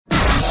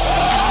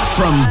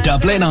From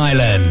Dublin,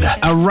 Ireland,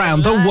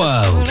 around the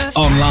world,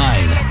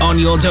 online, on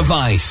your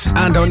device,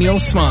 and on your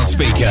smart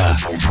speaker.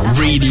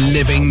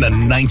 Reliving the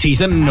 90s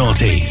and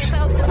noughties.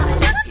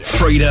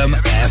 Freedom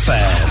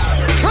FM.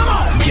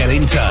 Get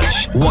in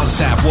touch.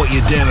 WhatsApp what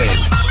you're doing.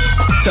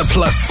 To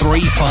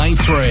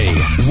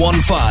 +353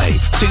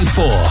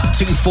 1524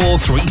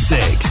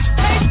 2436.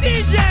 Hey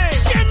DJ,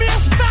 give me a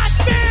fat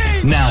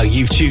beat! Now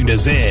you've tuned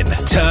us in.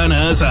 Turn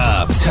us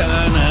up.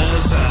 Turn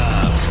us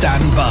up.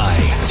 Stand by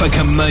for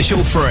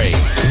commercial free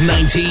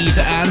 90s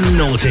and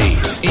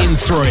noughties in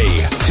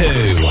 3,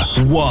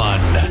 2,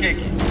 1.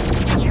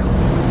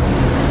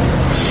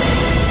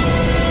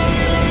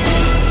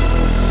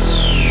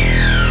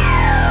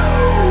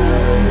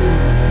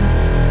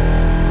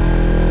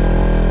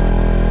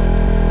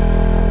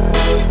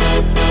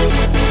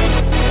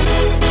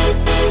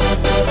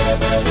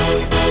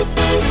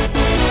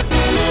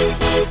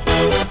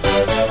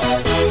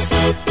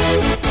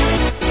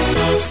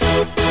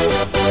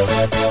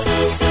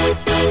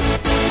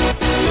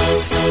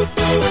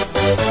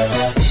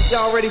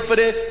 Y'all ready for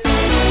this?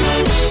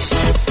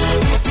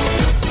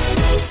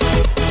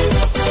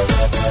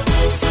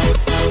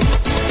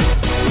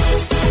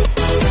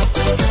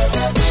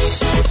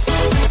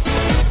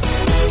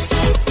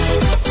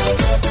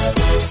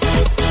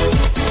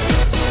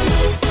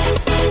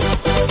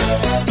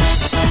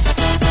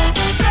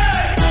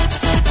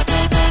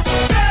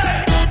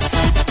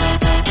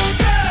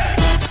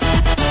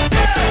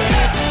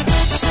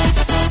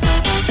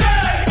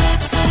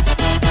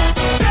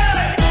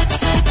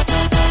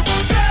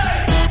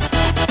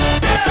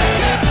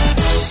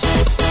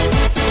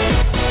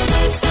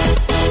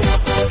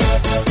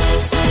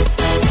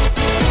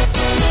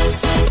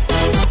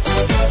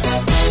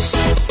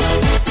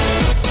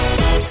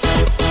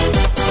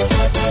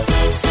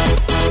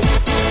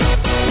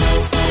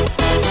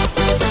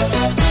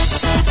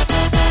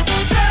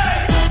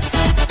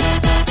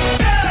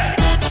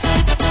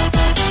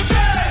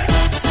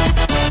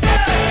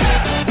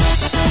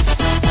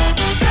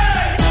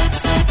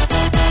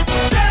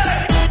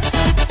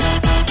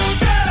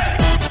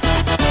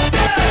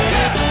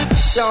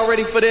 Y'all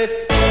ready for this?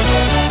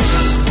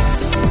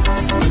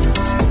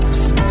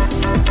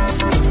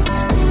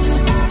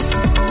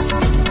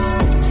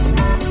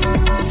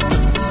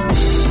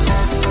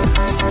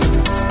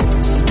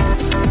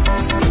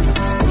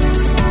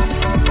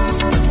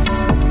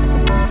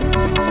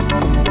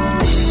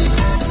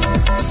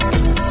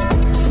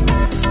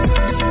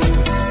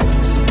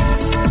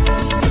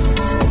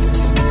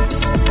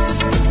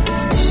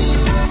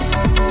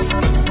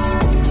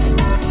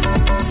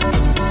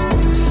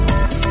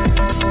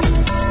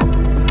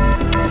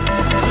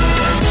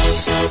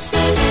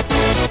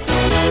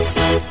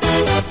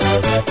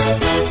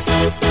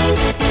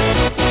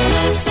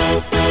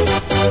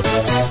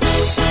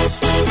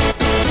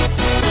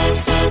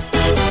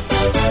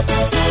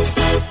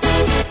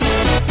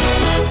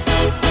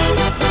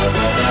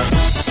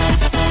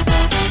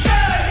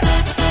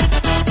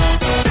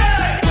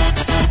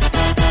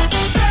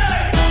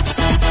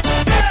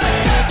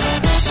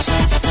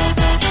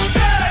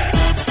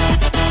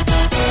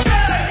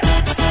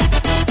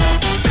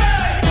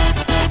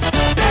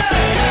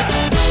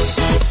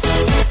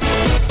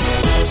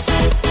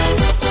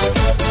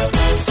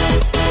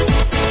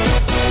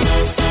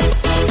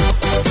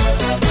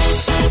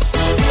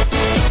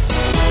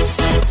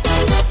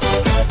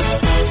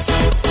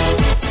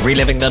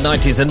 Reliving the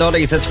 90s and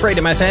noughties, it's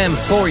Freedom FM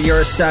for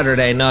your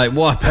Saturday night.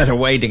 What better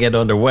way to get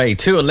underway?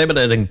 2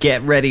 Unlimited and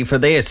get ready for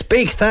this.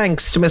 Big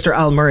thanks to Mr.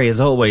 Al Murray, as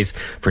always,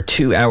 for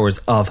 2 hours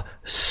of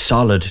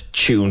solid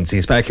tunes.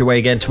 He's back your way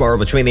again tomorrow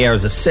between the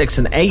hours of 6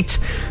 and 8.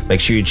 Make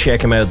sure you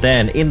check him out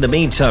then. In the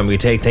meantime, we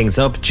take things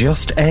up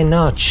just a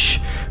notch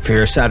for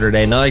your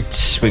Saturday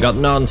night. We got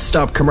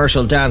non-stop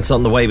commercial dance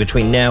on the way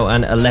between now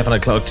and 11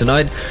 o'clock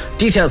tonight.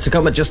 Details to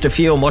come in just a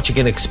few on what you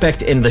can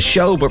expect in the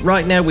show, but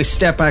right now we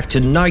step back to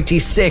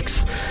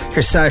 96.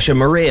 Here's Sasha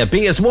Maria,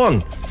 B as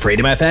 1,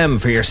 Freedom FM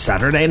for your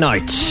Saturday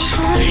night.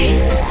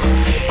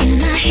 In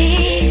my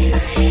head,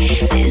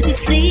 there's the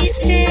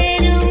place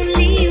that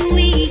only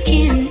we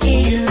can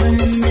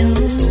ever know.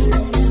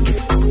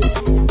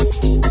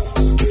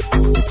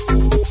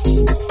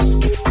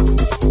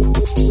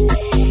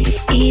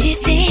 It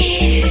is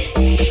there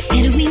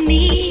that we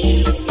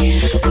meet.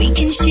 We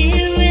can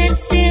share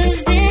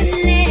ourselves and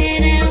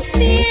let our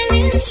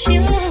feelings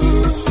show.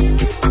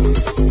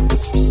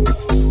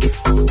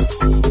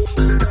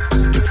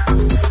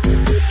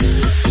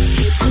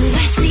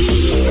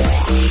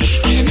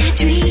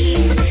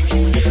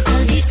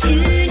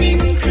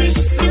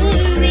 Crystal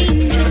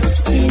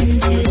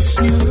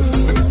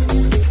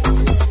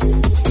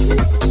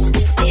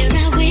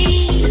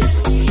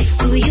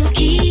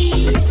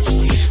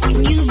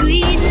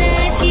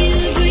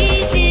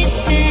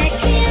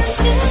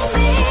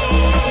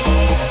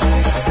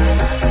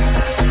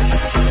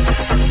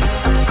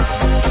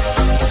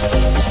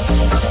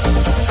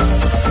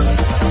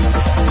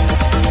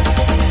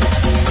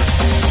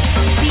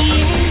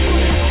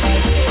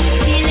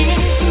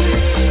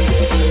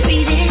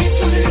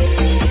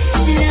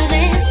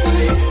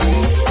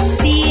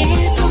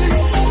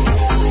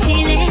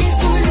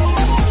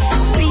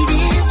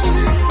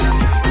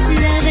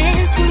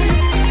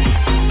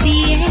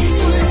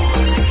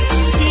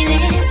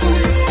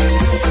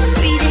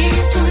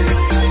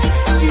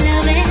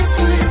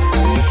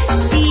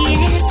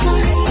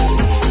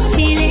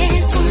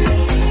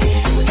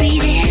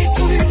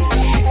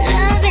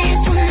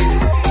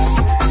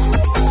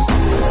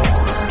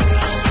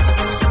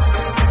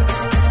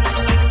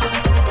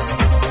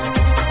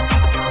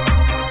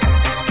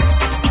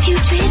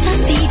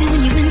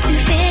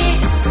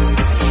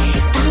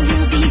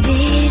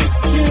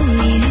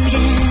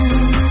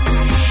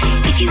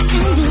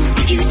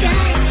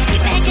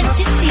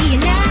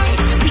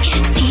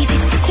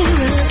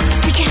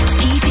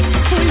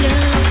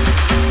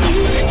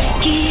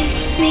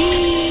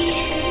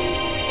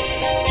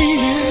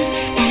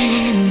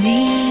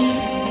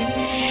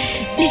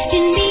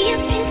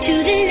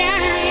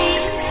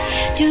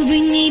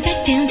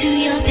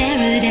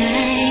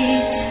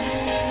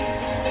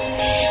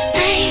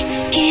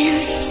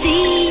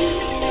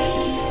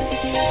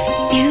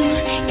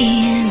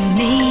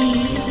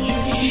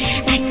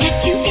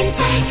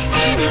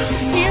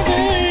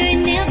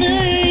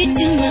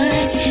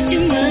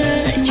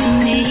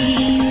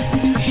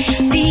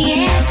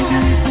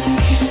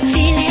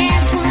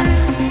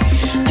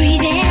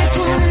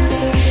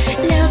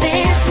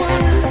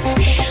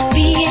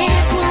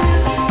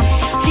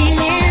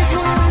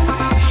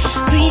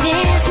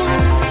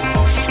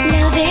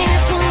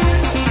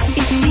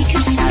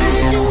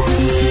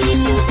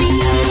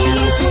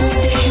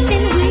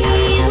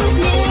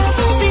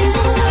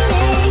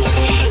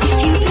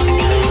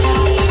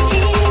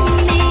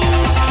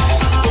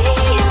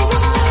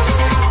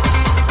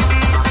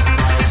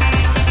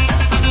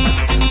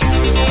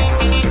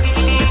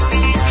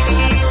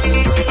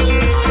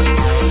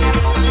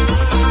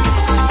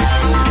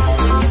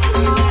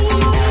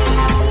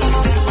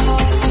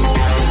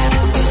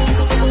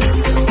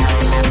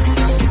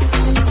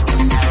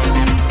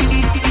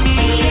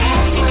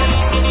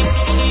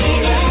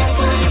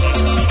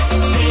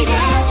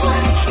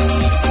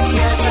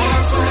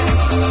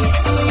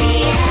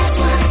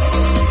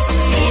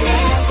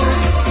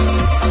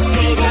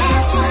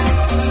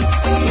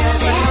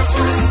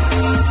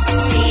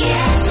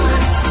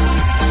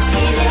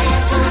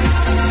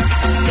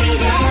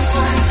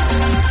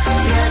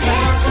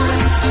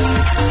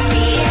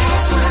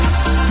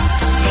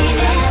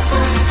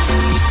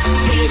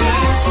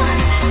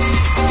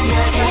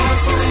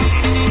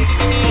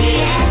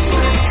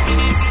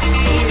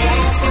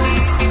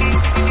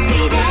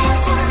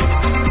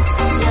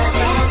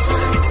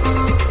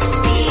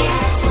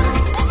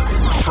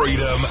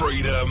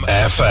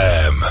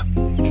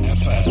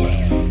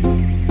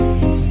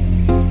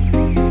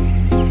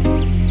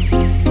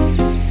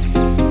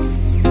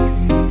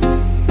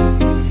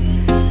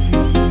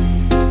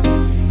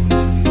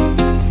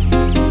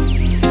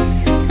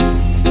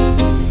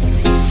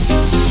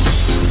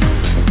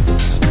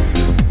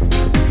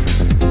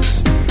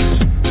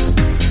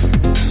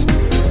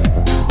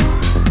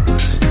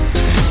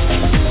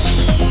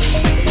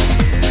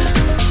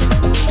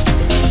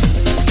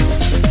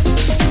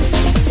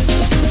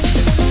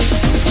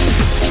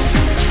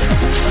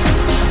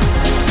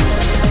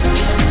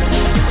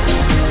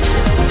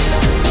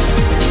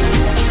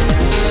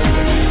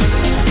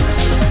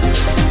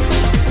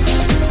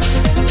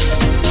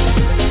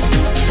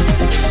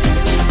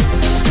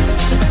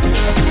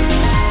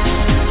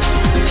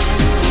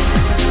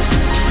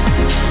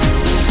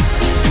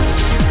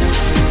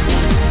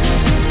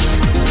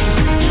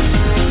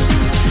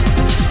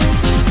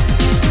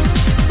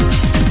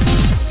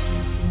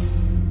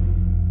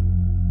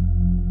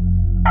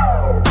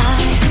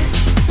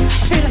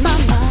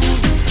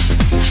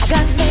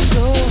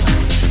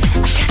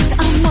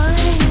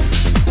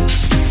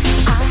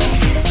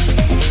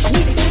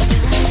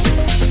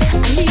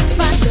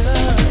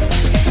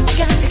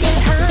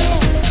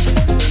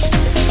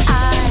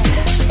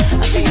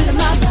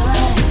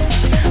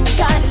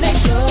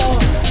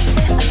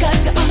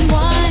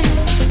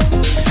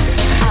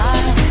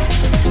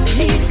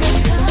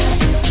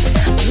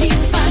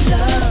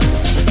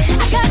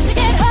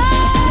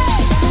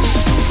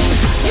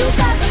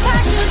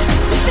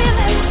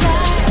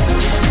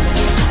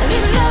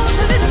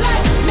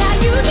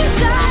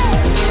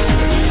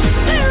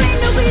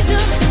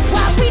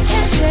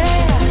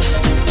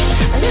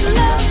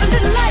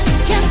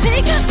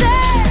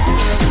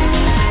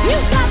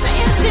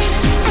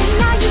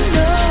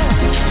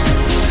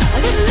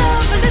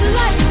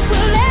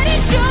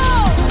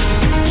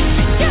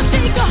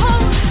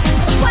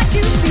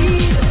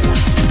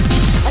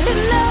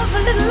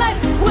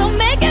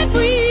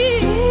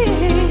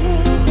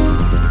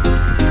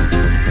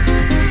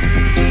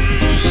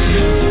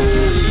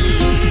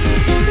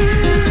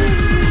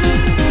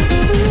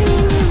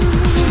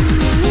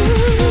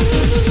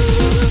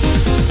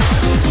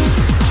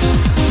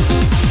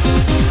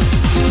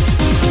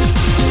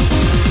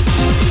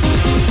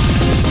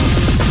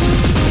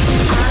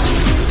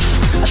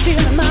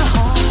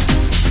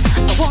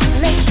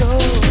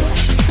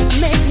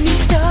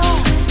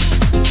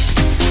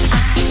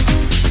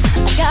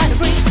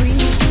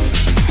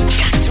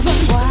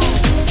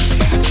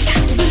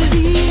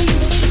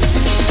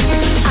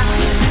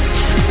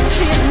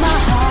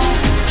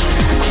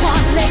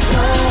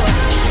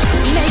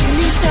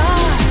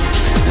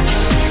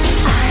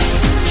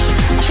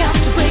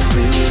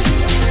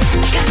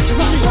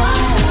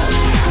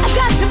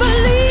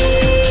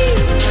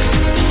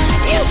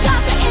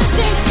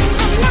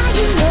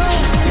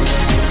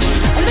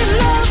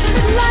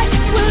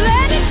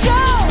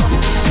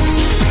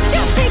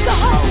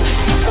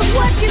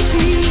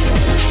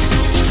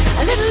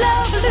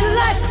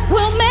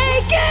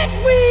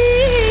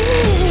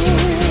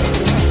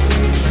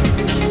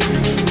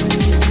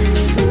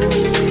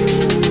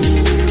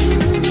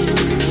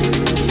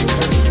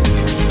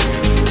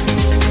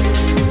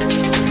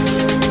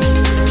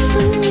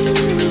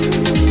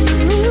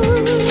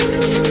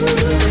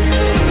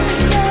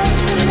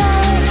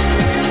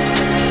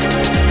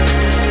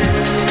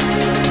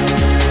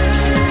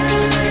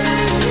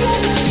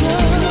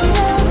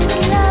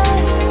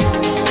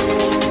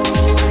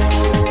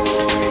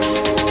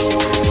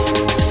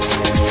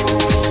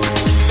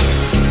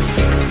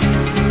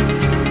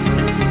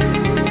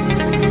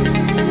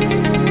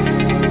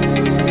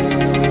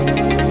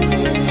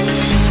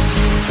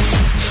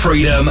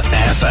Freedom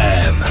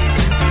FM.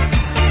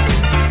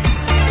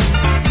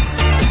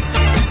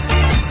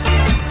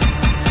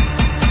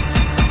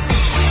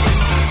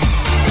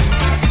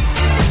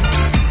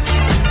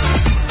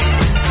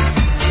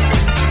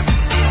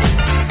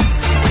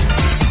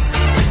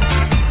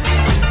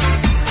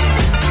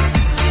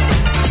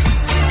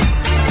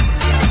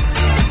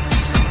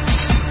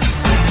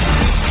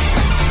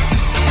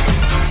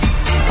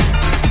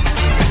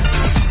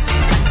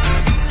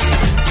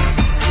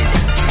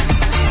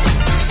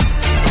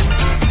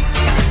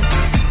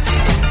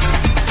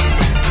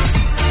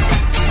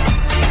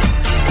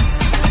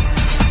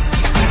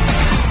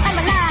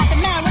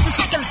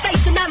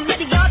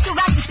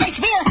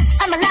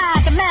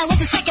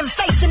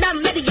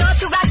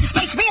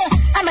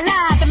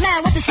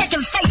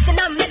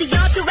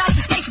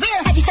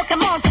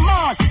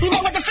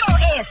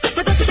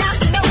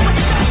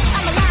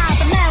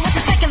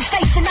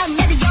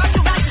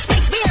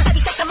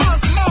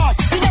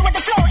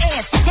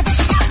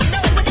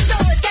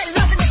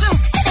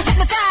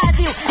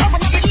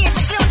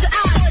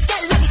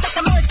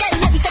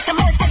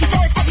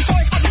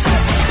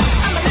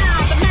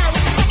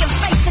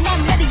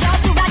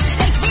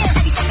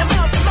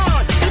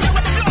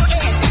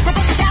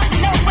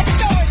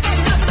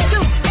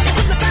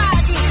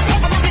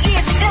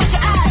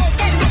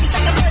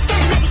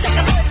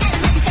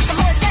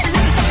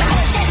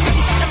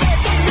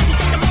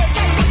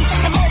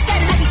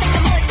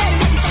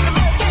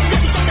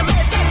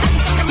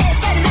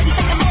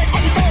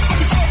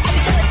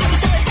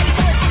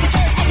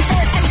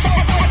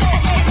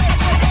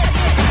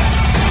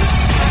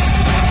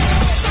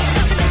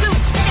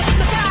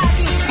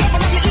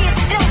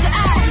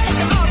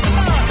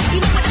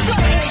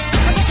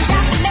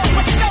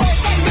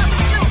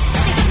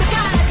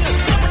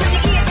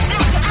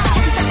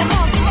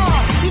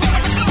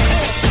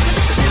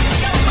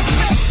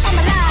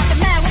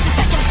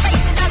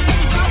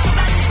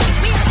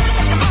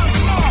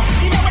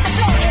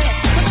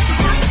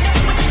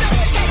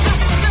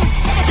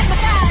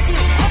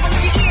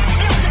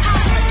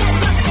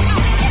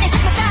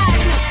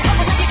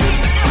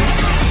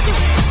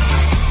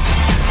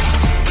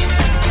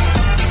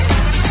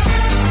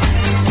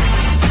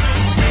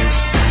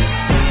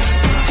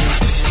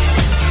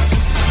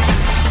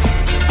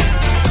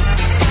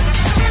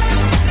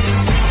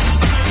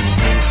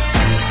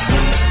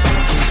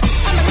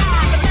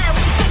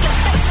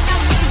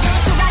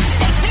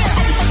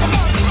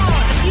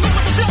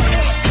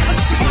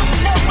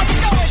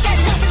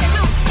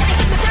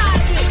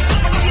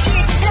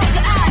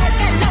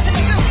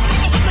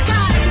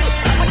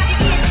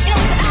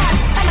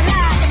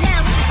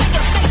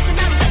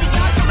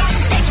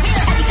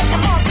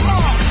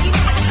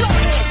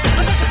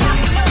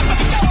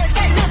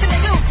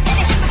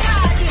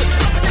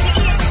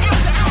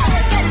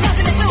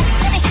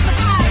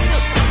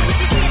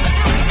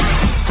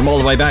 All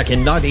the way back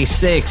in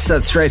 96,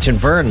 that's Stretch and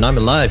Vern. I'm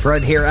alive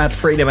right here at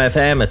Freedom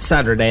FM. It's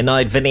Saturday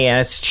night. Vinny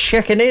S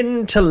checking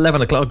in till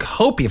 11 o'clock.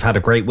 Hope you've had a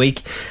great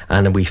week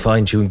and we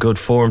find you in good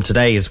form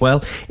today as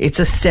well. It's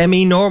a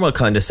semi-normal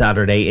kind of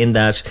Saturday in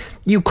that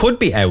you could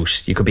be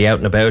out. You could be out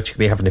and about. You could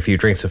be having a few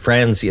drinks with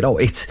friends. You know,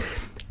 it's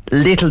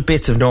little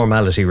bits of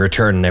normality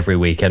returning every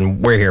week,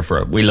 and we're here for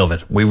it. We love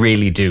it. We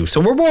really do. So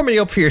we're warming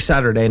you up for your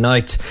Saturday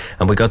night,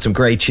 and we got some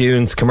great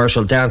tunes,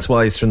 commercial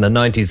dance-wise, from the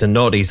 90s and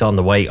noughties on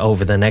the way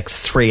over the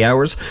next 3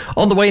 hours.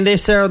 On the way in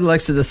this hour, the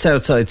likes of the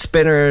Southside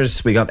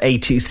Spinners, we got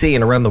ATC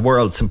and Around the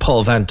World, St.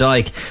 Paul Van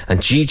Dyke,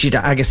 and Gigi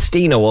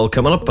D'Agostino all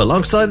coming up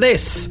alongside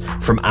this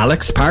from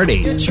Alex Party.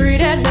 You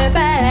treated me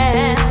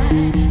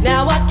bad.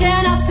 Now what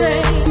can I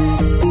say?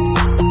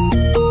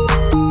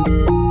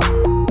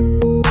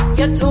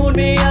 You told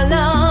me you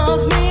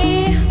love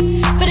me,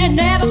 but it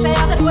never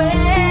felt that way.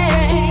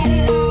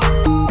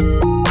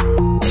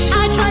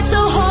 I tried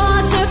so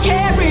hard to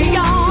carry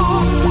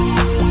on,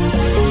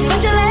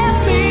 but you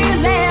left me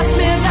there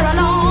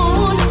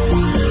alone.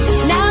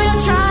 Now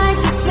you're trying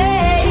to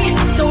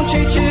say, don't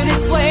treat you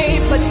this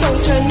way, but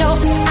don't you know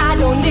I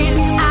don't need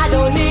your love.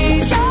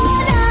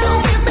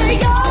 Don't give me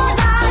your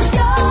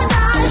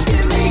life,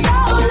 give me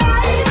your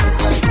life.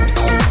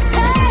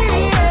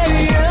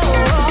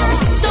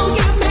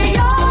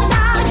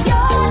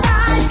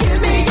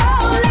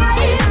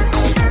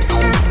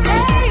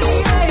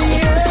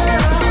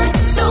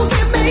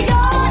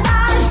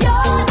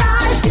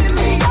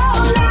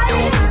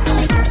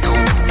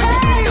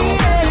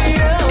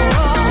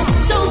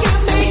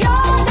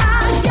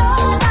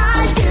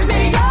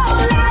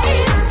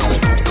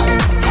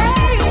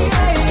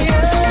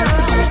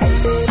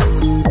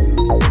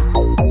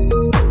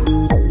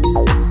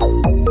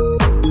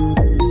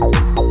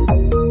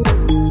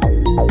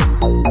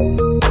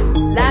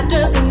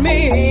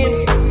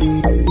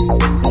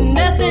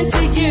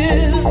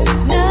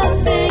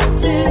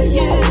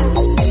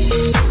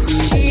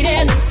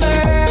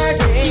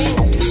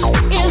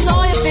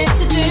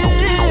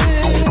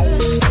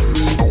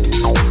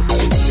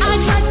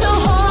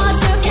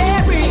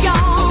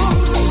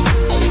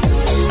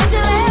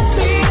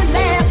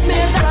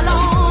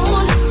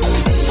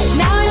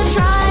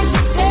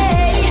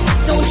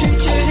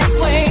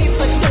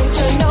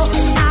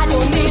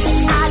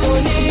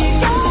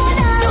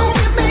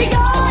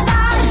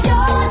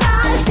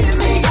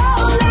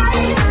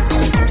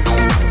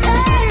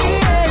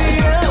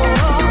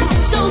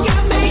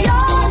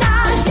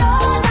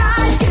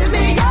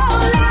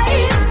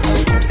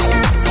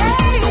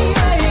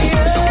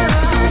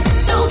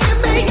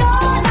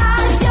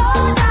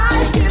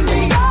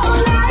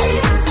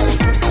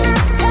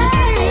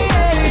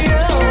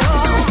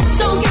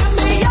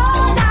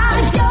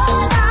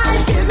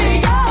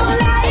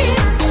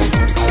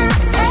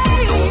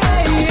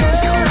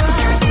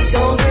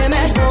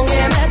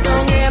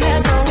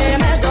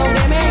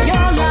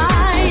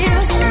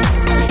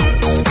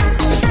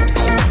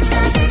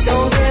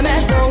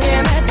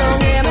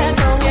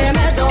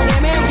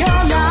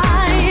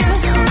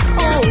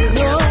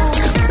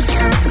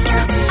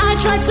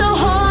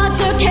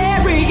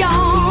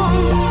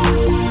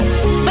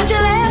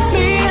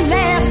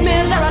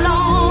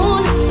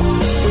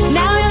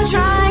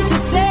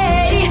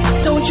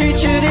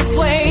 this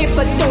way,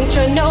 but don't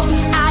you know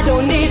I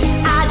don't need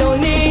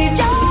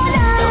your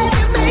love.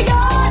 Give me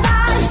your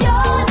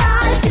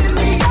life, give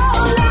me your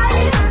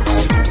life.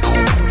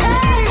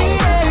 Hey,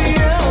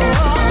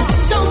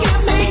 don't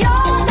give me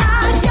your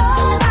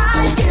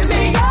life, give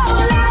me your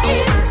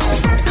life.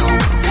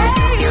 Hey,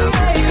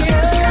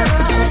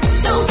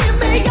 don't give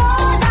me your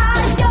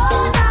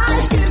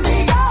life, give me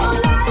your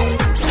life.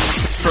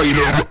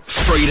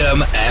 Freedom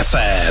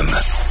FM.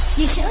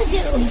 You sure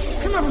do.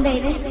 Come on,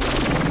 baby.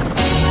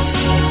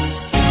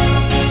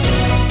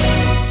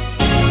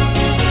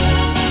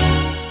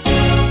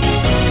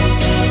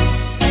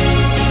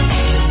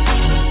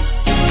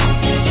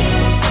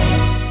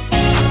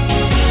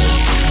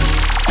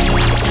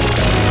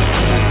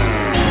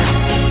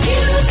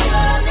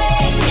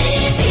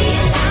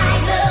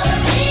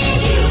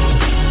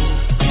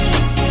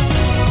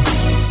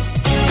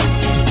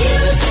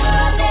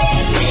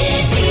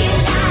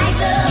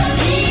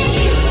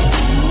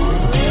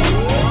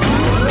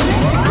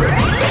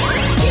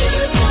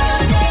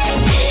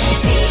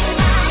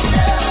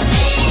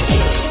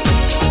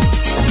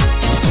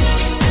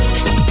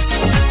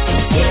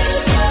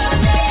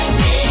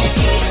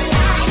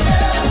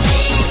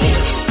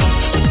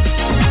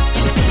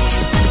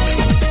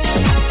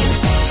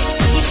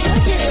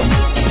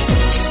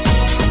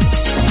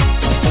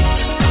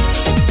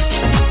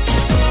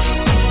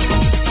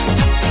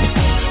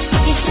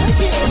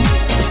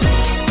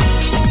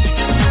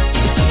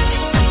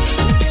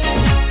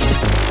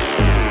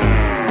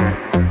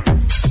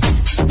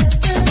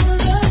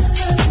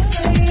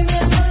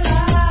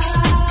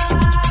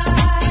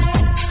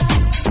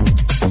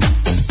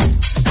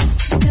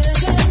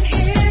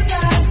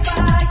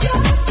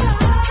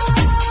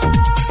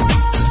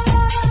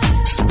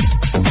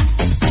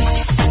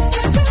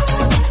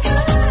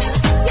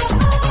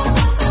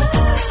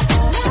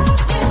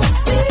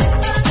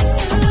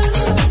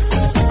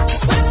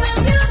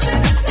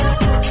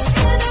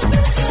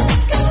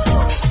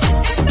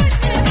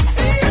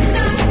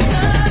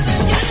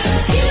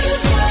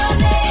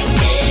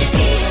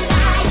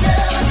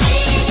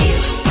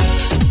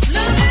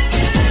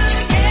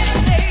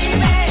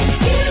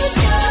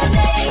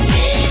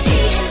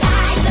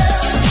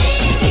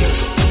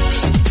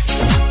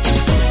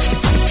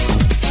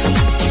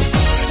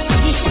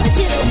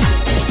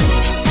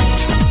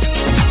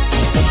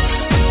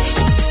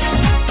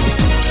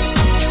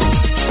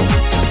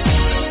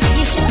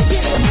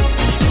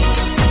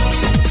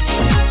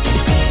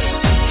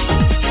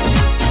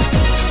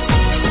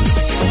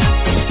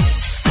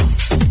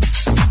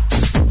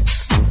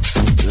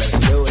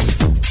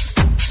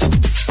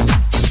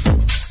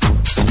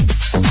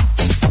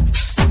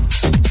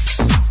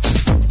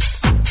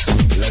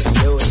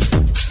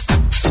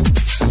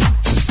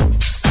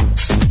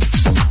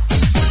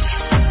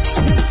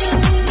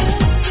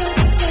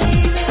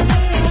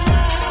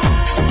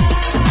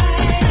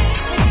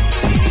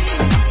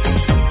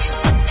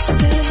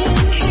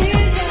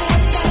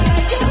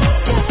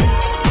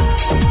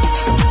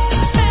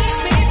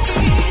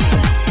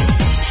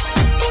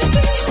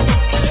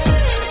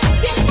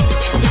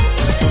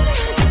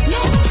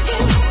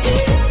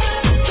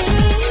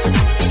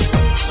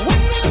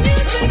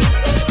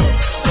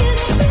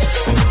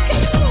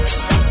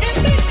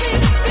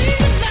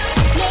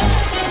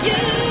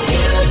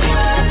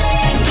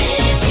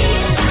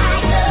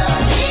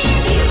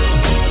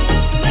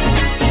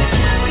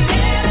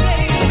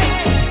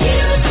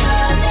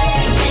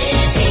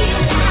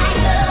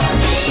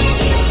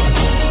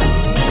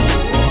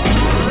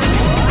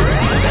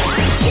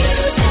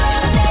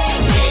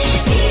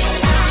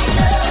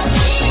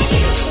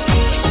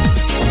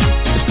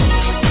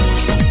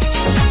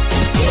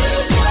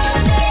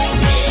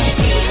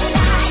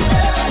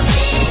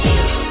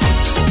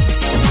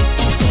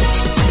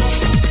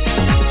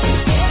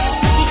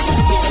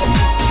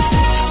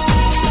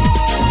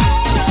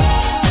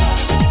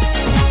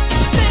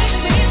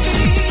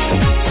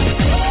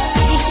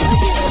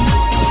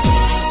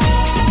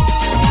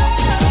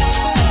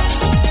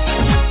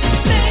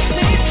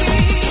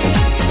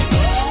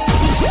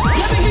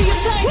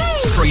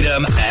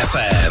 Freedom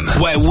FM,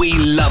 where we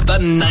love the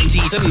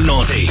 90s and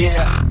noughties.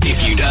 Yeah.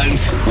 If you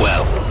don't,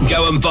 well,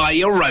 go and buy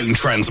your own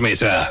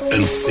transmitter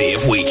and see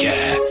if we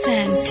care.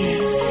 Senti,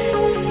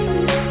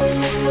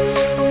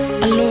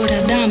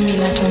 allora dammi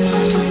la tua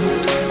mano,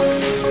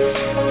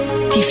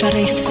 ti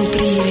farei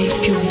scoprire il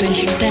più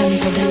bel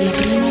tempo della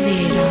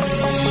primavera.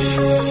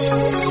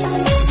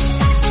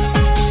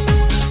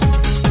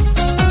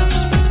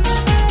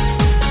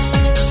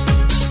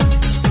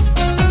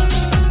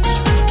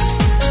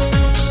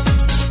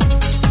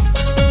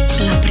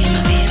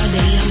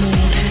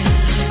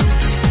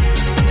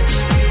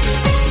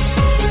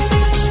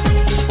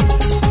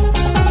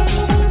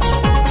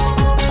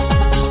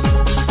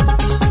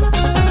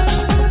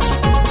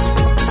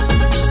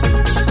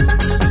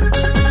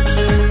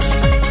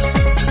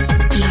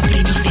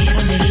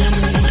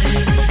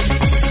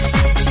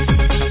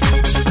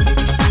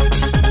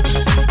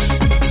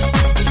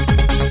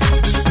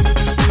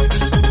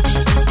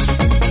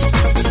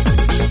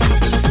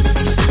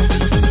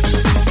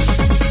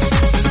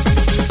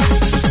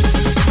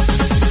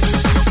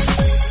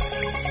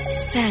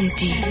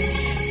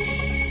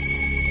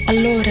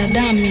 Allora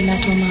dammi la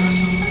tua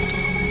mano,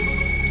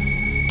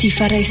 ti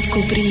farei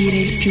scoprire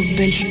il più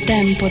bel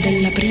tempo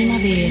della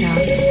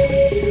primavera.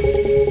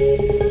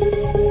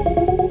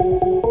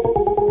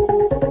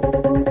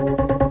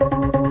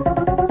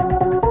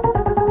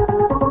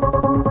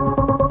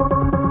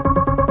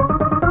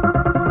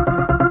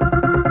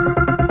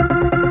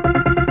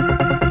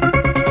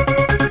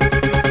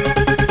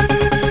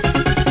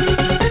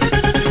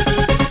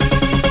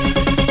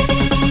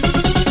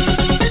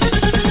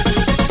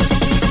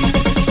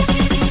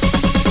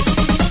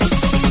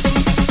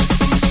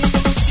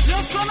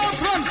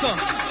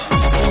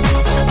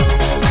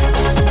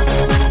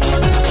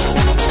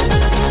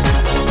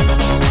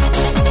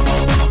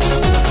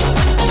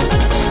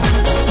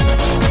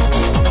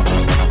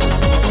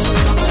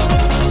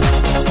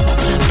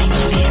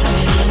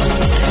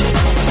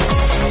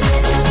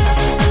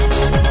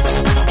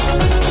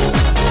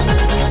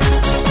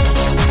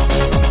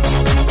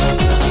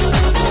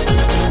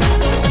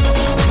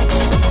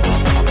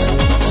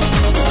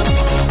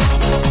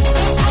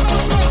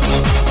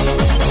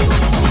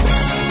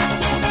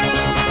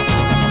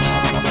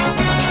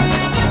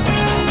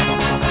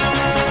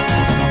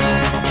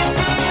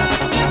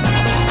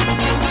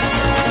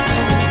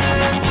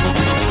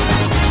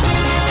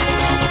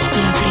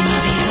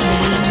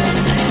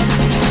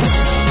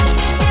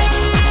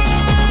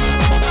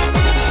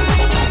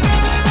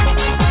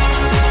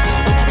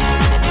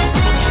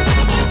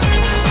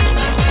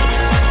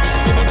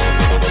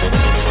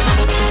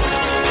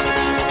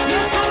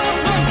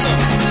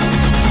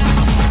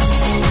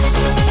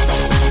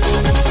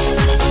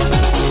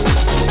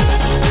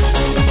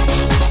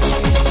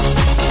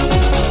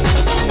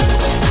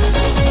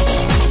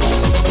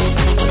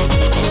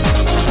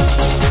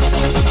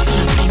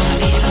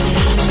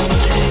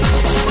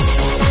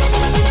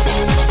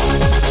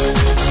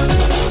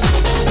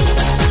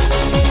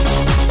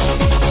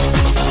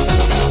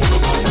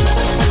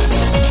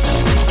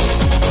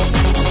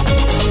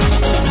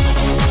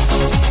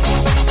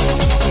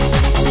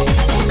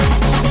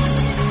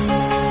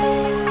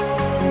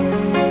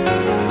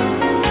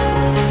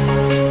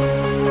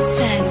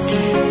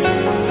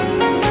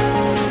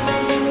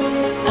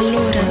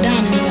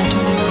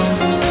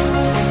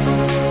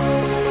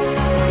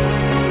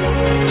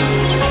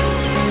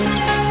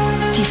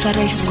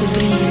 Farei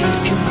scoprire il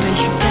più bel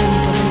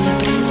tempo della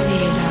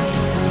primavera.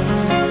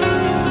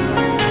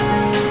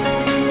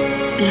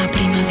 La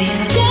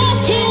primavera di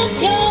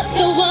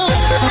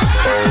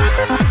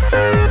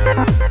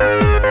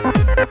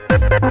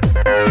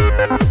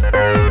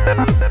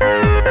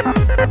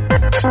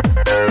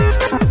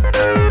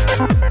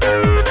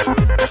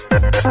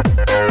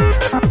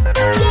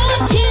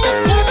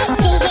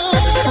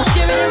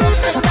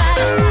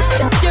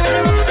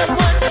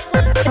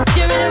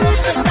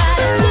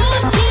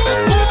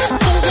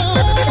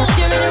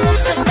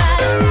somebody.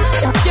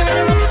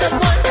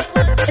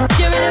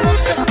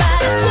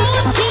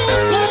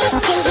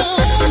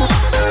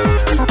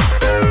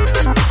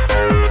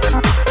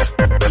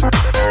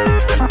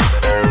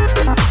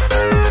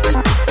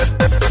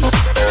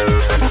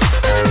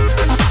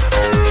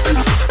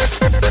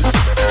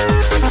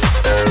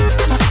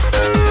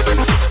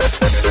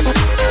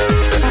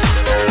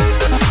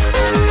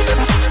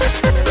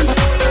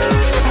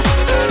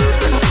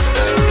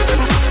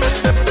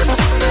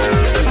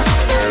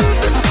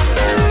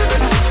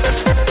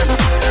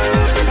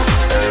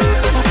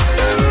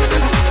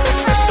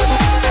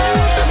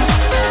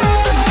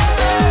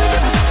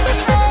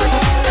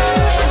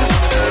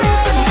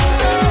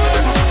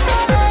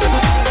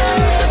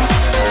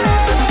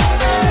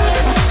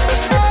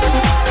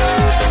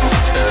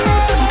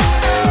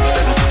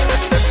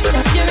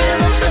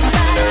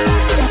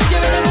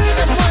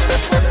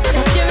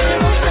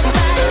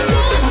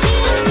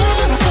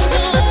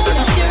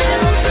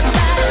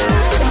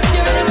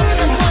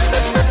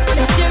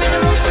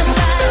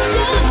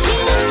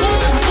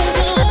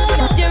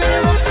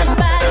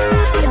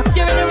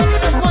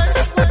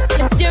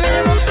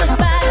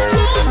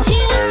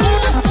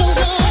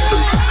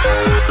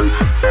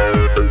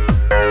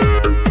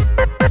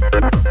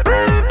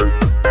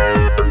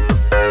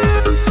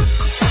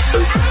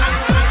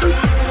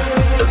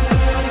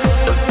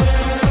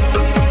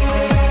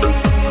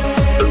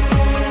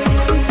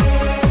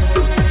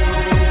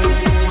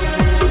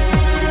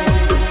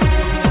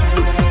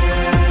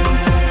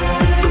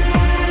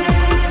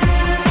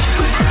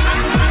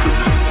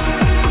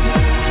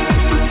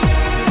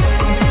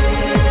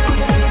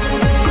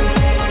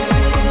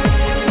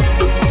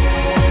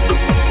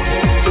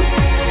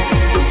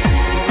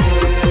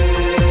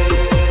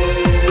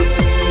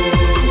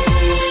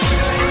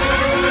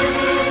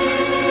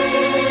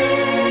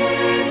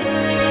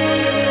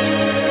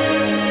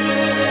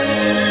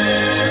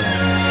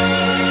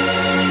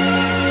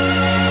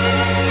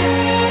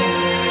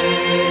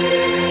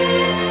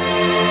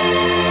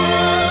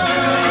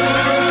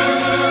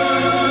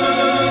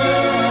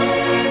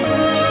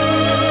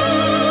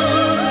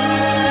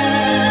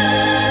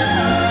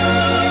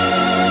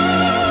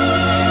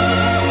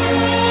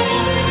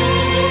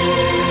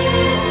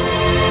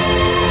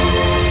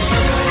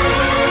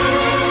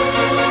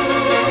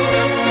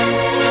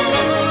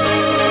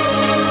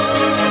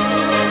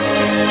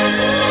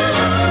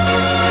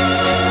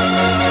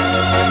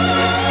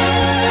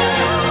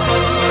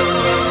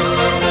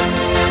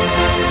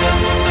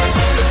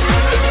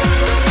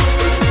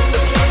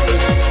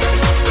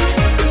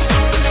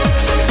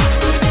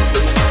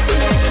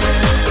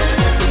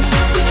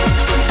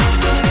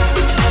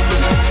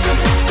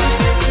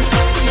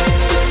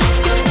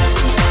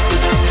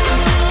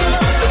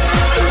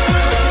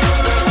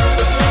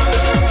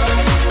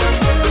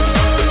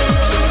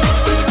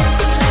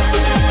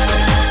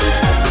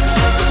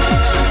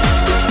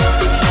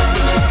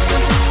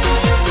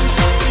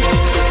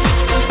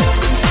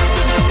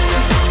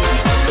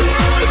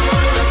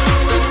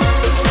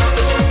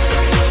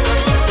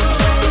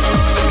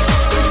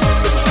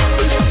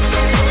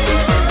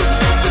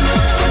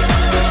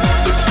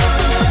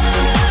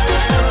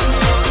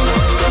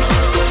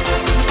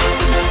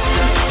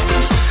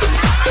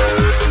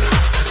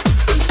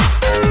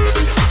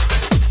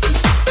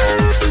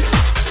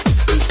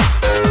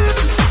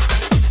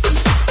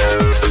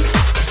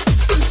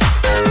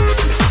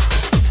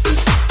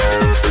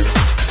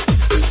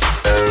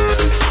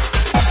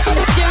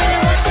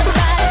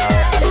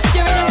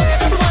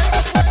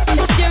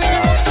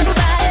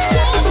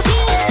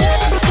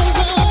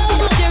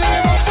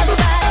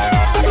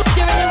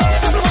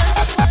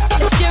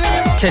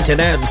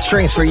 Hinting out the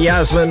strings for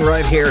Yasmin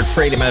right here at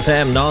Freedom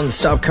FM.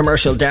 Non-stop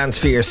commercial dance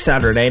for your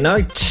Saturday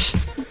night.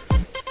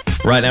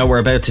 Right now we're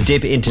about to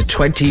dip into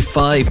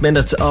 25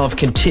 minutes of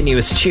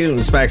continuous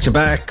tunes back to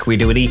back. We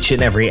do it each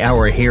and every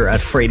hour here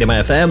at Freedom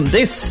FM.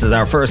 This is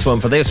our first one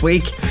for this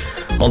week.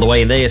 On the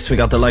way in this, we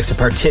got the likes of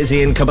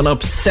Partizian coming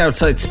up,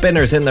 Southside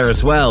Spinners in there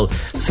as well,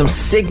 some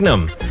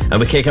Signum, and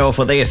we kick off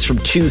with this from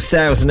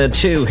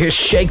 2002. Here's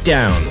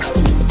Shakedown.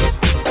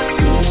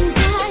 Seems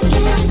I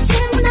can't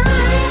deny.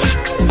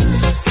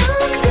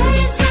 Some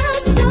days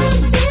just don't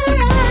feel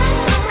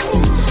right.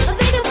 I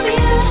think I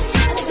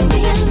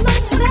feel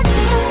much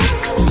better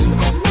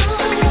at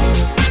night.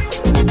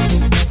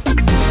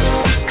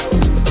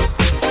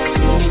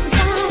 Seems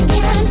I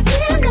can't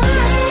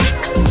deny.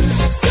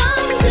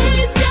 Some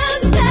days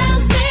just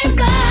pass me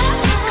by.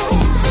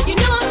 You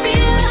know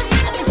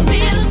I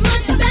feel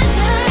much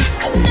better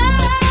at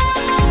night.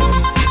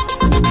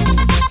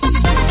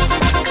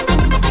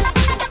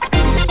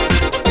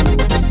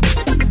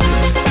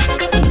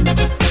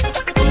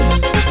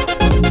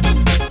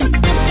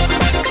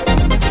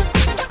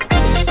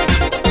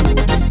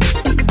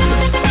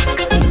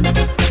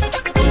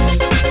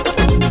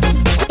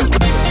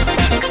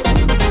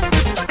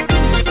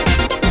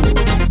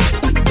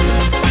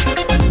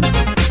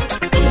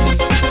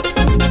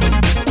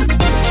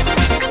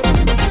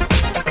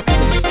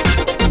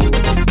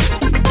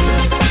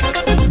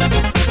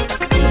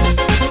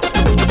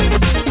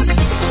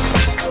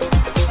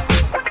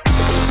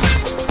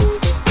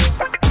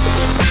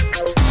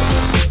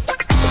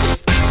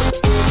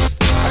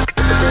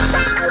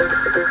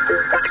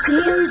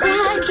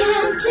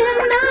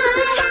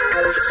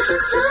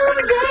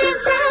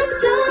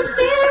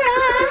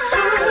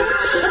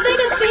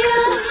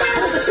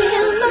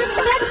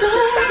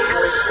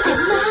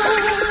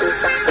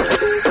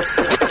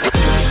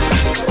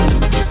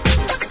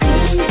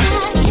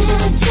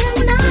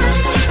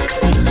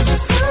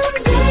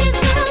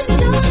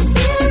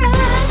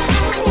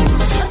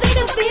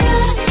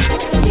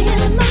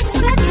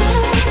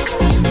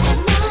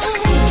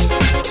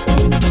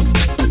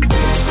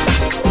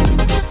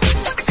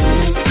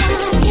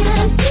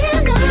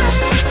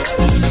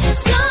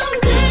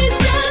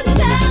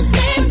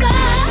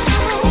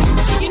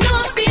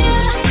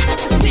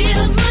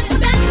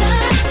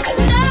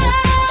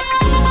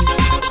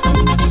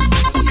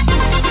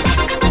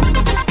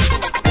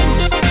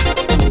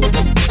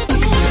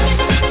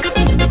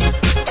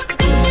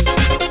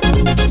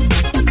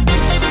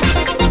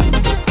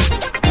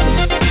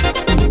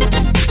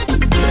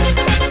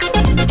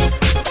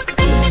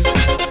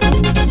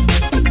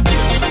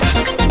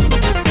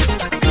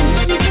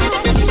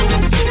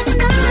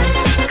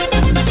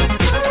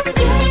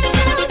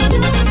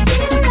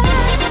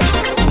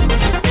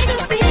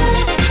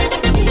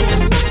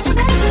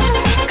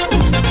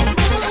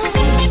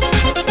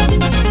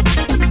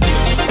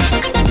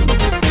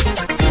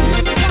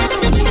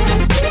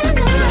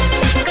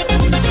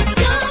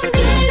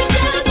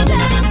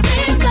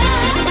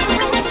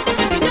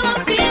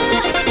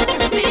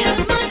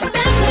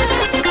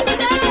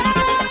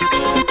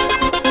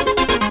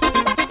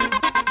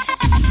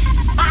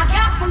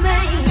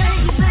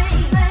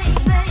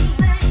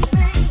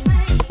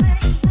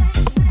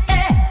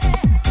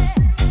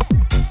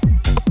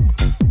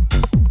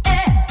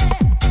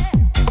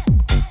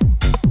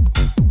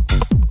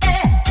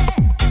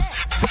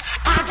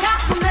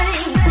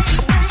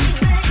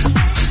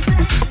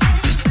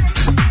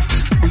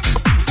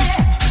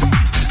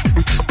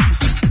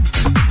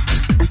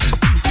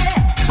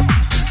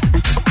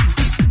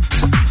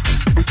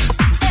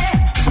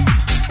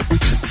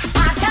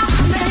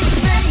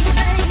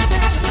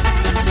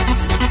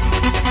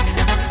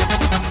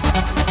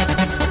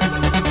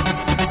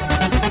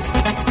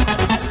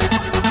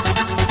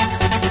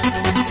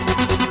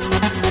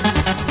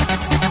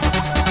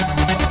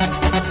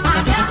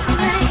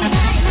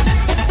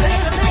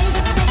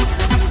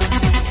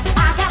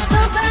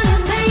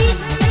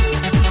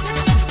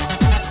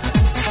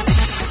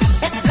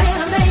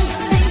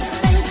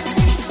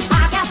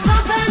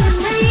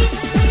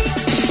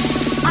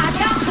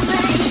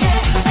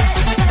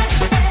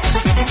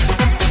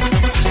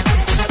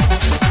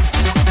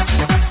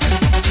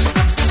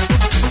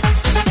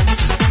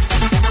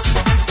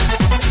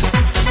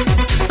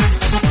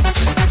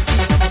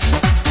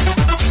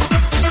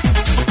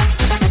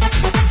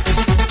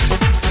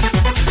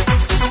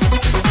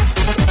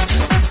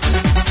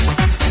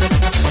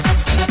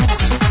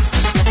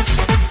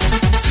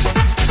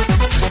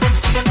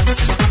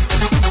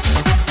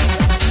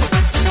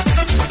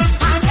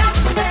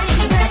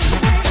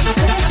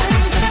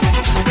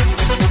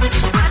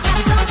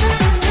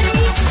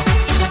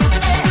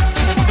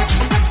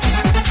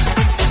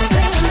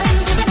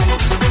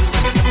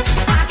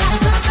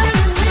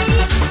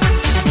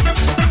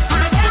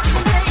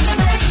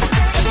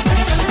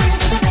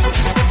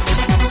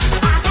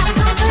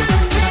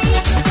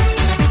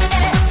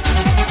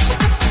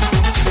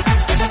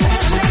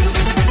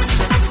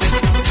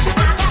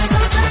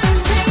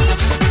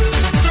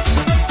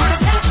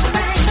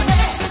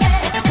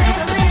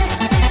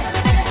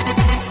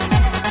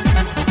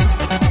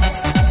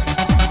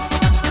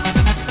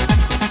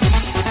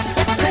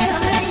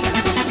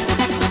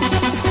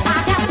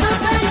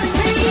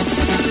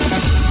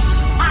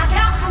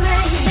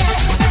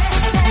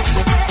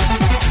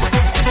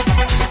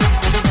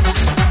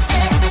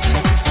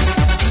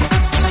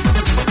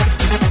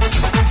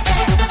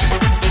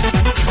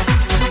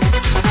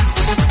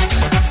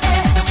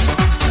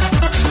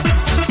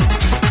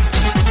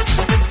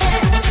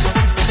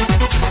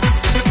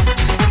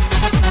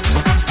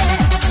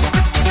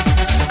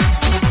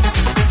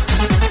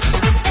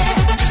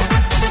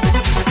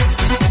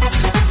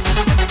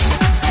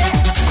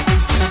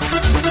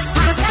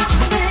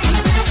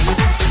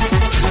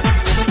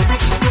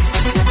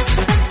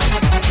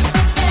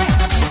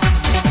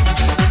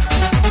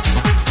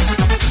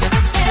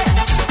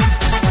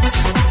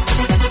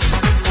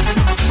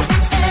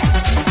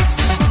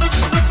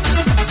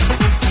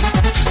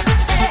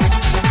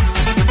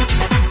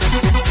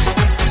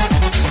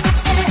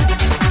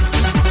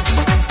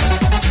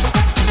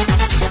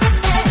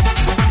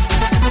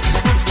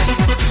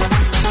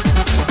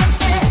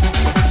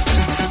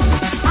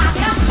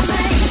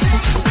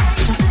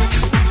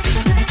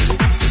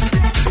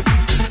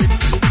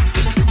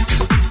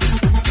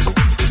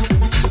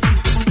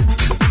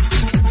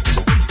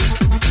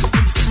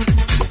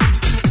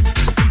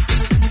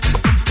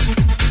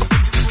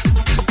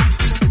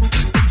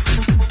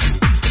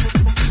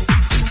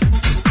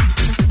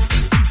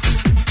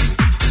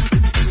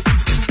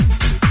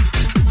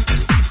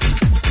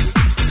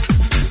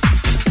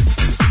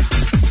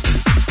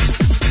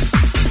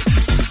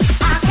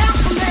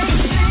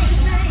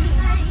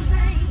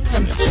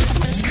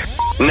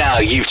 Now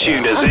you've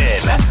tuned us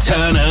in.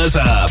 Turn us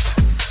up.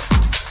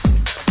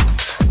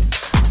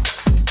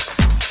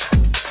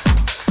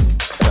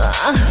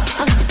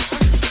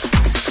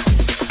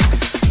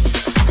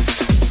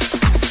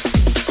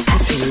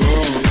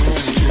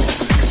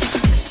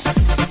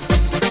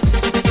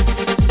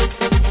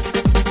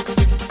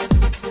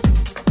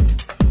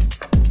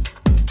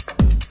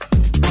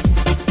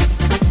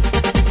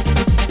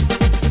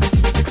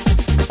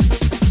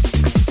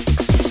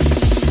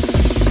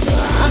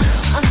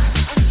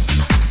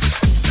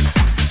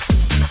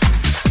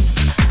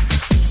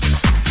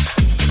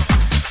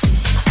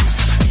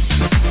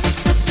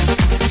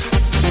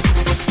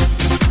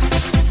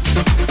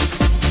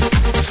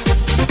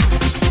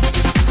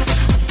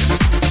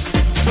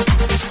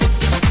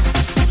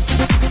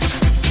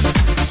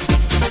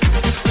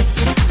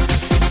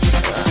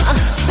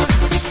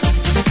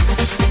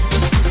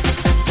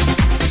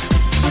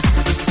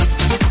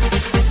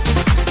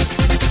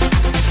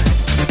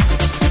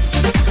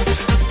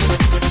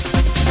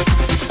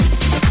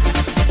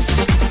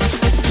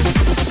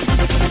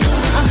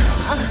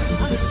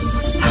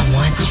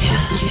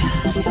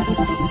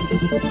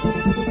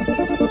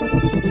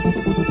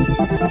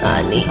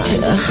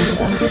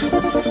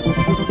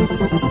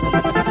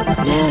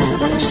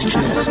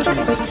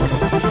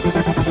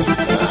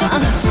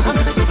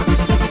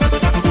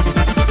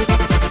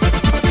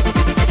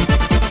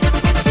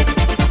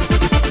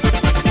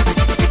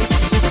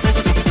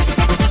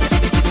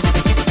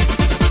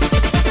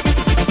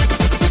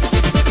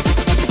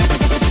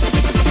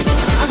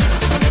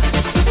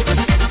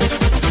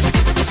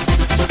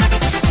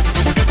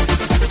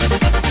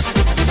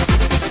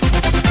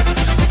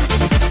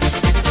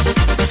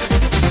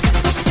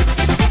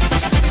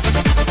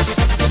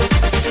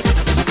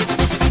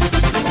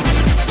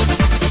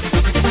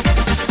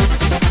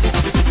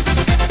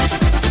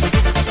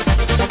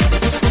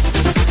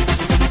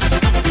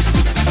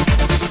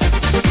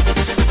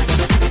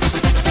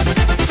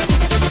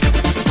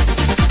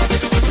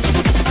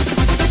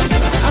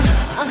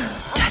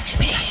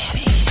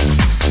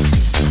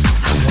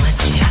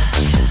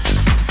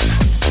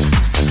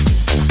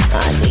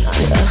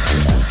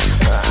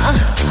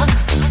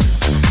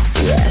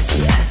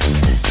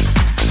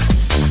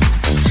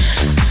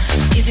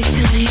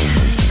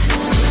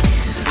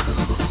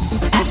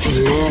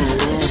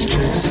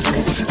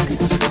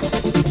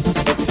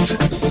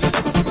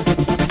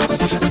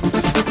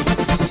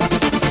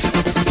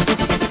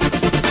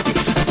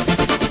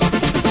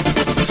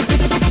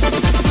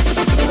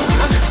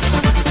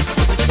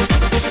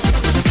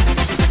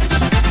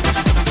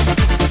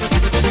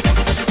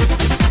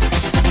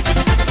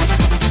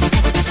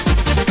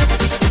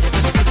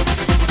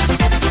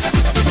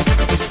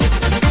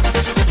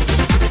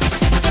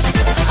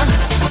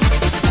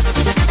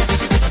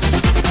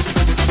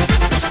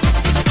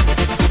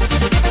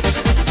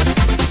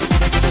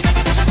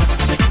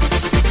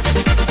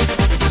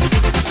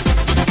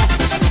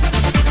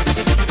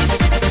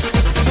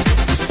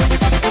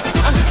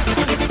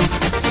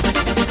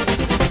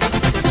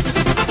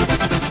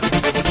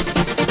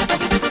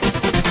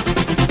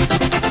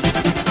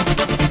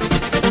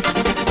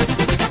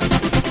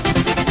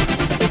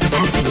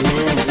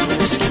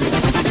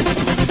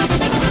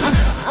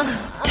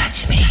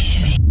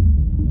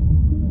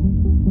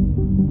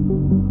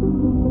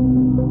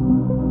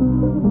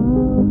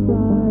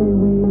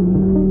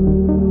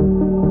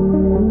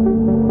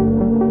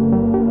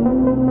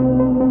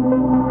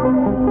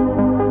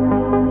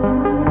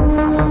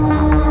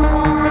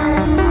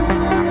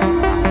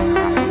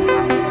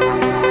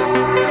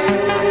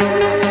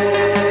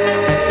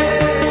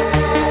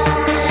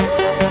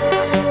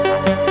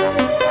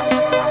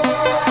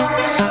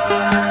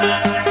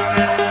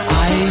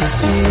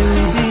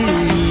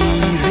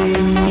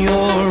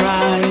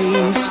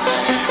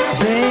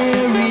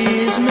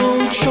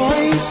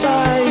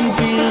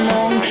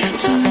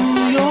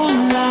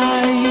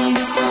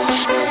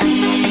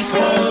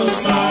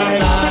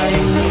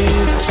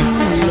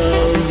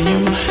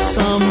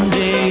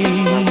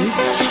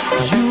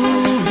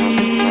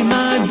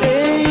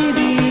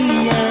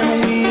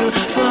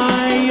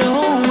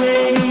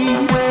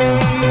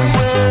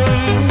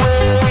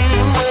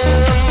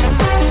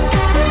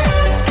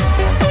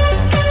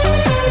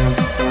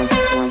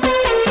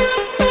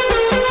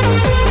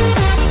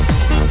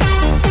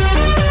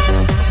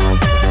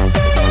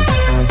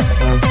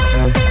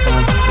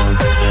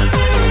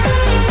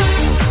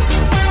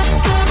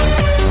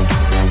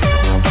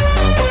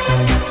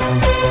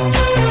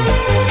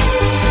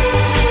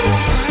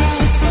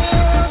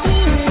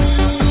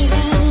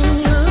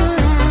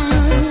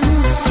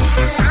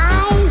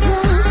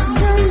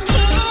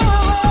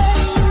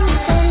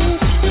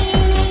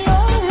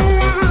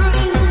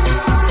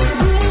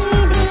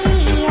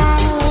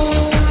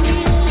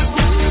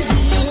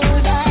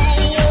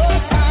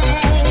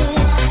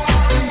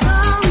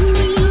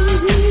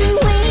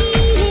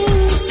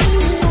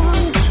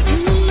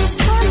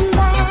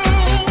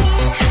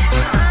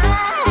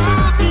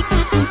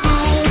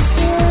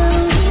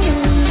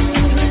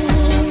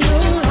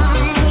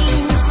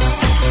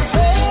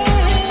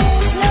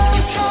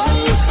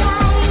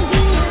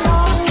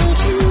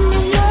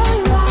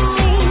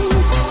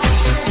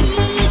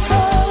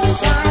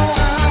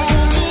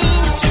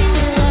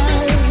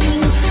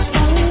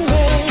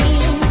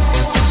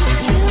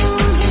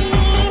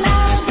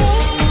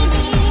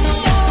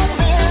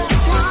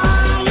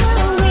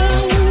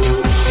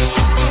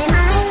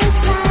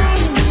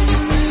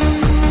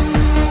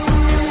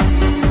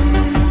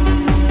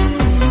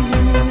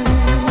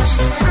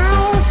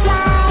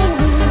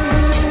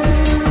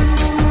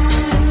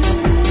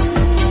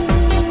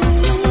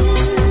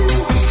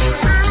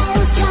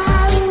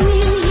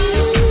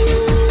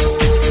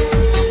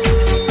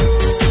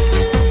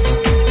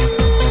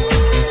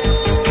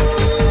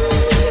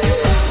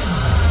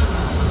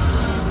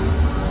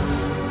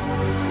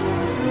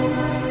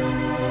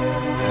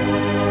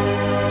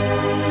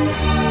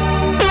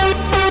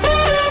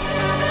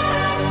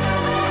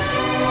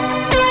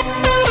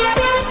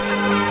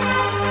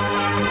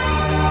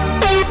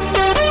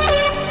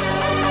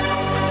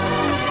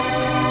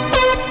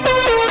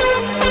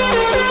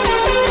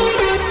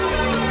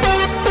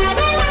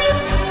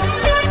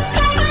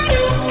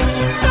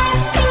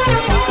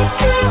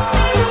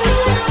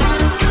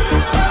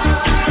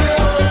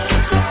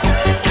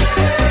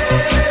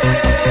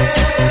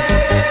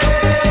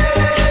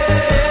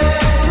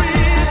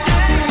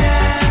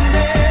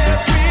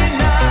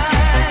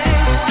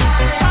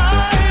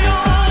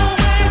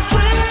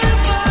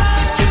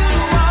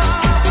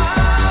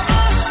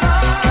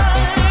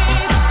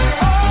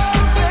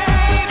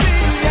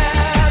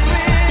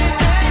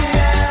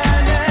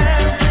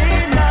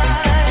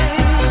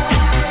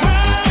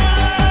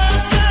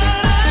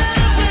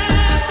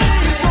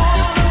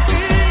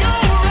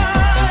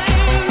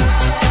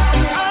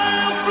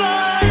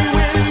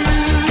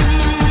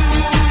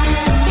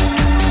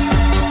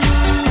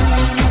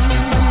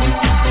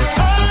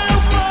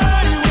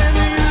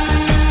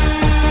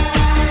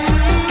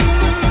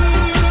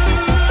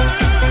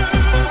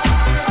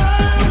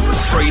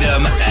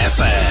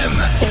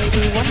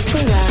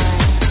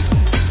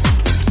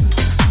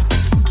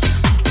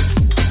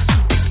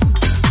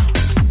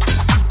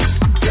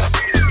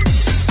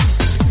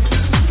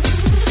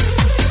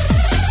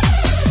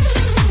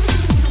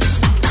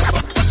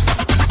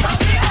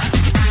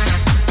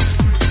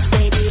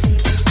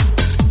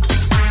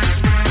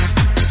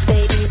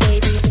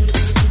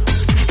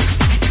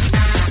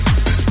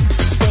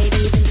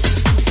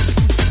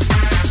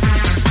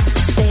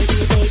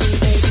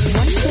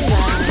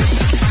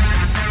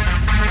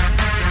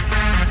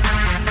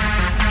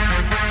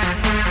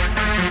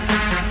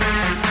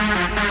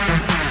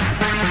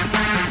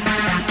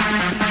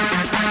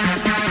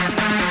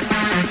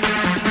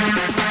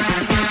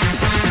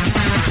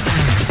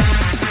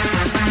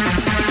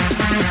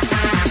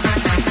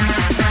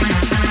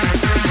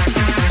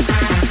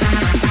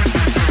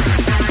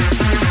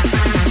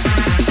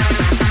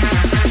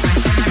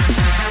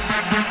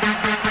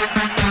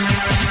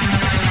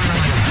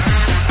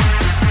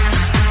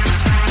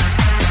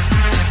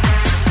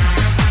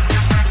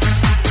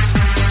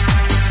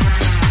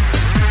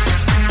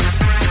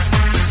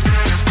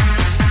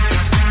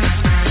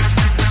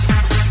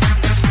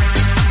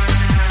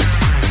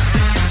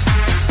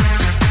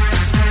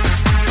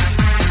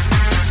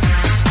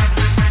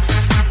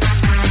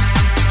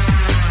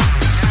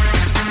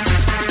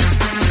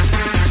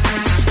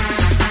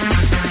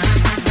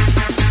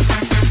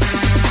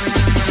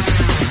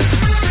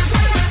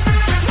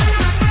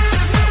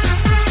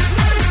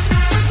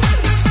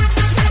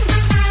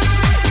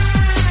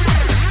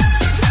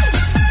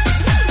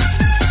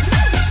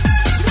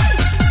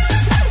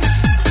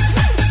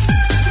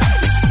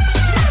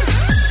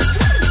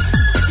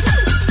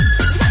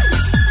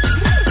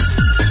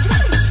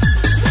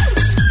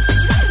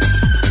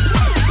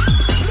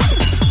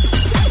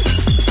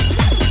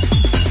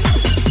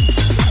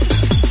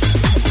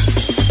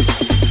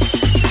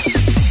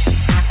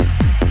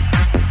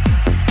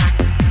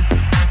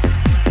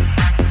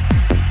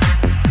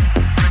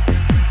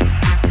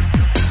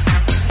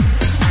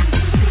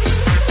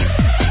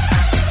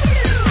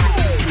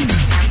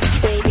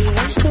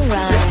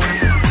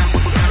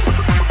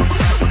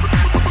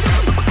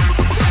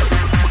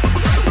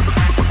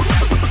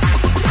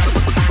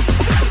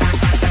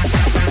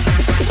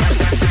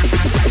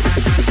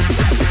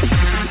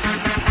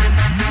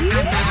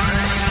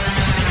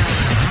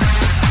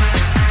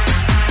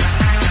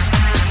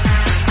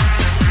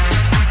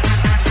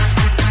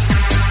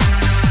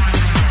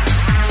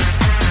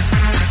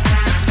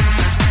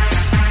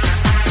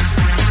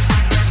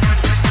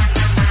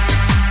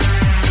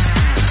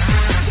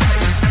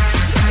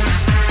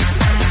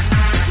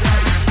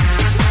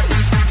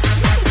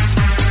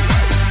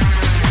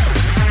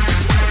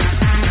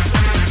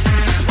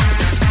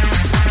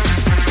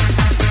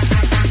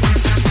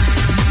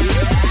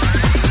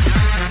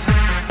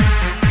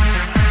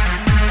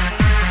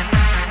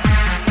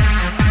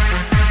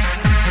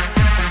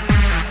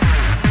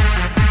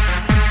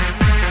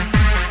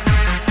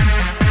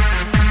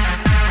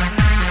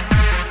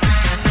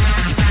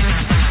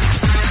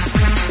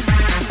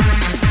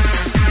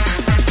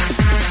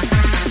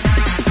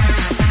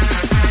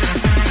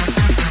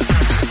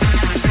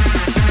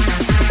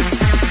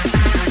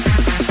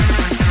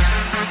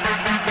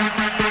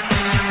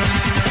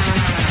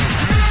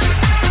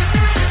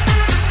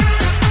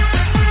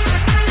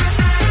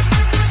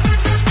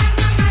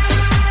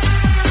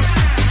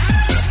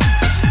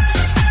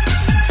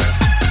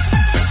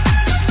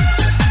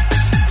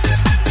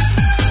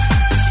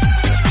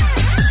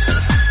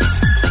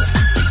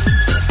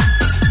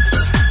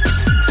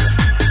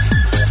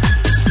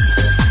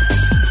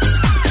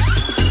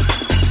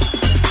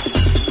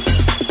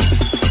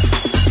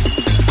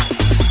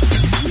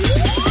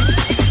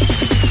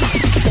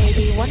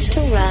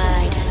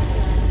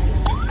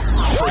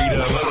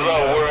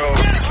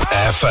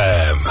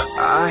 FM.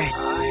 Ay.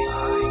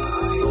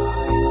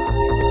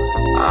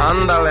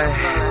 Ándale.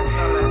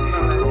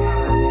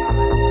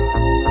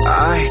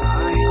 Ay.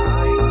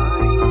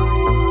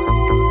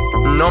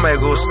 No me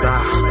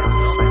gusta.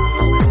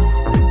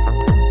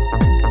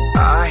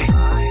 Ay.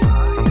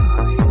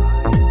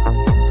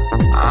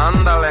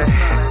 Ándale.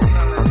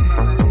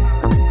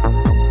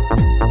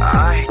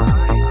 Ay.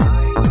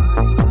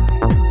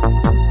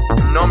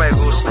 No me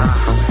gusta.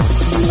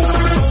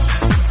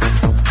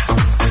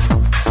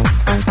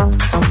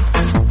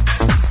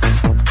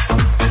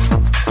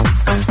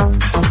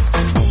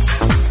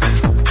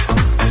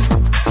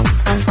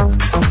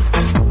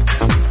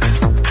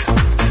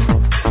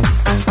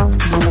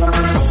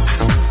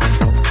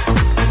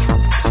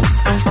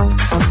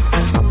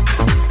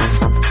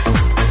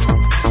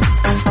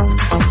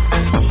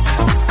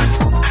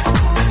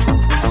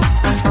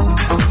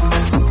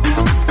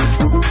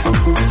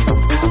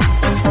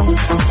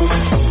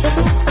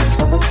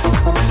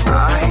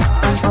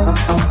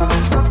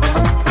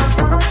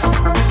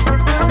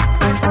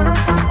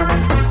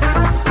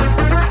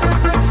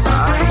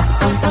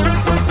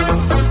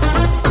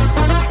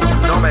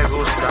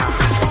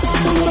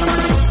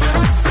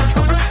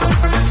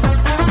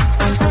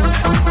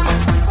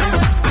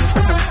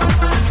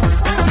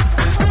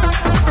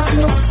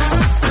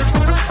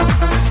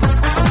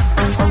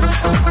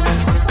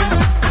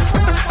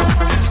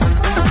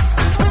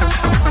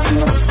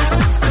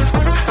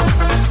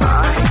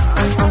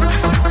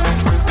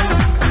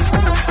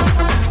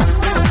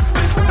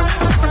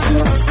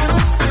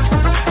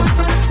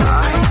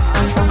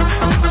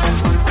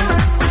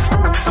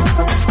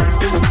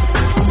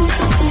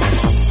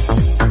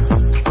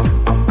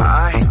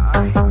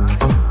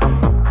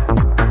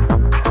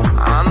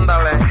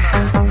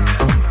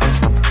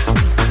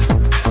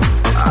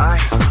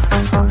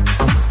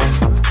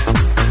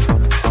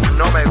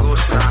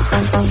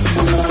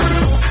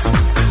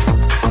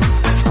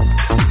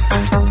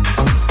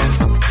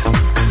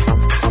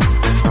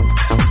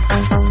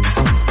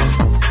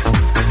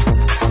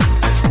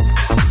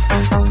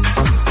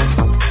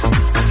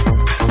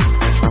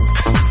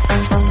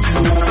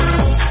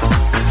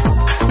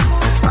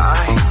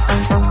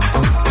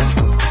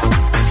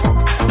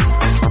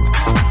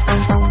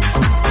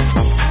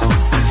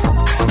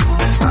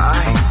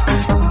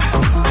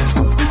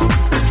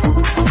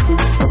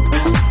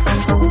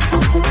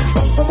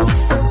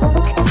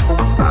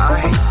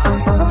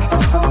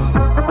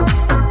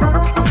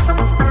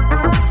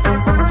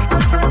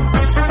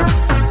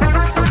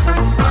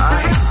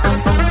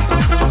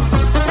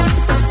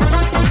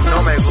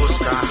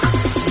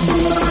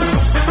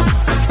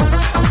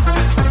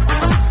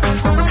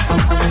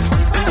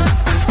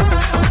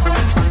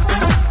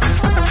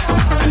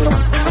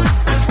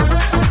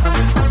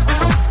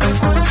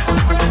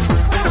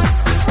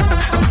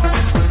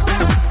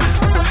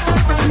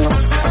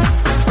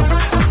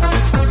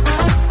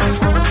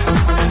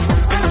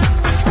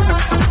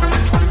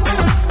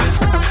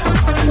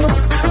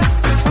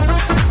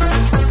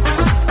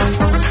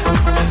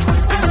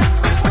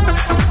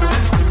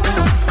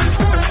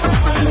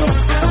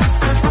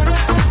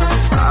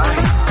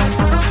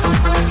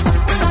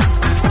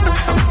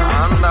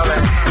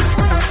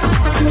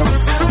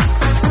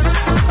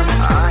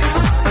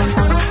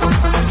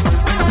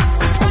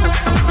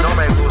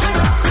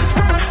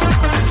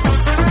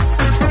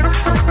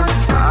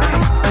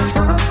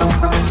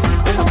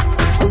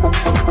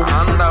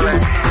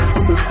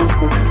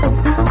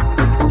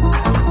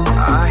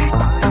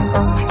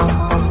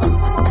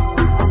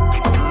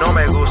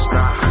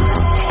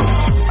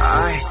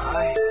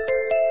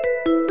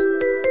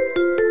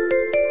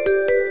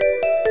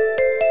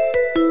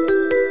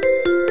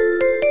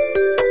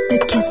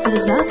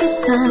 kisses of the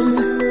sun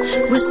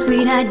were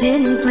sweet, I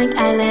didn't blink,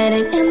 I let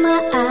it in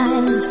my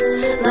eyes.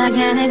 Like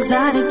an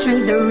exotic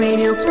drink, the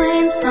radio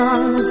playing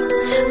songs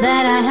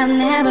that I have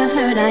never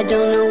heard, I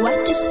don't know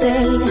what to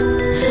say.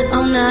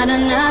 Oh, not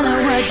another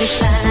word,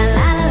 just la la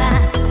la la la.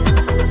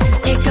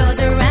 It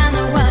goes around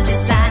the world,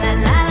 just la la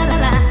la la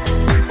la.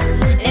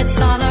 It's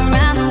all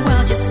around the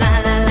world, just la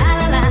la la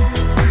la la.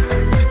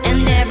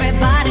 And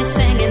everybody's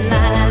singing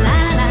la la la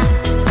la.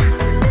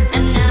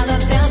 And now the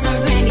bells are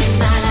ringing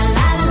la la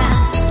la la.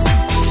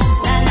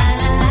 La la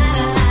la la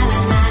la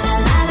la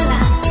la la.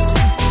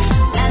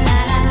 La la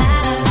la la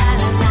la la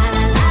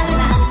la la.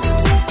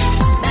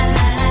 La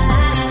la la la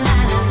la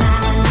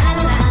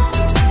la la.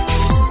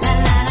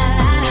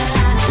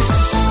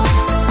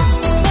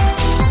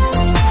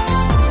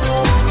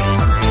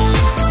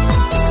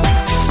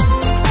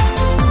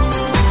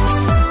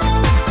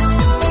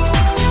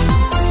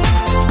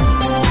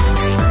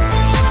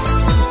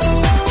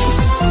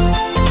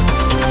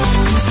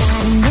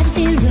 Inside an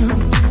empty room,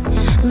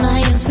 my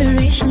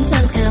inspiration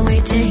flows, can't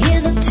wait to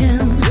hear the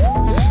tune.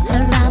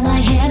 Around my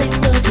head it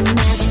goes a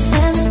magic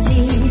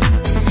melody.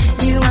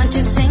 You want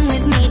to sing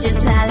with me,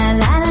 just la la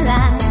la la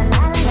la.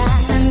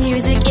 The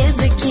music is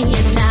the key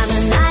and now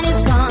the night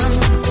is gone.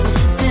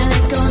 Still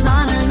it goes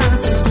on and on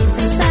so deep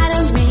inside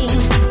of me.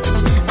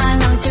 I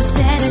long to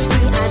set it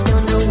free, I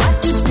don't know what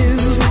to do.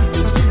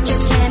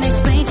 Just can't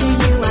explain to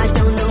you, I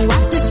don't know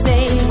what to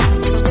say.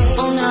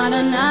 Oh, not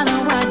another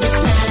word, just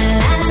la la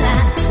la la.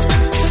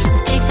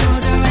 It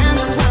goes around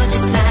the world,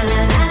 just la la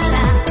la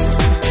la.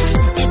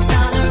 It's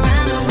all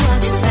around the world,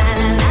 just la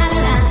la la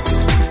la.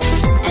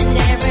 And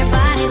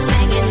everybody's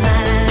singing la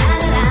la la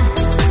la.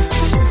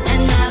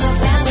 And now the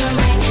bells are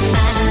ringing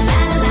la la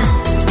la la.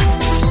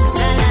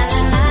 La la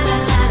la la la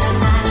la la la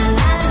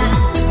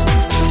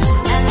la.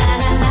 La la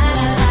la la la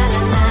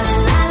la la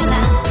la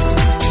la.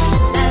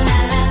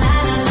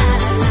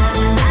 La la la la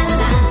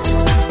la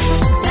la la la. La la la la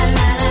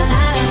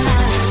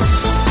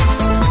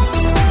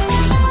la.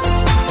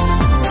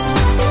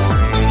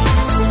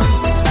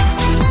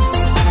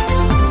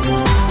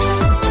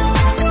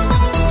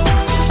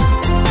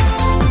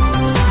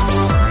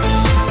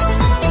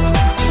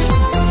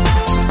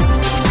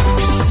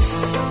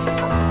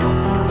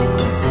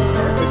 Kisses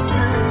of the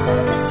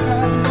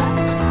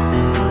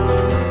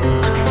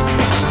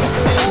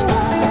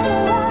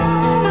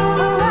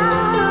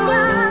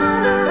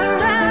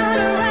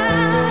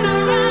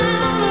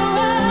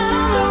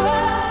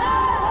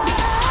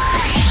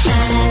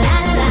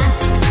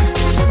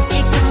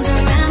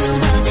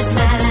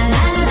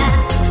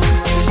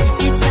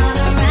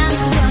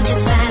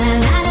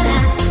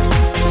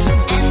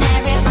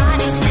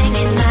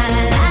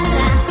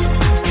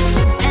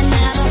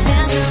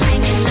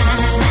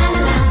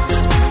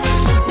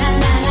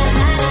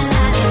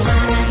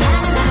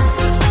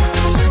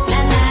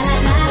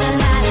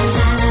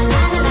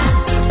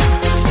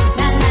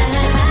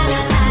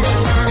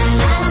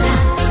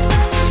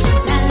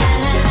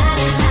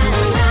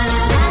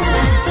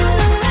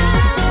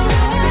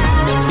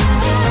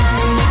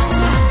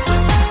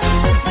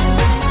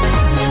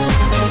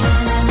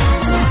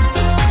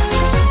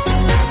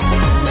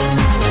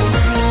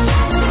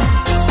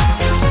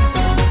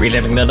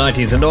Reliving the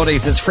 90s and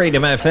noughties, it's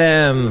Freedom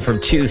FM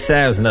from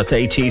 2000. That's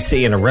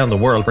ATC and around the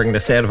world, bringing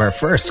us out of our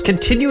first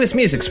continuous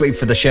music sweep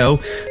for the show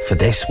for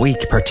this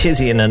week.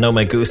 Partizian and No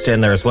Me Gusta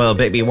in there as well.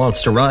 Baby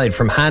Wants to Ride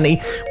from Hanny.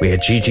 We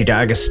had Gigi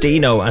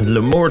D'Agostino and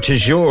L'Amour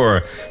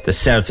Toujours. The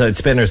Southside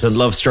Spinners and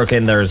Love Struck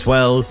in there as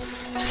well.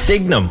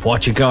 Signum,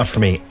 What You Got For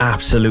Me.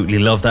 Absolutely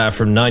love that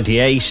from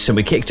 98. So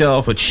we kicked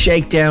off with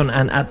Shakedown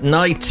and At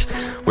Night.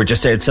 We're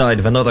just outside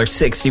of another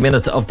 60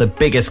 minutes of the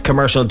biggest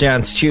commercial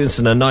dance tunes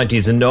in the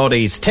 90s and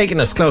noughties,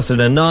 taking us closer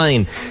to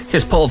 9.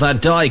 Here's Paul Van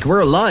Dyke. We're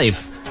alive.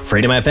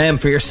 Freedom FM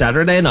for your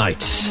Saturday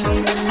night. We're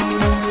alive.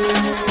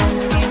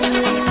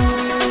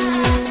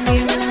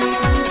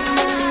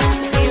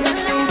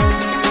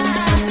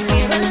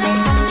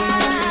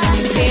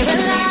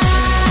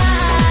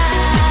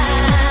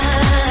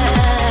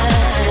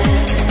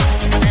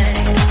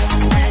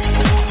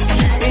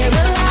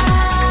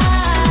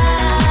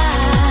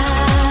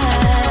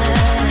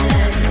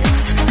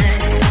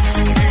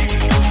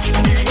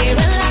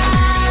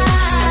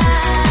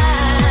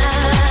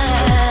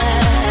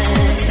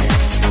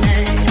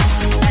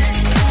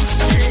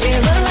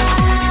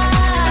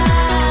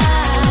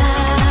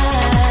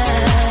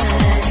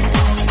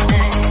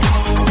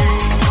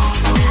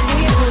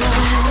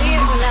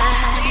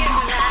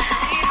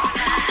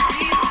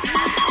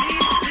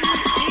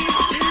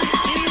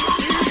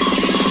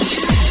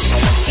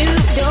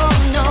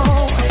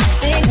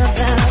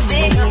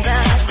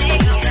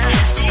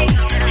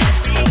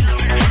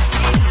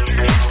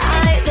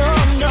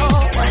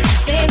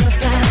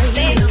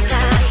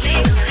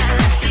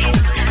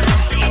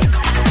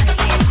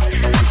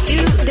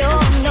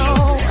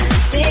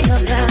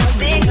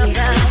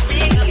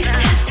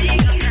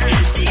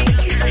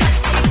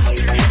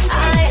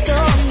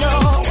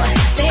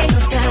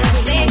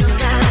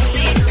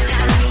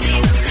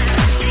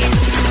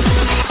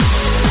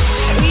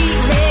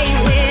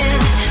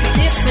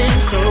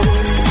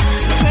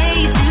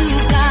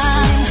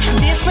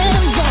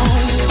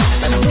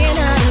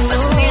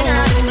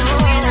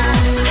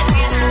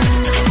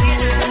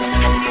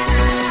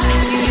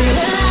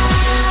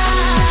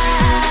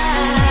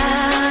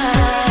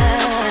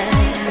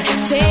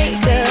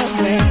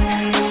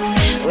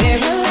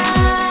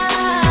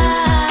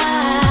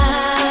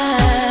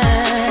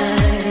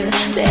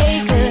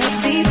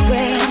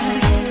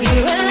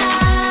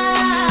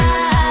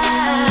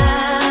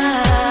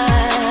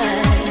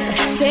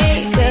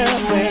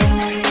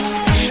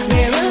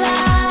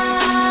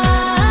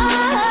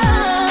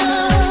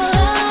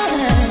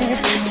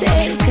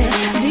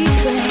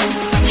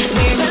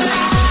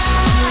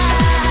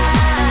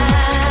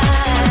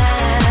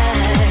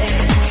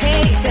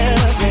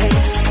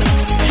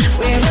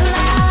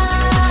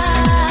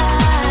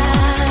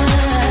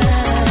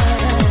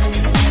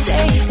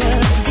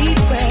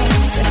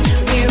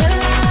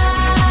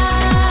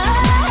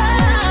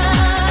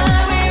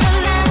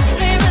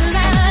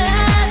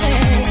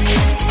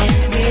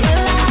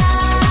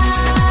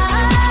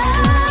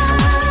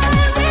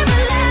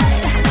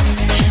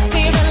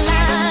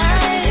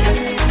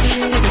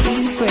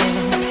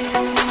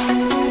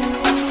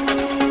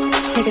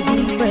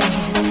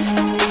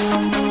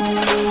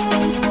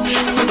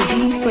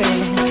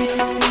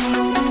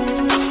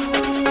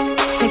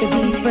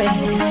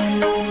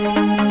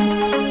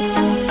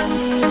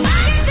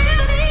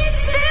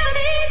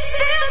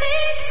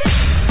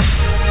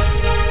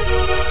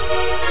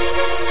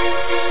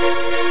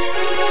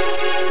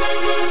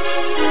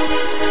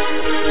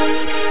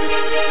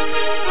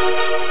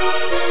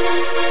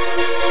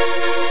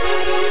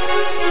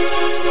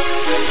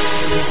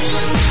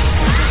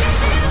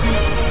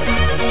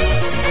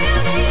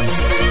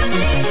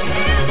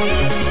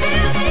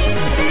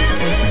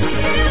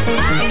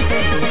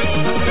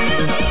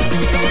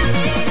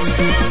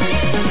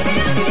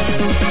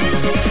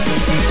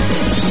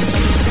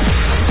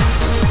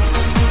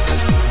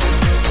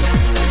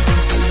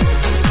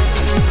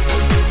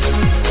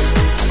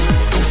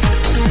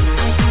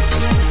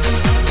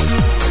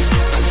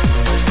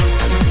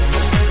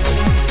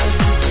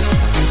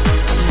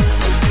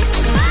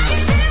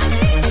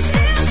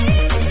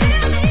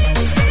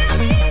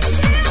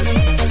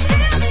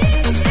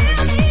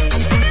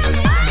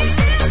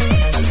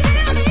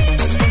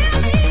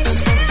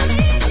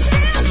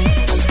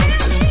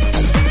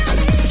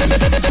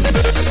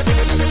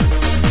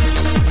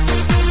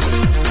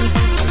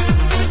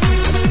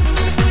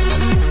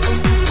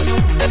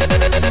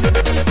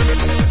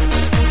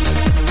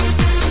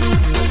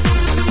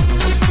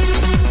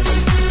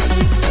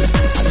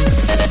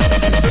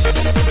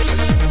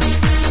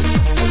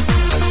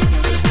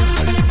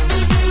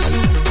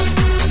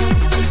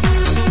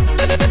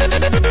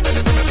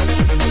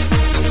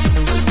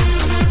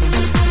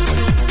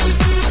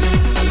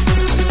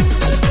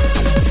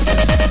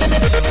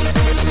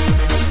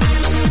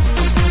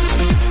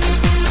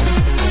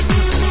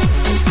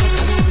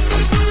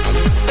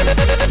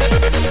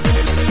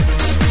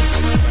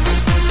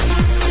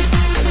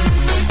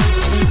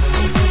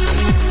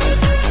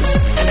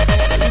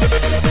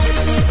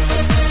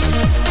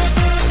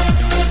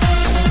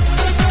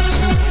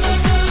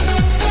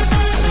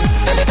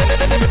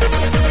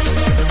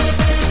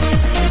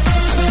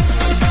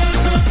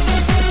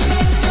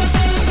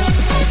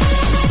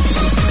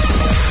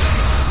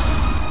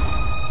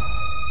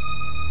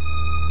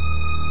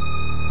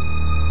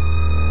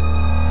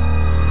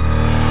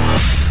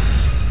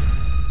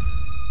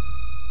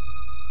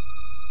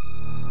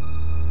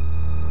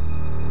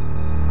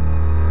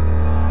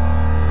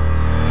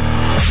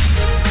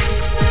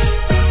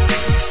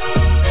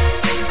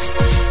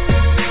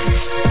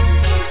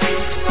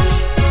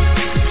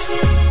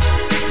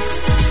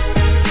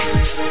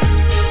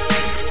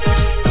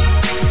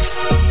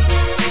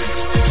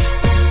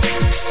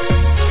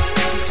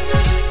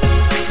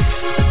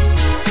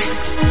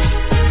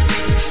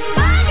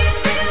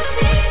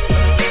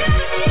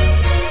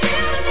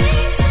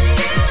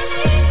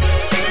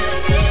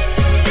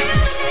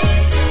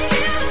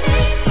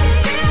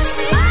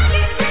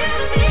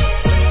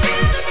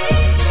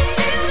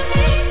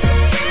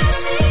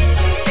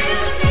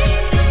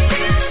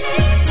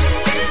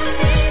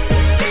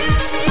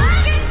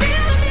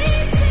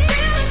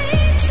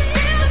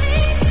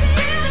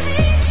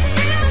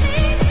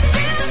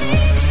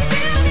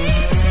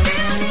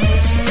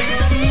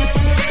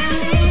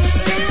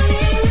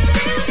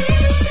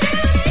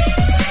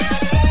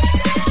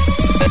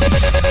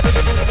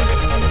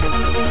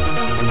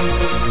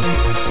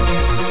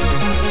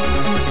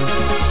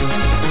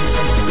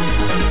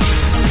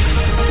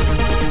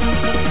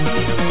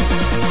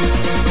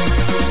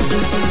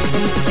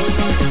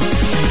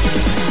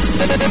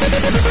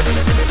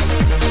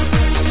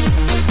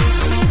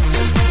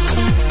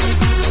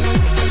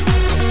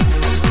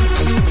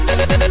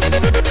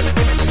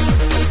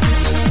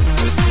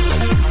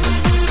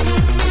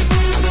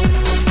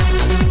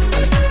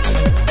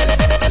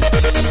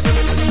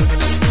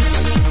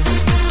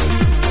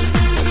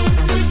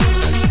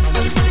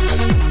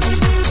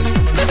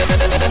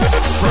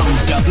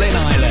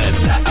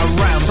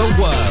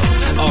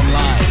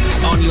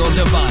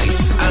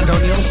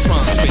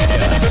 smart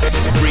speaker.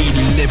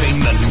 Reliving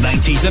the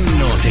 90s and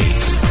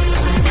noughties.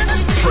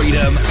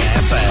 Freedom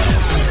FM.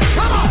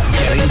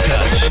 Get in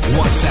touch.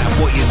 WhatsApp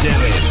what you're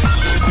doing.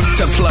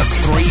 To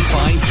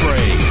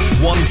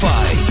 +353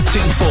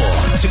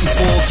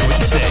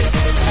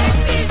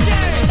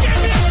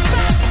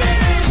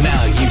 15242436.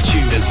 Now you've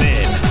tuned us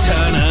in.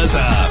 Turn us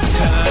up.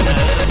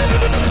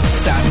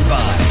 Stand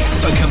by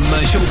for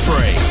commercial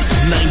free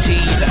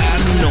 90s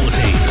and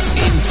noughties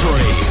in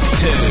 3,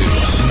 2,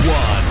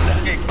 1.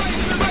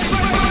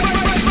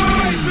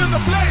 To the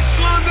place,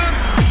 London.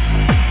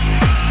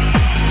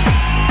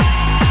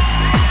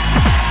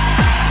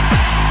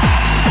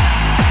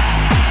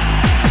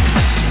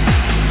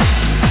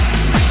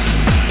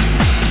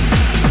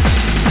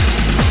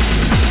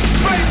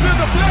 Right to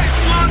the place,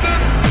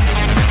 London.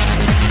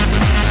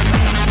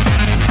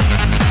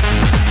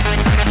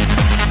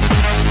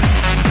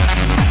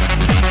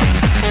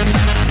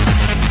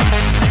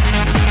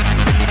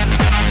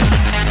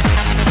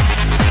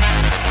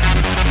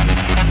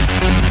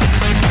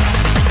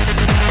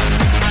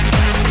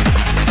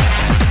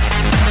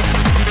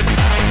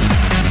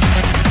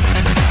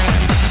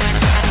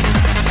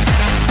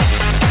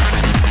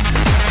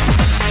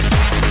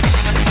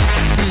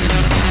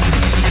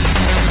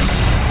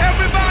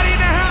 Everybody in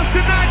the house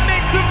tonight,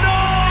 make some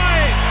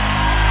noise.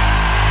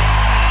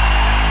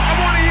 I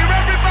want to hear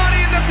everybody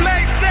in the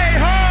place say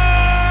ho.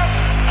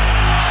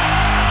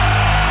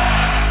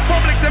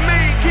 Public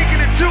domain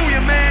kicking it to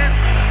you, man.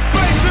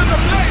 Right to the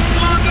place,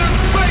 London.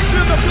 Right to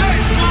the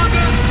place,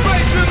 London.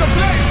 Right to the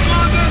place,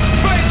 London.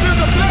 Right to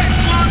the place,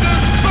 London.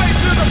 Right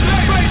to the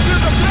place. Right to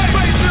the place.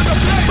 Right to the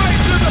place. Right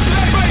to the place.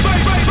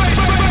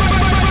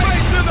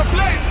 Right to the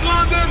place,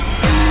 London.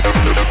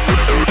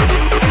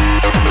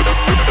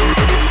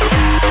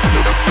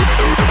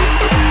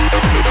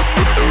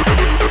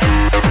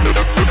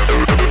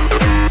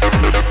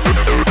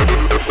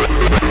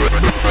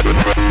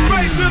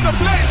 Right to the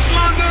place,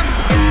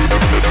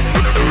 London.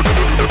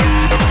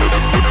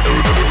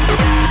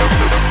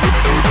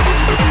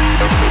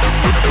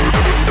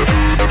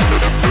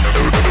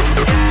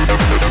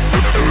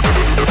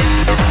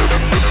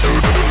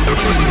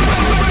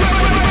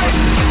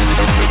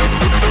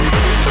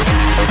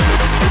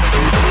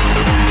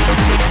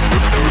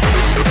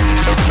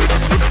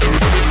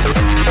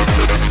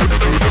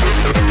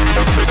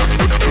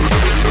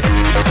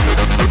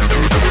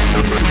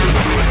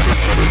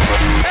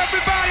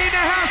 Everybody in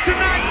the house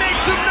tonight, make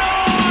some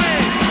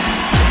noise.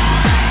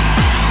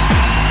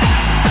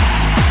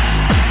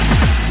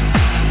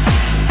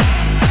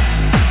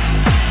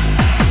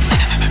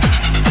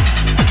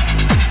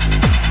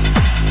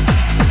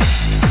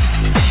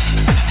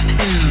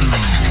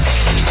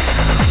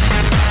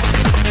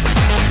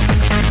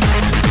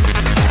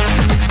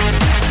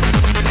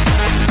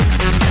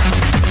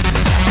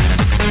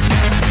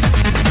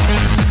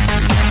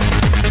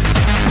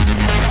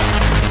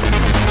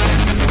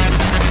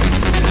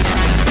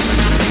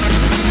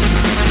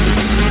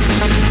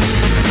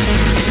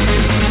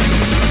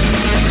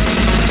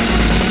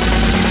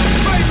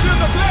 Right to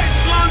the place,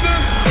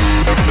 London.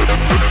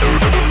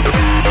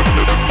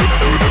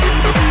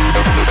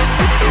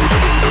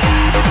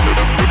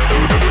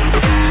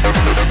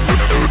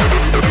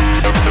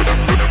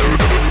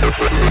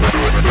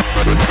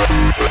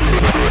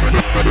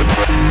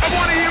 I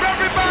want to hear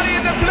everybody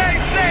in the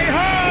place say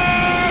ho.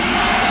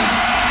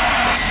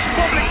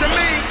 Public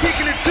domain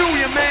kicking it to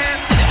you, man.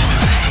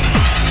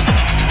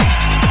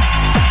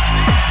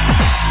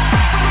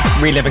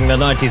 Reliving the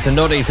 90s and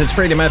noughties, it's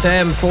Freedom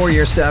FM for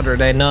your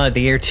Saturday night,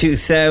 the year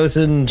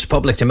 2000.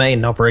 Public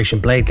Domain Operation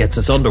Blade gets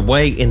us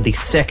underway in the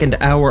second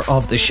hour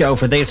of the show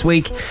for this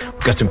week.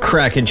 We've got some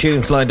cracking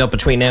tunes lined up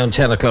between now and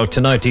 10 o'clock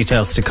tonight.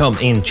 Details to come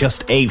in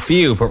just a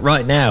few, but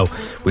right now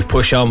we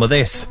push on with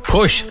this.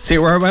 Push! See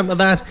where I went with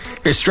that?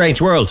 Here's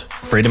Strange World,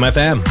 Freedom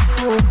FM.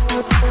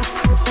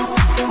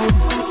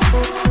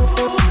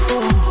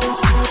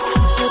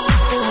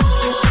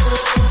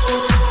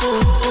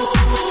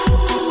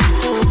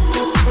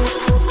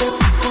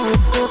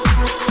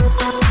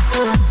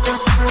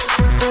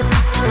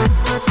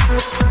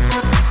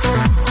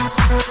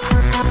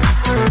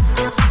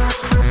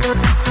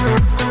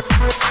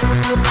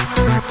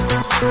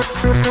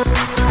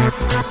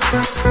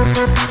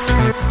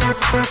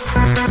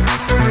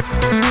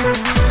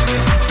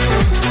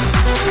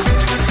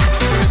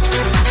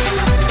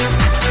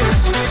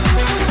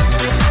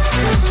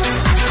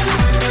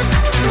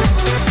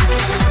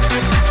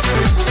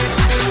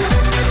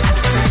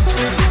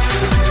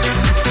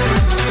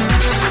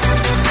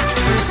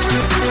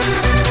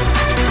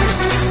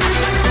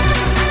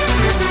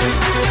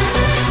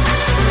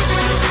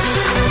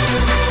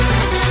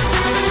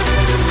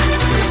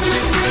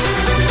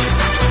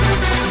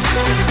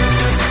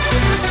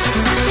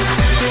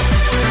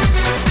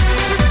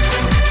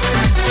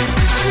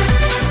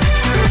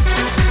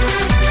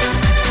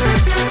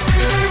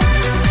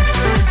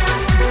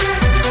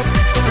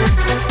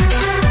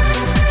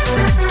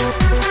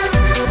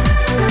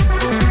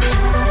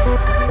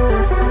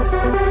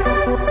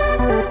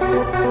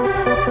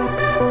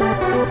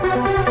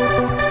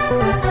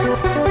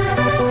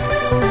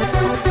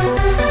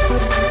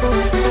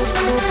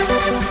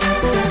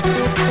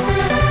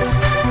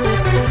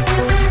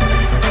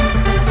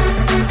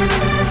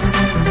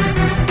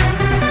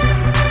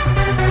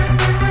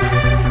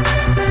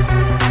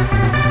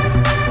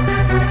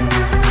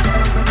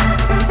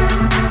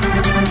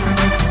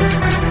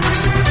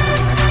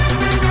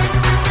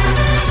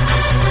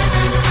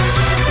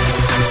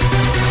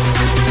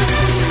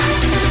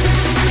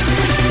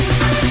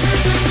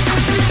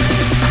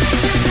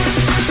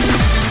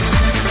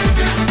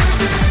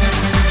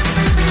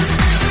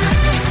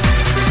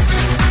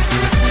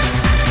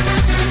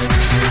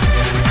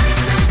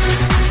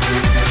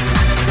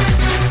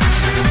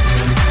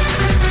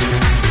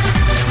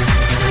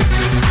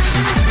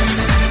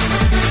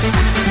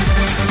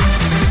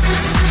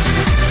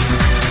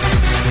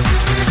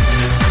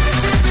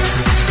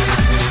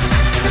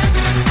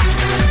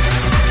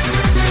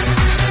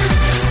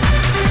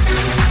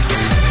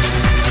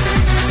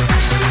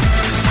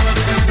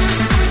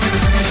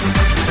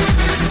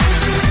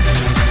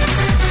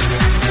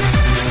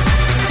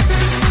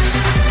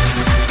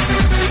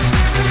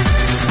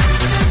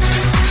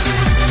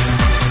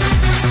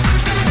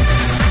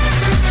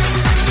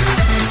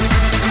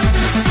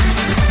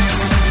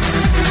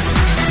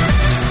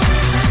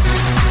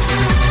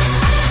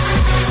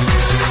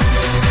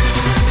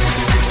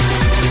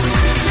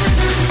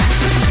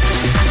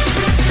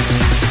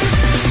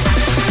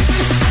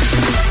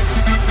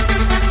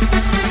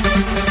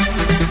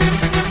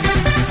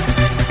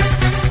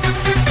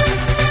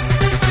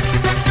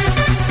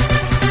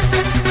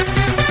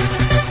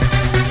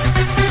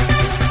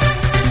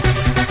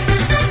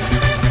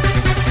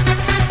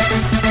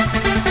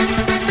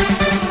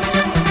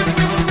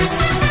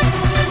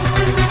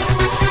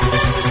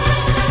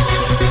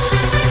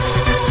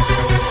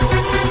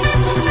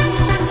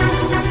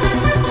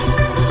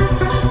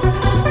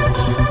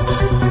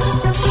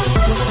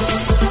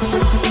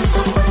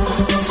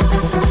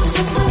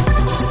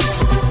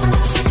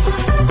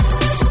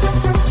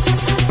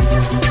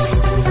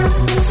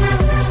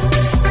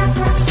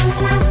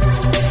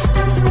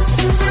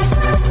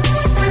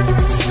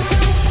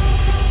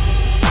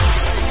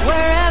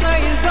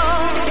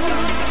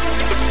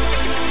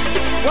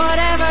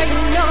 wherever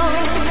you know.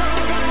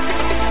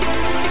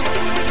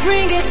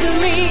 Bring it to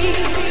me,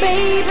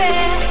 baby.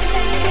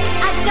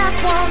 I just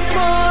want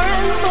more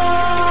and more.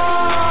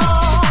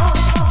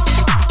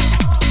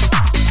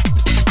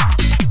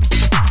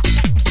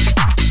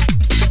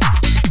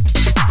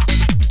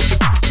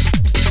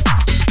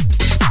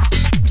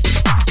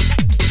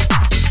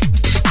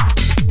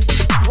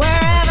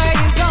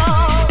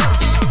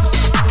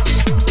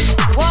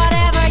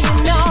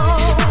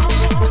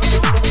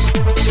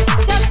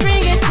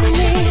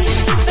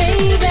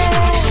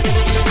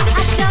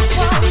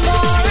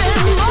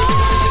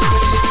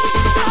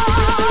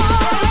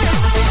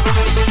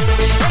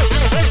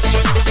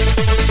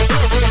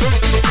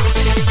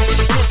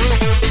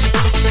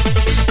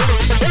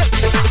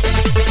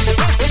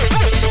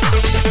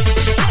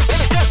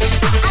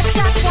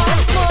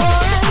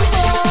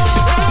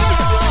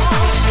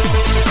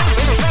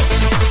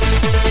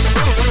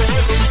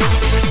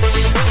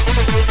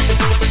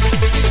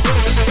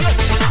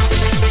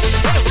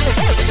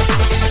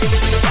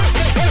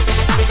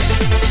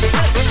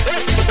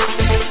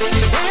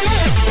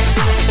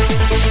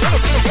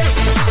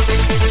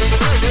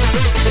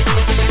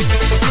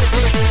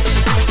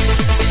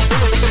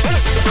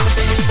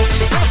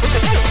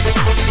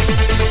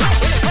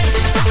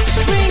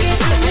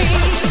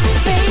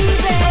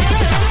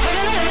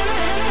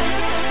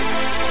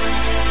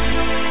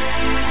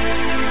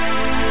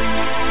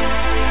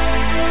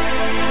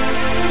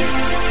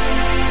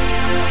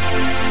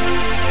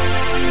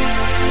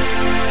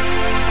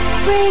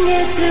 Bring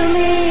it to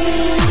me.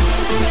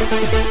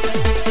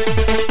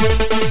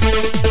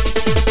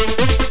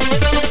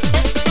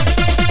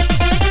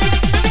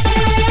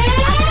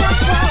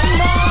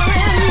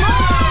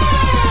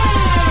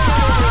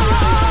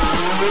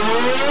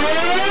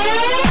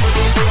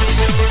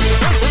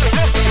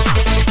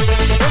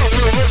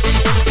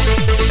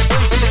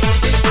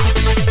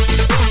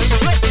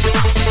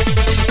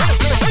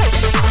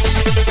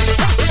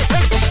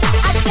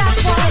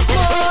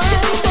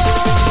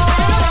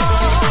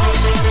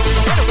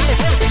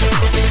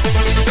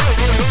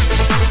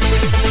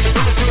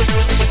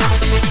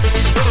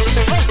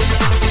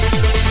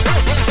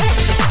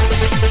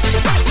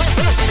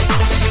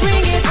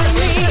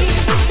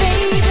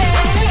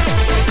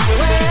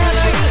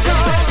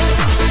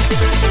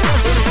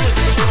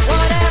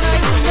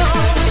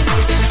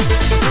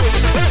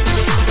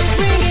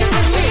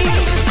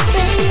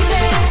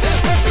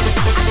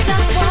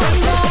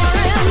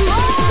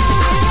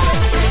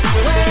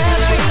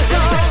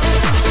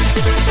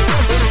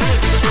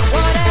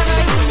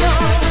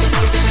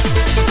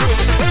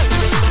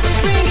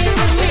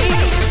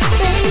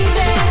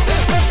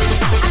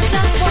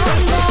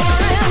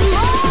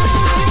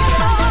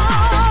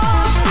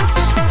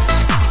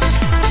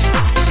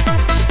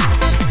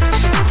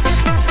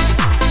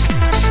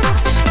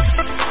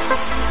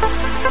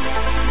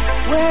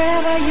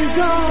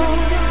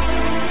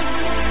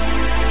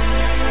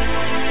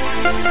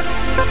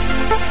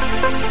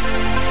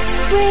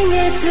 Bring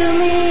it to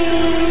me.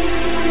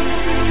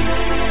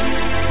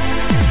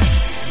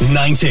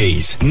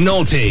 90s,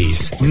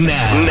 noughties,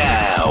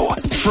 now.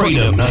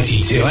 Freedom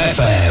 92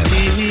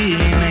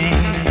 FM.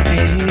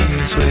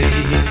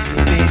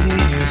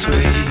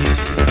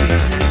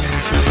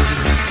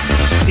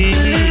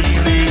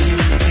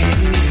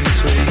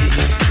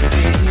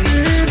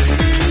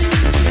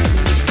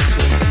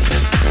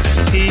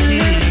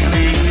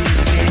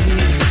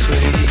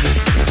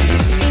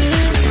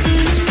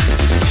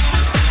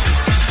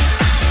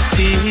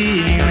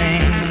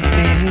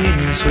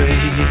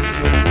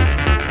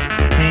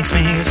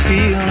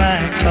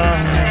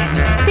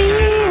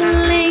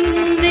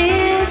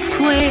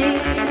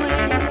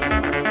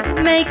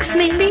 Makes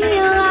me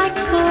feel like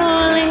falling.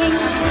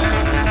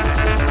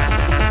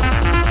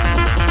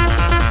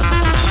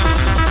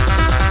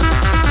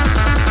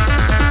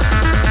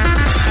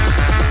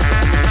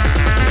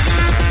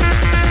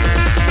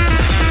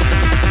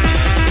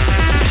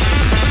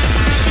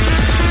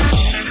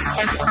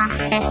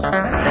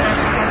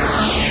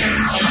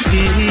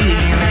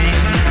 Feeling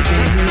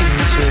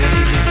this way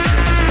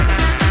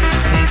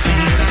makes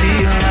me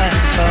feel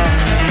like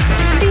falling.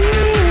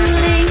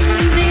 Feeling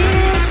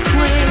this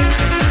way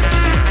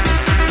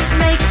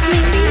makes me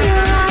feel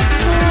like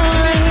falling.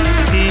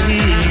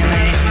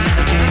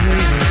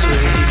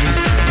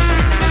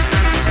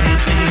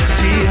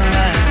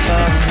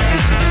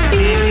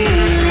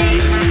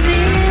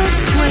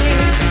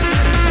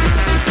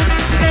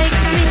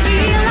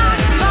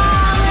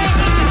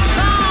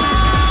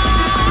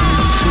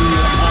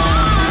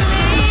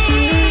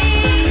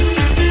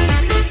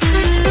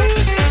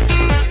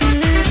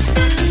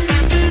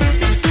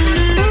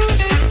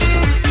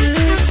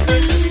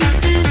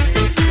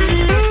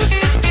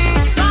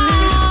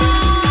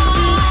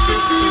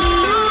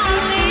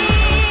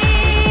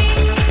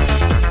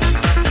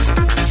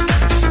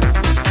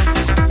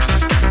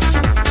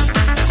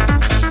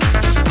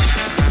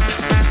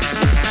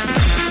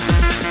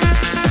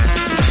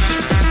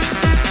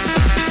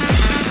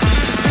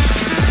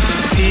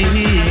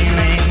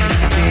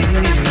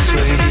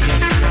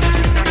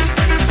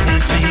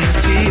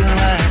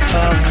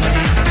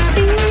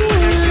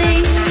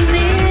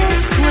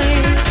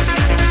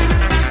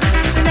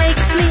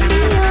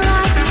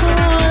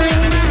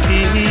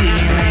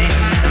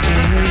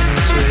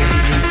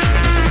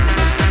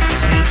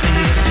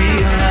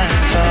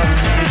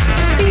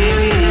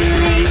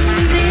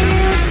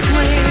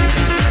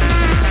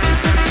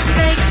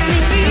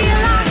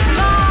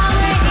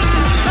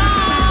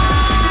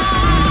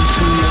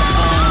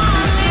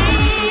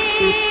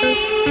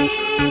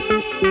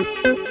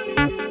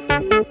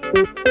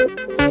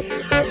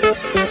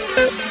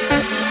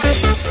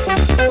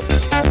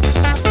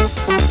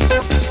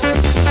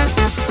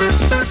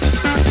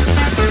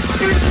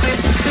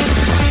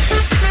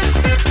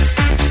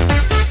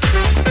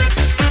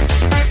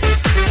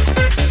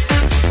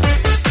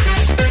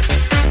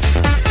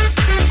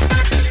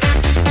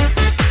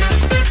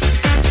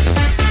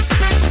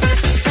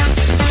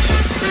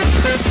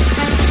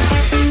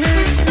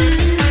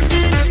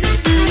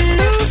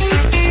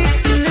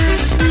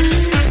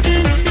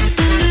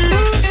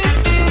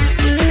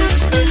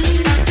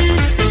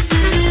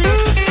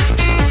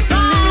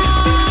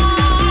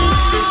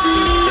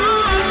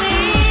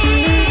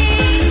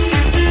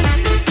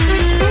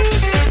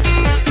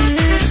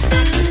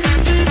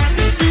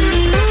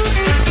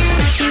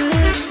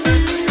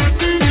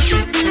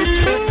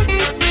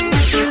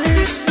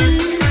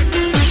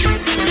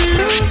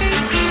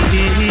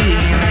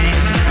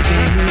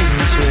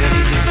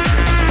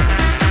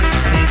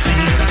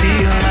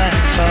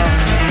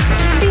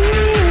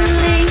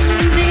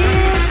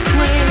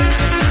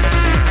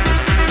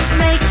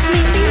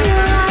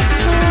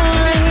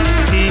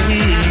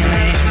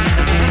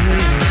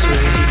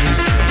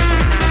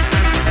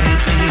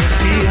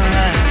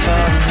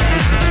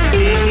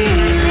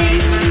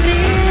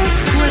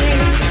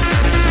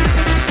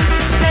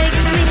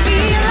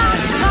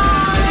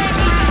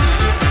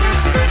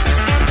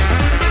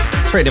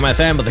 Freedom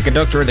FM with the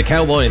conductor and the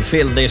cowboy and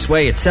feeling this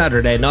way. It's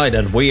Saturday night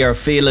and we are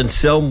feeling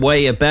some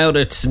way about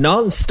it.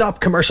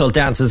 Non-stop commercial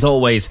dance as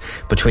always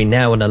between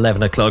now and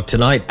 11 o'clock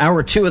tonight.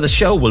 Hour 2 of the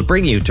show will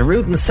bring you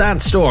Darude and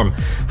Sandstorm,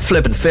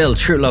 Flippin' Phil,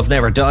 True Love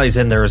Never Dies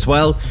in there as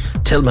well.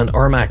 Tillman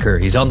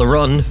Urmacher, he's on the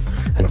run.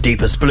 And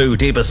Deepest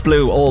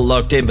Blue, all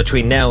locked in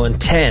between now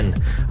and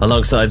 10.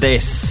 Alongside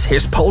this,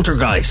 here's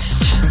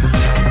Poltergeist.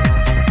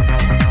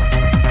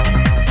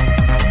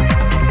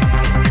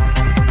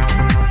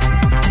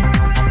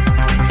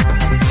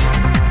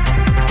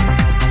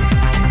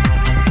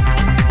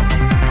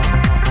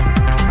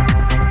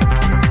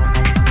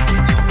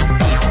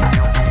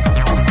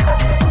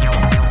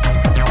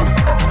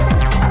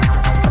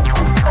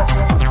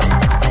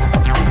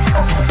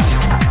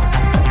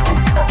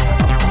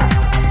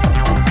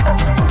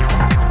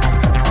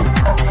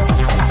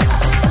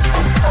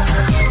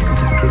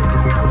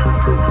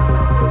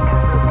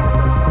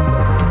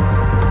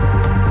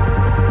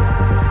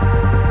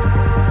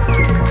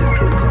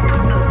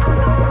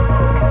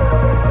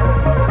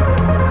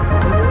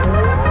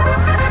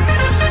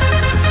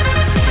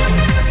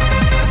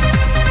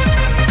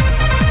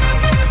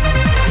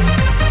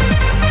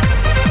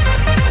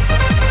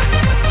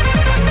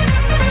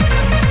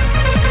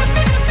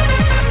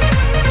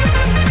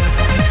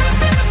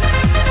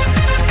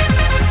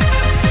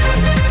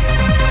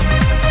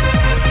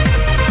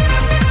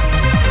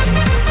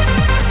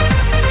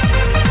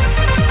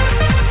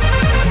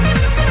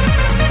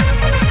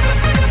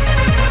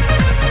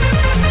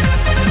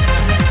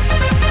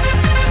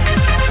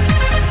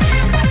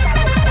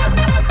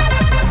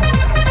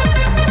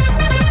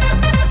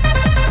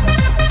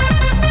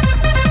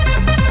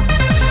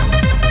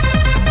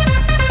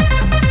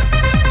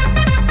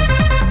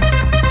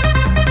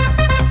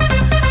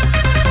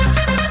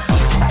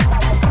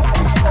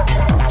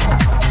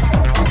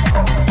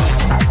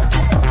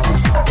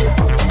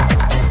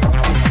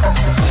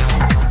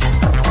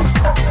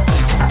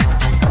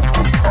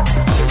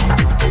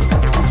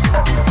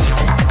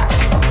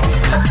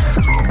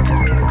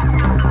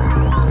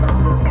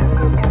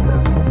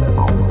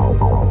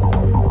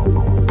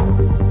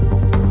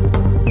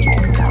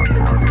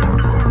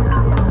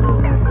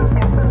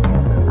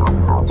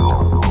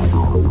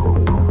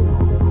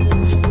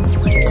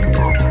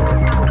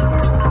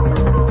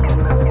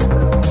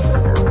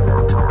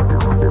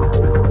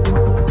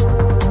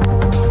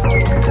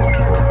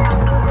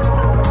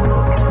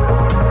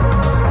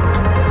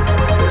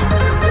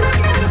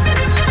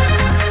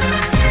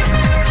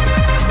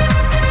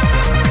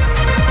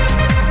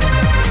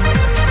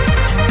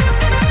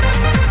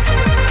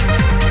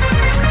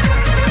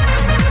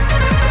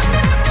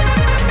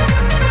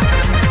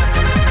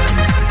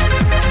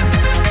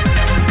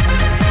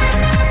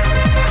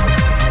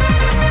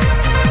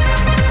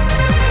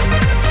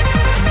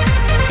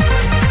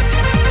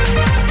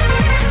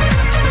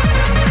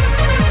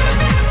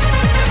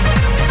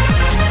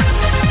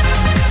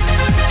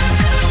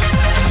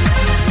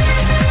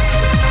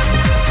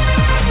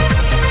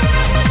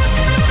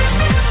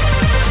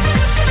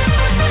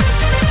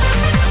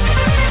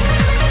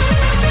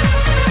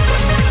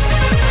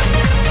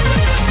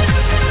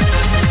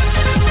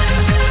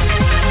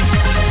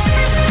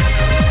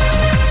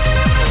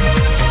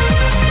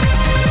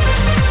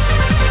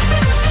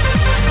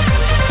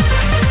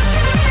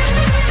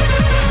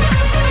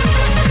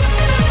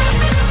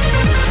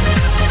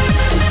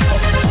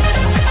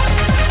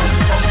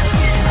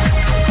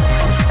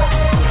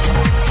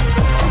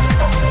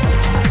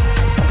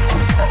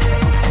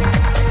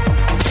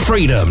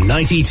 Freedom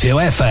 92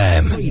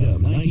 FM.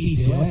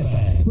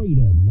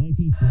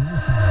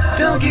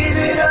 Don't give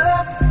it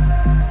up.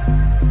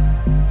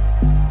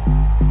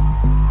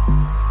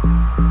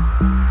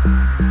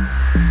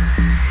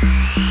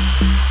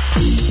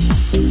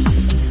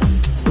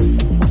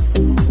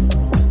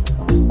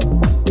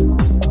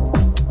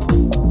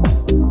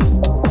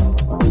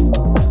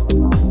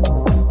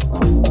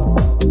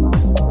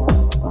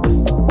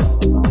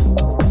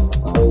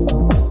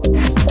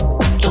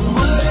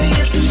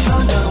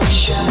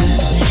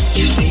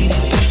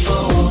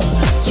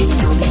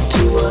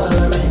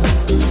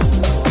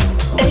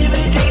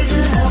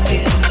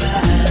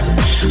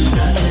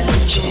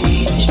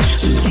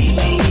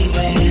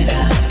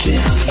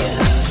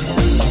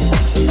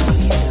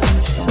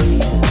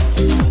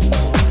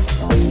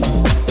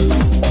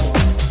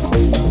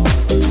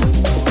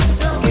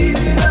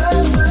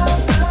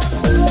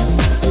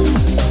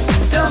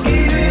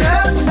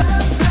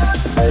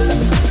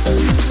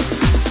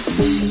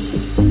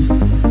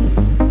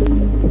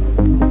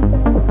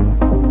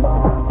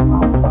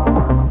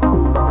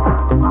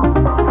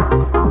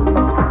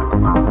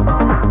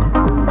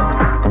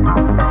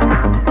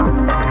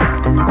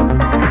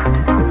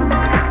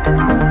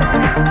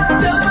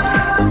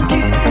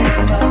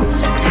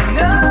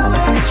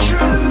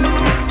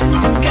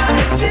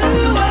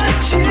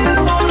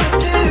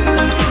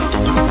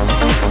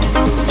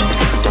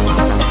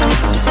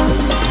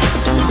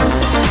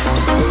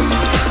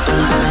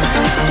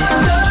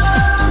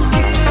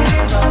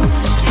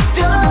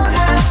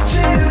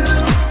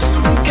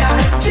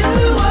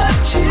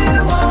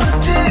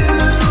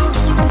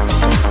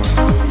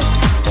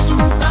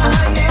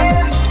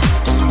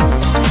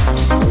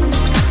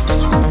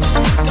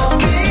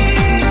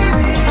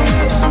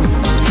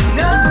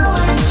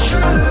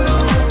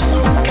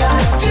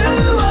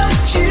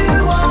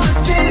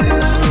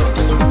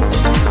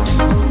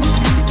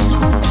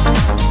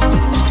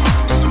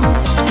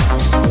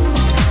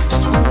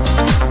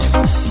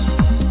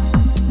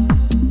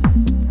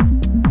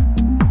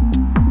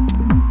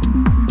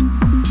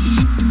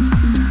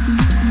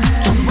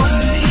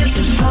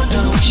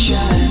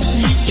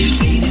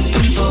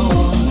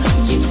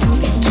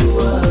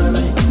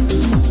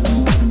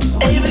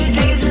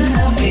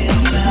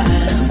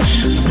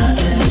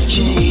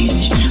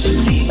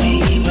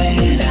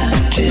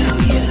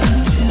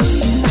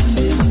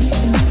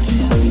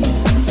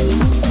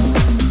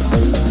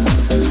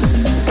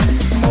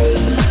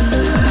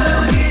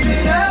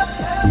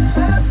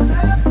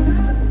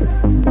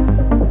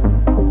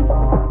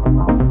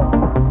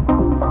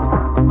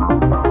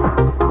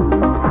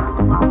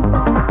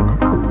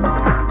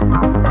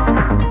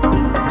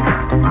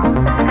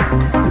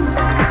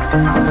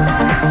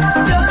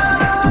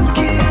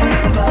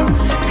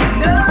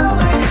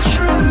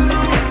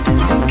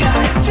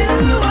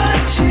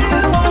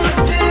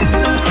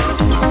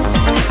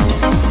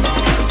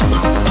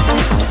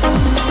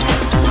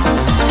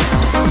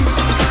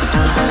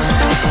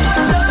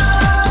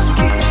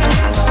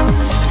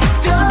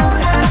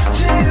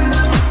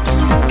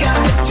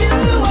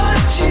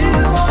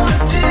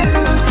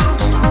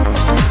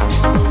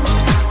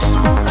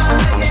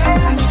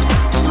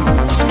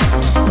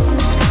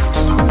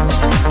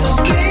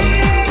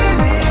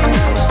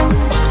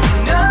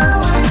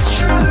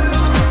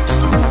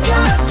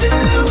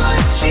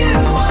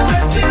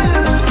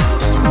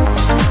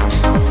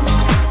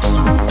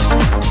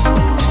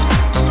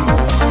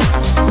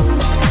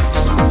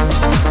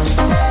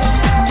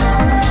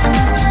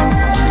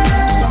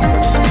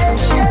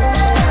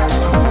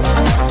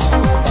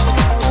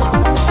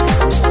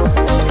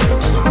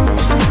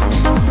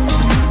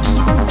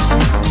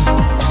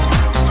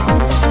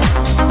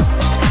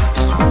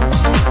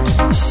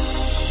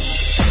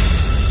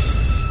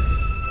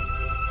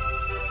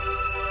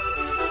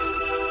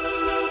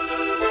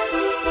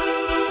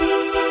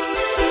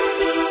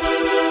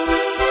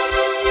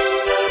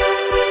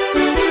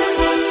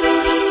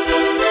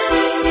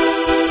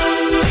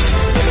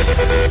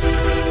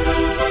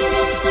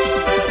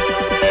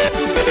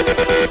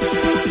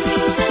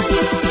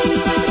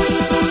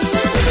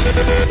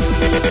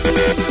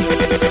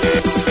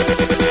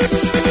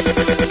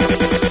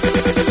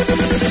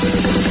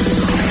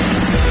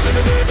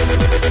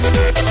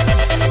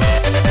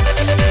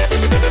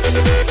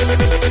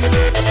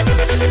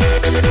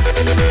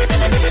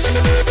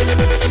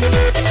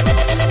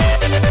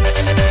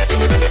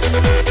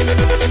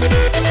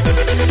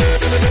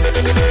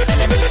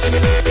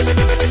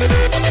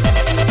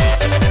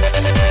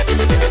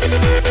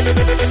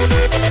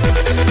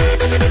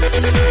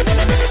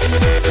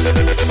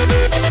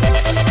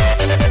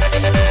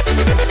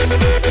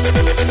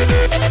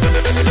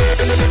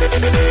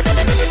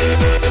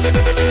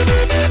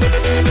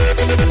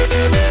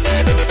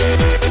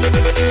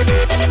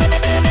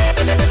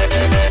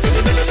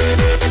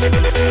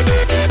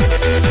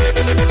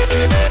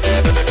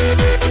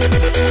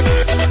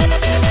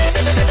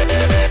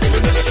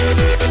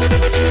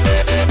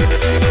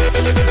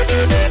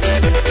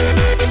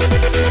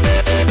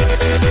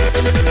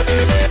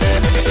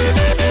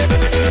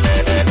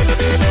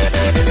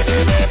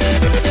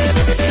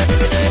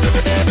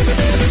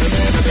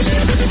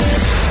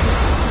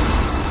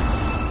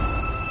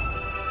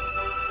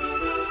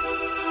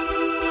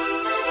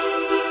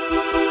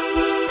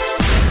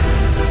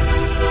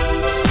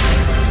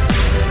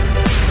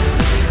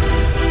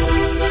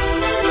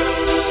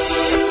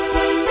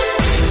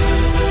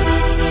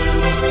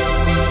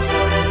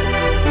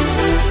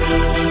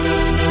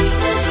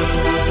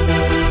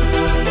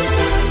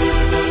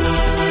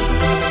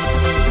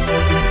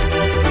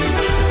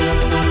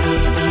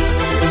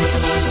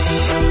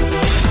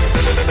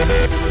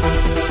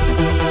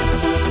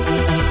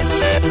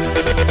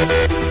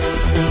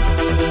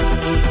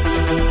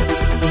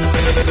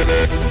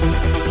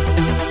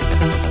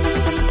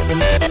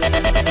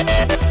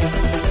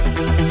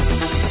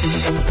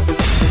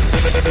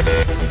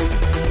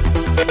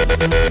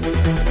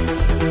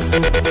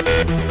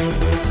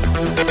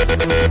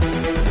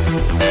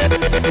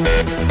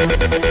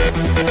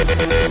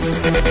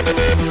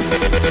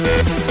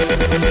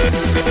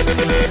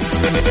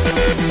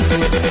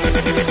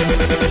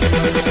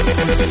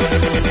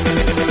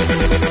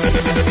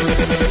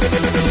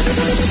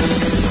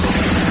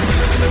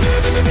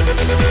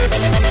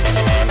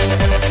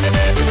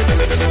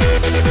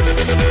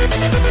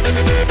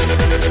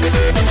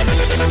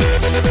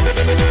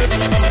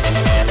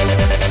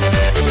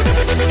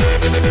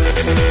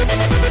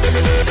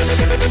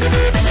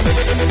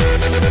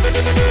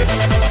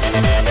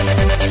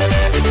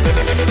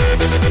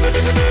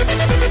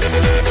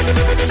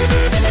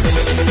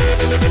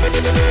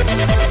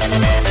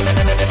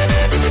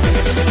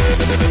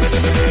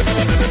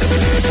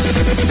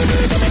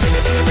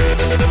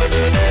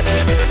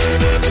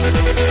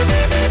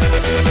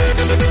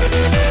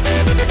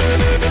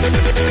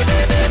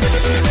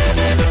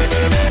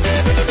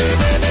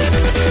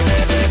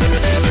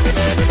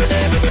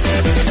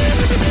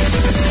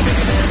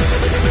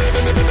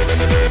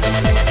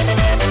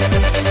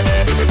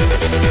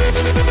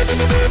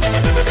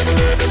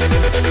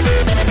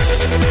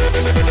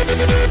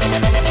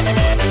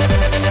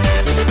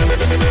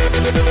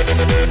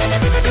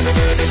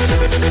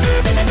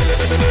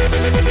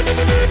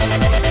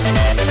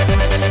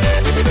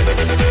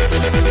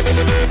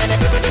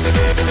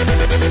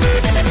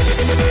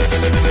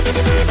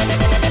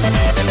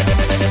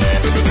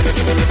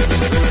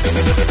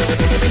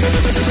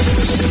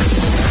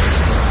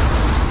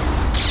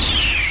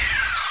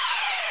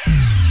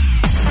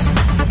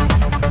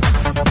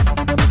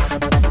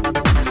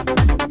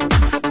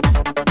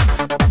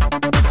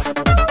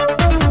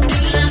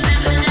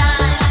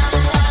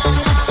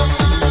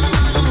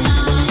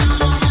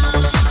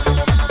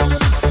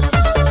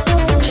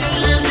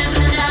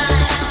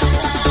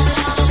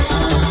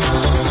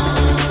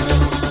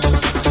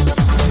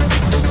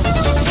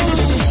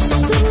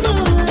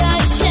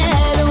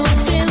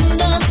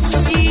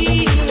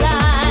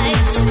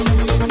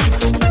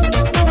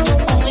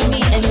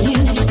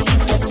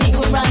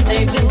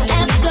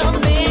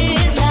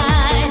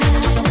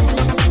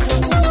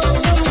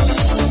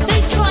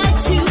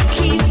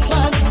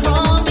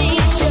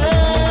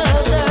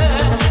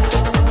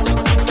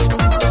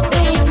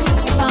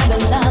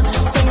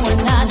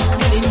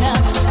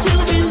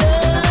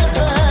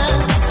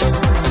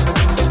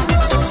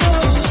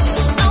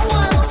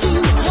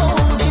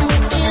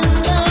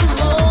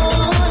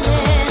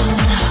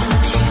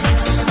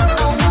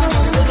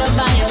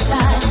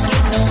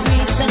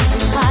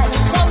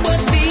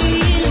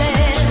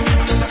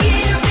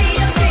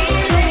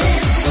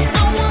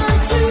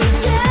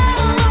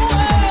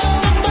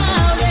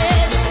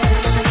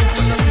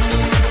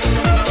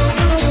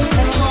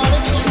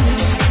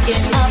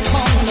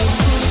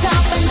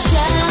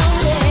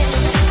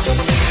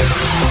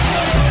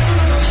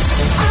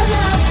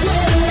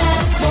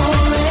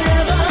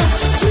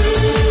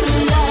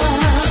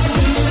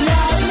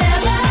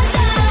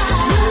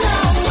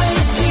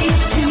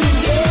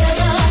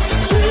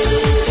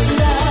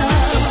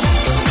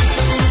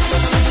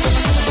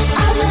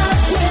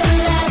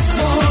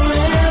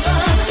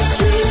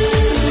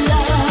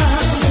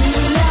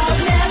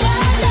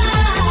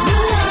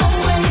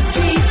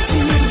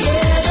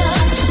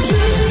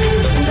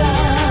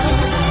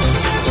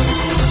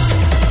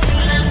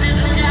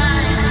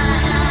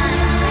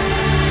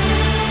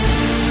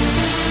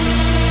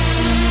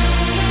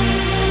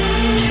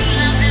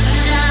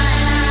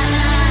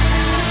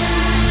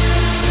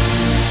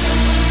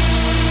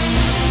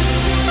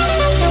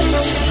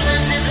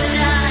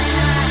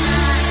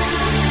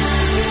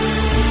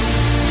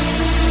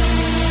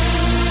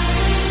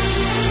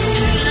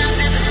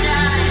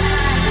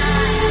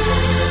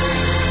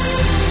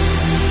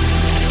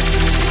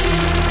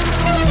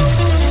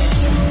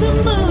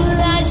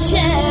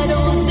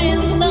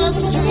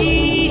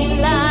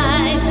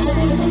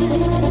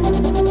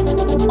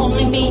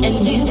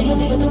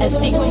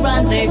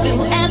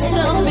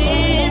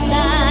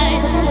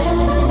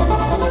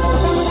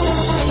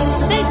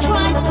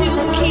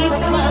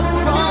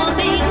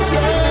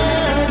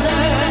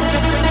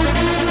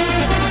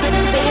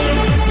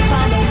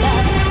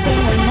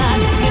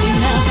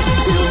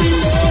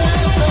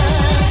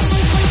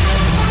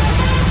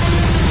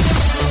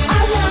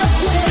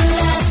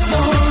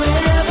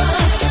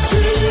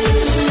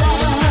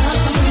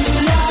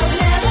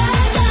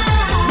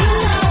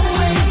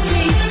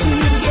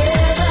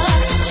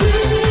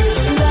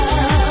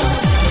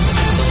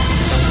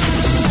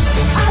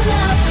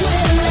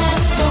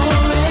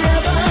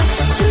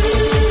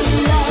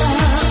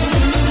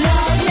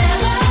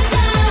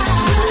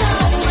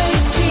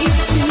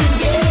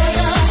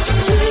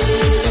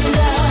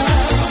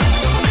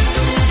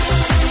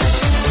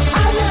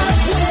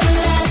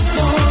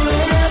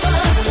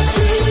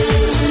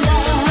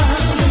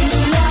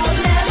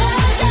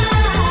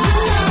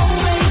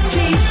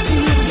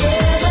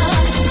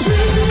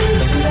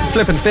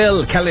 Flip and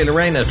Phil, Kelly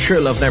Lorena,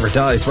 True Love Never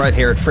Dies, right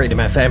here at Freedom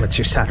FM. It's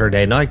your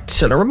Saturday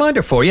night. And a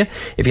reminder for you,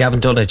 if you haven't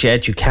done it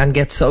yet, you can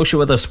get social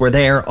with us. We're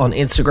there on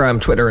Instagram,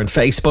 Twitter and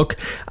Facebook.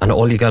 And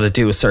all you got to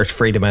do is search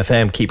Freedom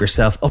FM. Keep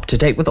yourself up to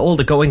date with all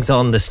the goings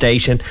on the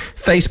station.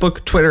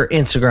 Facebook, Twitter,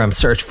 Instagram,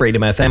 search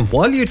Freedom FM.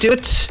 While you do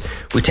it,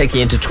 we take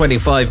you into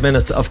 25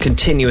 minutes of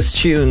continuous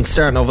tunes,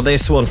 starting over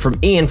this one from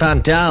Ian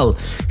Van Dahl.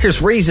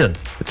 Here's Reason.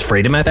 It's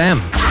Freedom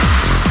FM.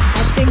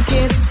 I think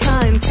it's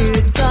time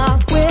to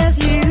talk with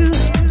you.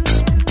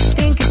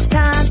 Think it's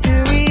time to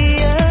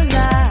realize,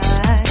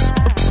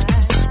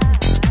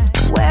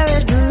 where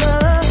is the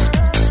love?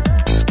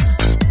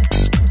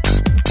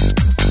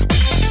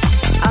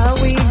 Are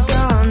we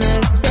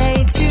gonna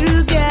stay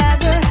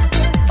together,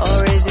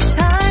 or is it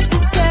time to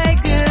say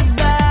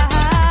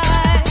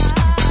goodbye?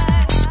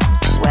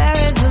 Where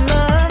is the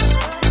love?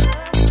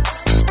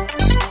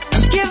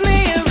 Give me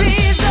a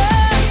reason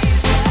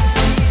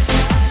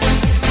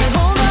to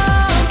hold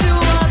on to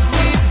what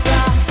we've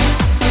got.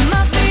 There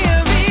must be a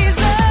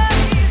reason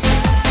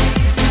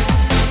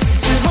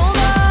to hold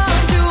on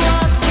to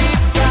what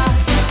we've got.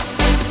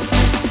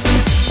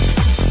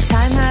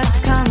 Time has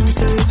come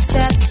to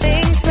set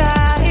things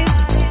right.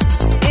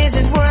 Is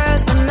it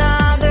worth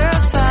another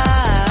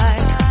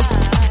fight?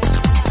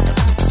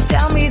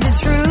 Tell me the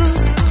truth.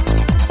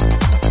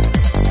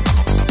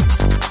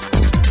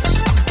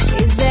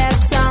 Is there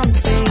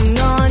something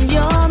on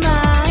your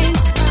mind?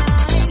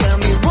 Tell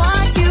me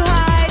what you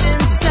hide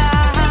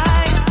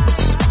inside.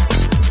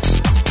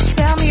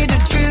 Tell me the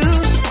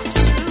truth.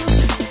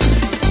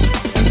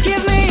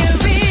 Give me a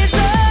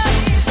reason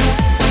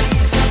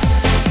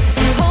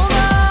to hold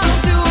on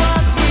to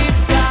what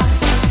we've got.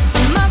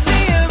 There must be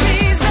a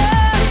reason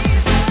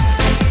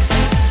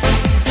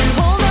to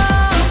hold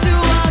on to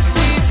what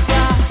we've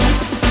got.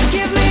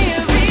 Give me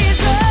a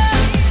reason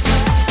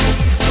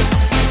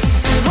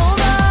to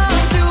hold on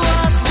to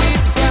what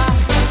we've got.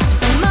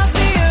 There must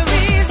be a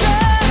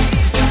reason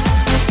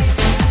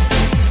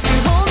to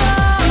hold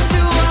on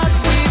to what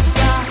we've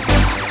got.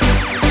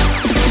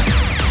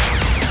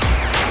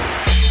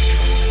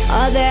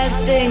 Are there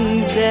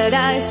things that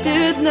I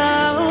should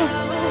know?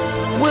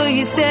 Will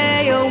you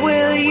stay or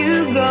will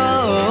you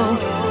go?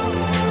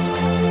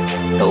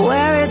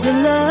 Where is the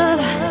love?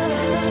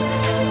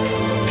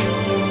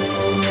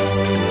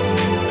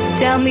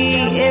 Tell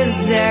me, is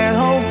there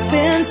hope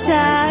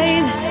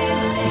inside?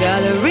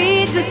 Gotta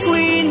read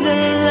between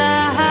the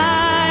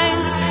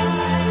lines.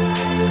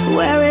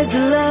 Where is the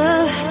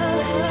love?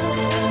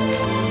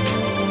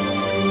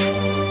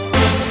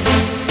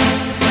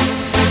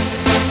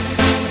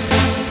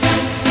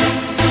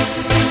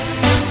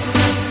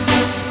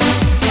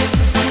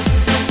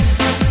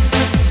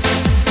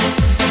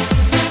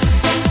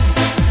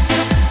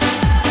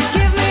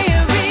 Give me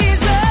a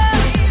reason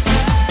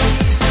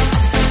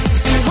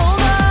to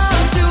hold on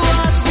to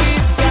what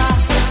we've got.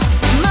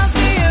 There must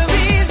be a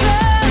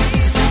reason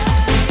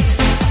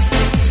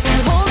to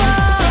hold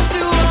on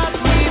to what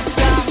we've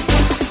got.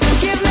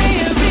 Give me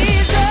a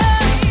reason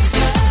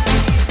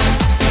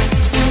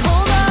to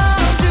hold on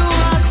to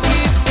what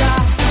we've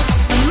got.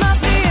 There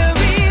must be a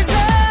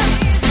reason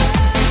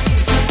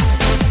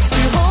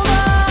to hold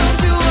on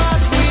to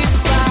what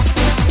we've got.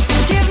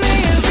 Give me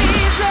a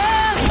reason.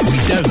 We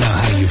don't know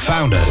how you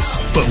found us,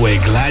 but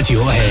we're glad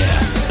you're here.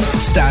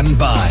 Stand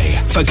by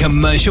for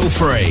commercial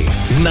free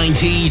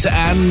 90s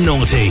and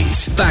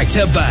noughties. Back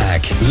to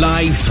back,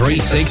 live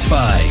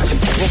 365.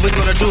 What we're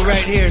gonna do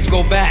right here is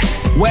go back.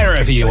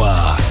 Wherever you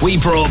are, we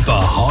brought the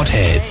hot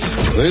hits.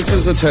 This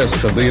is a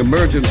test of the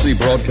emergency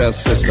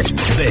broadcast system.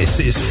 This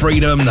is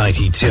Freedom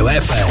 92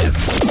 FM.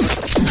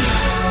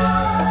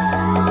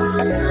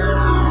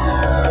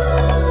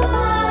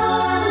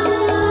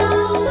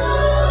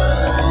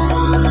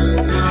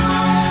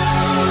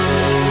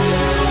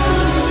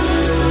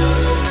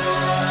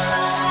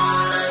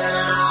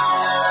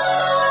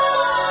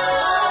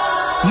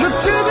 Look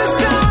to the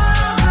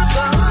stars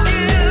above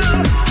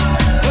you.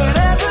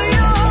 Whatever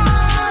your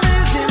heart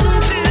is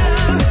into,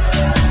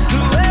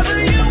 whoever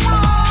you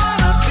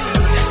wanna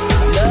be,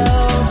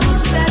 love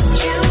will set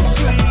you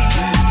free.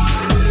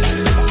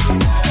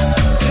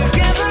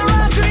 Together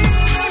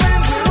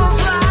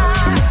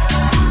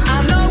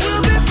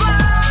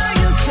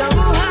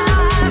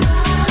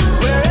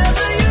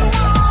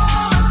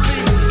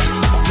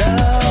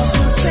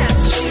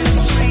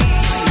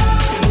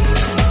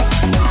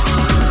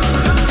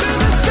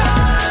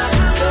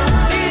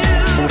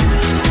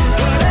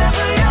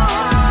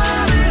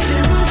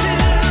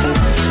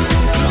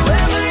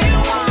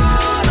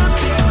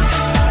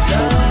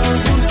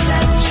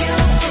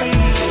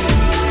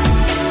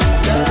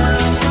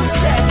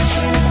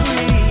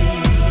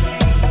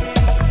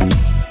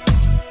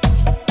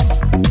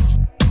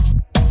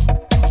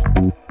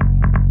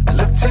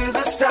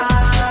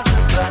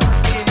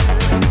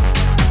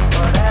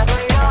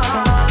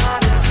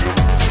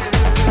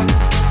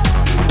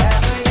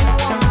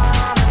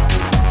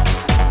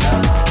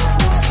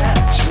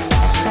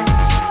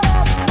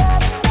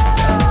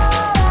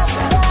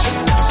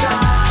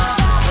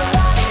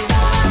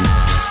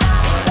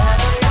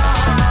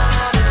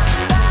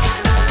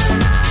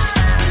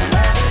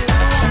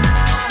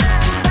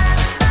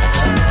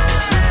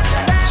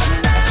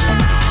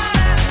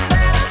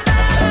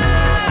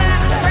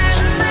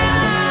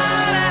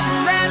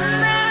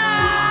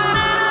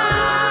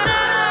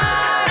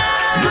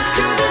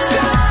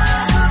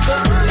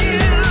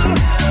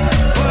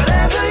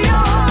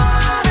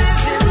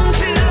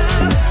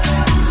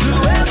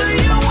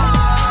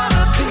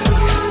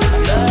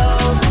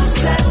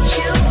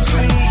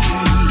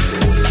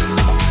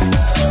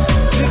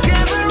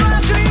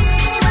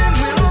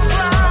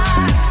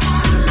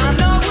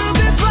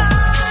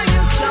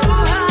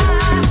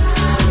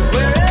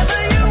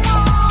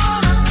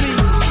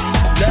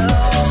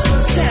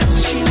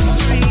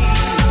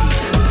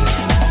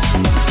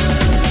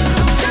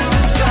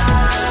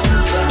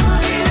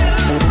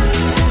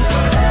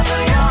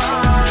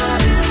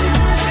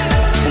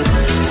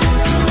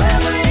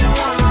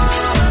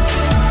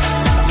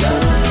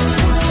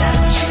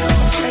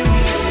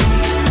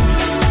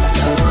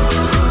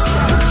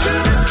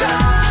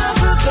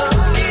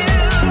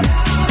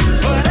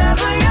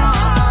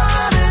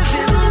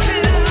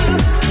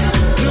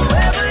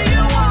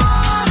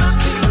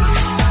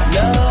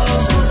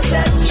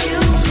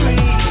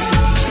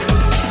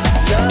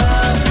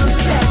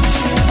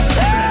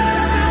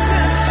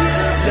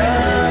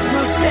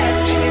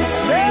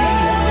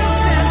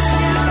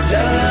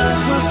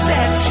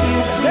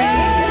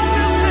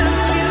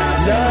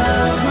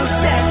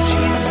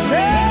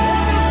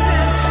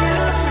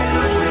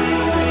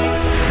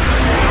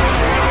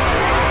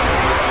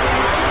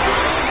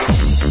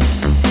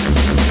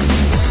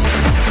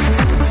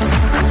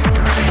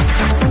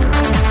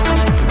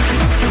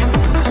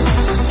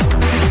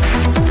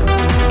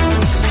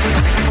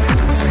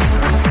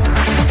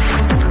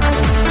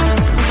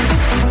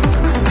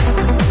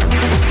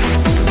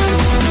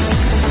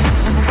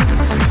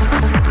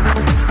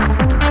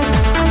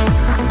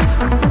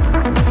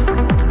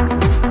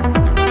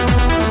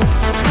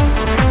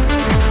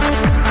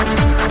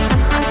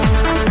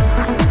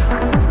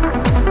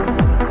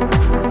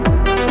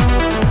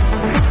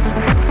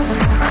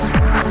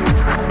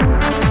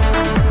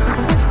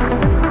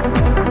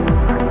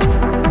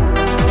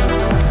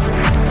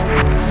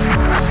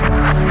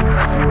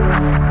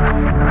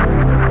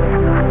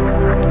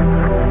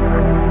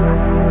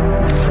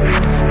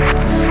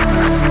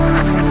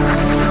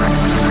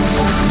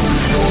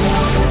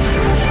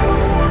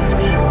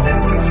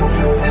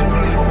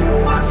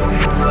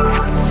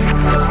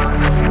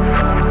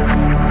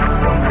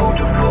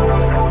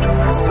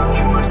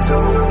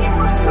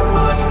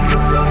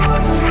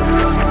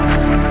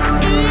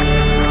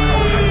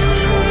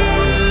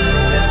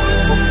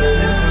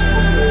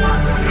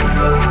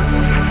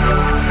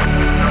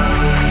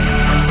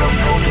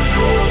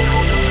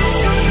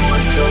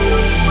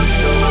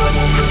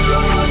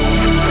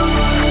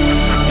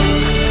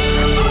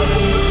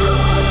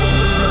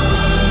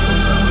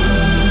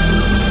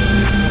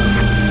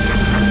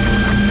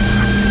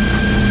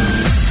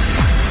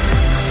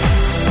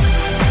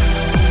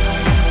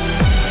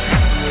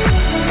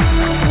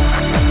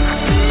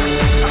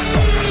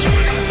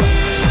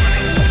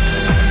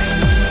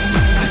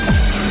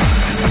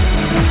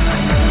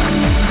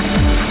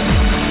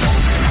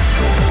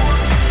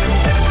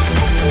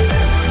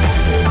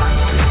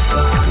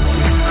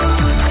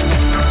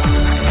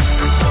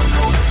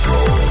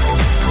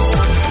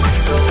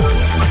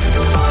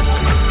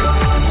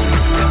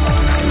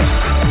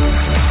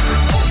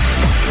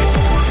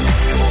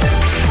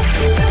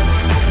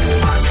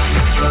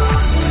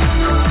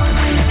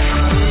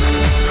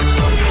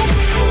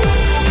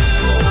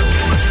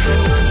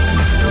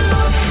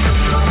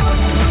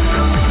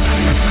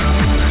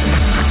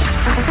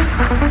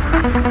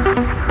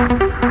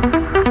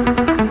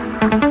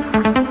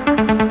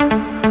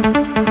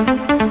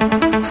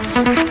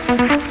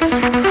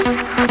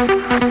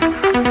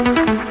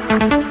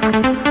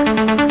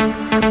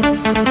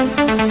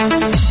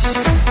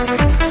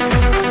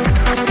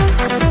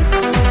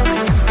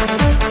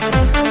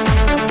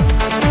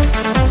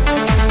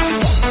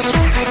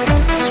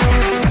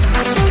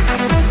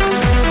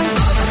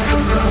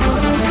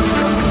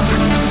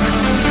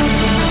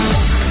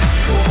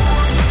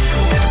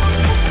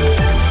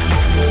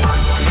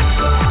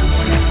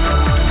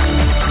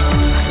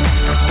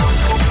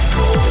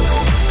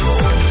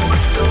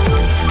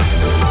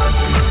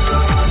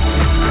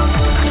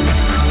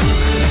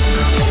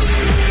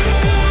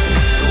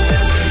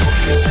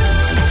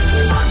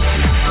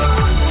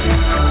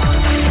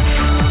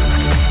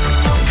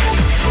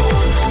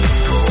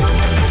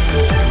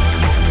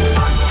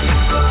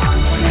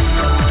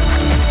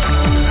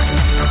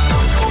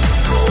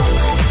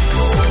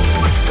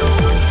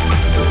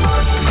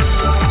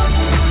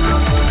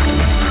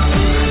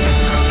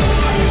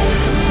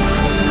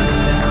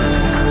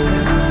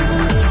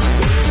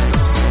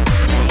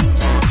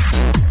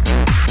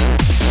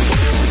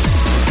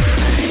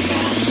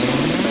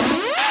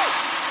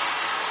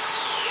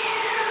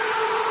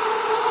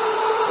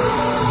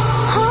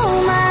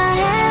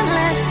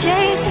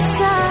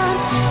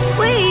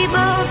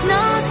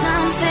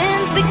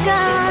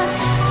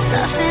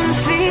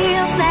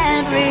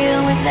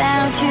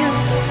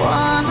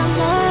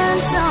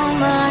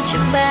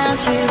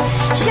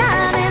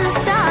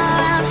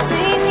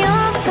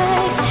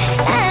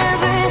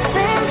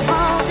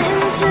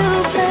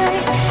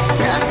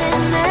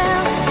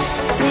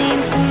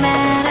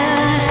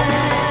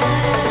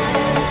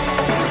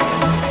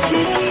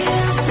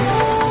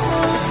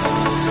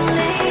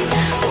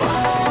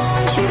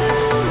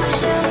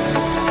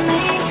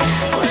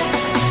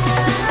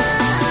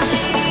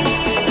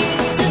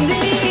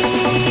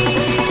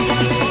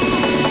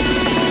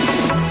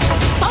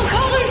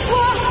Encore une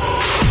fois.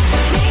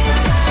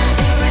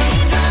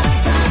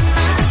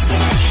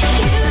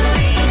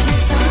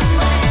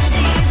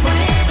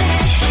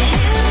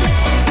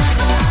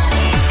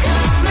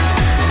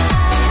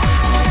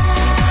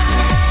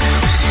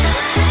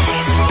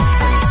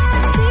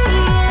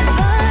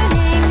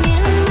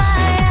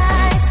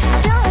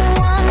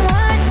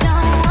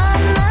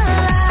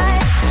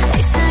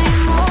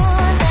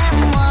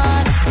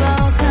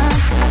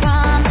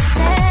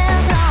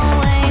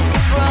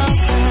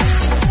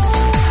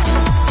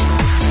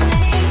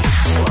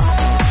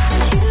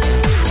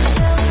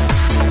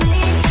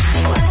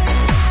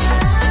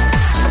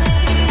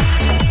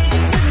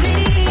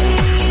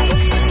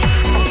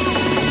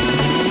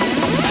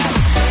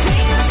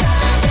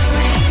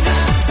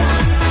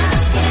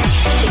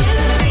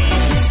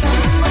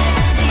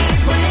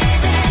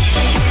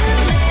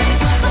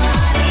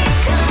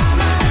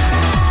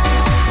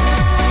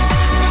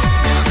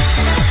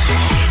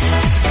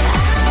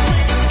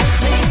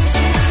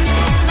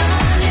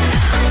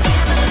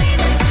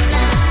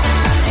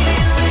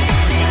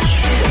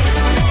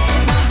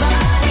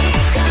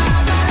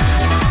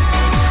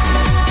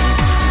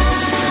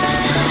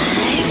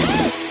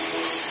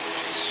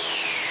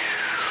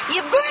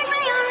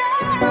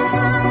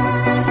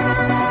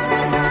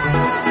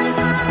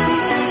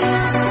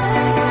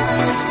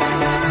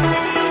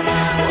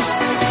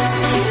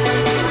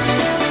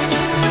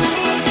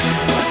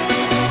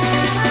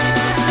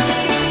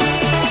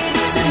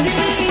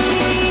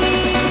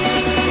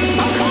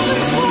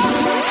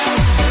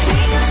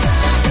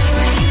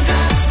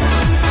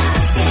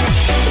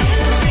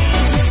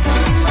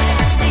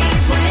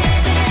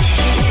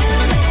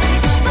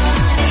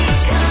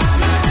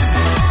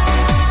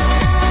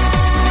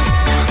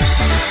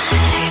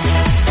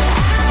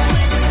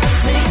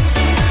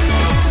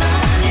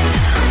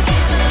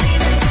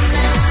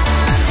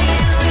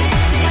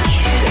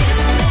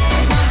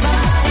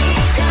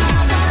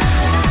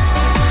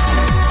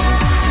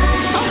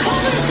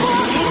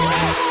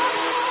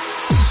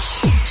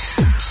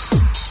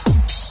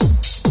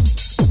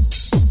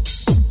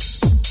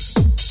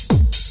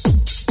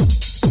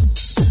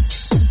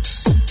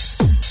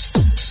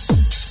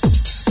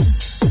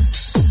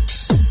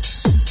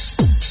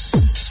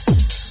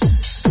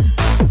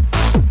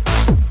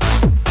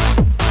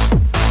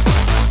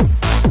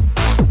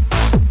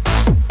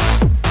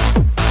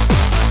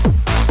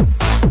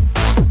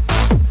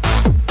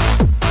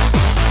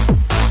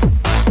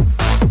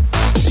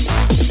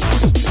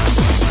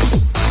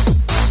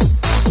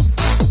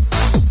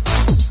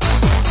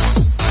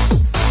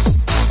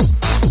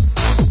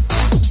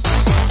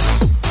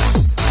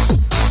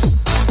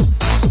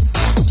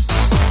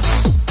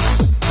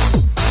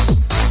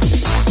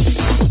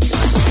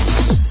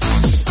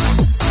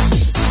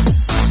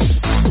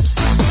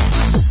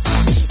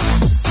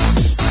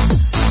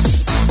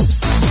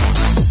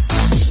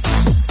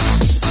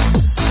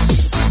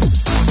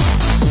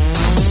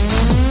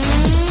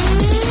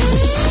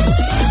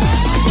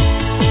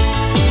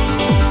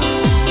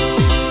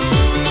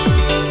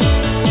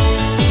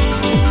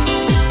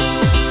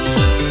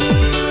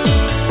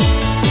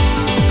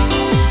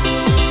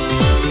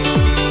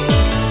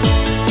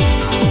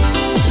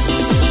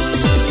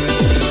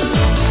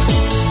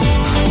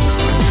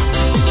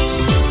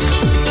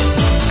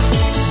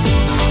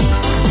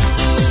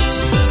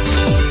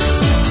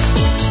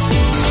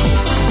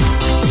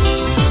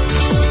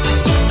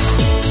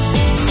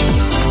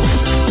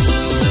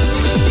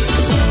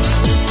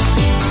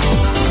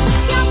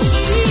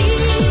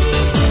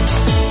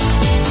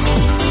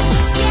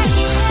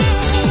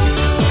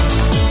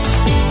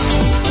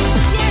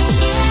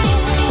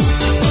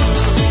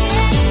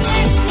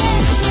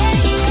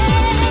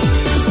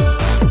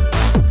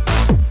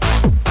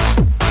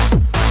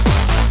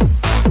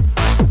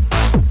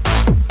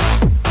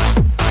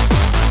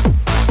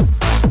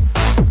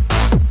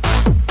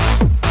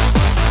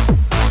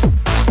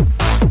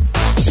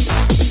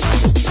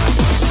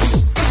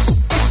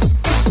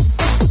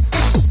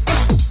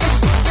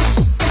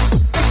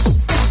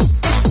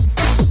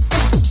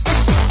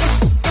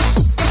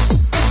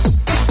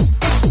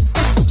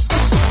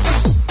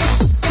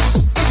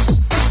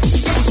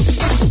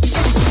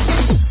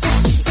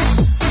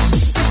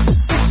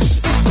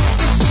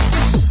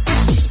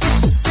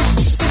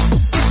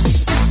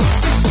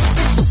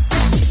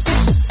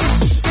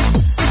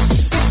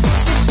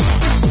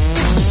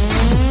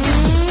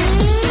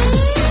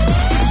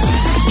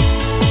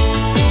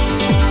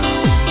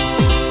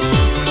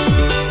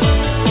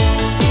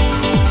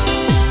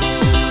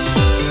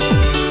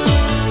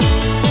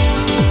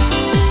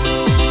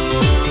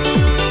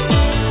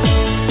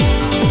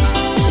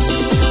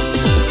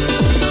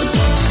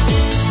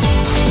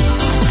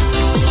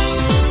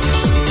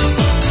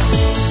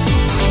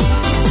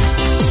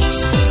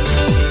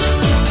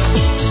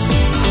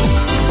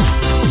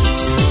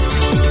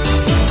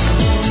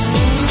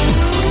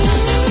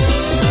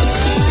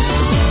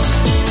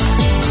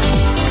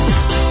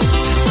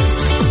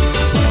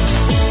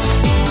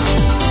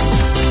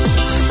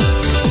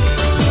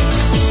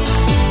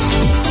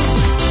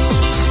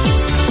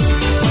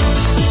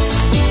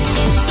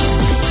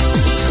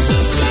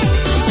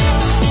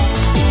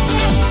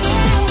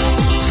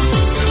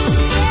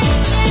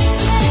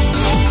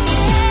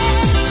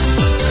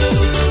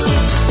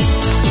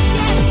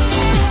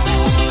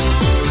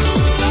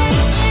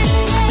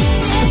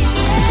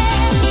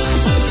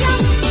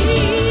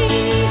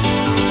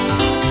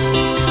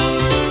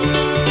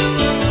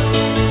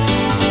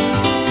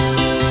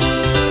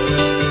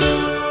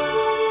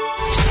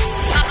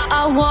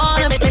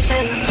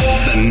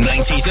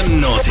 90s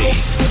and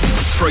noughties.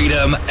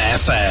 Freedom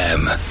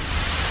FM.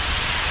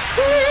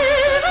 Ooh.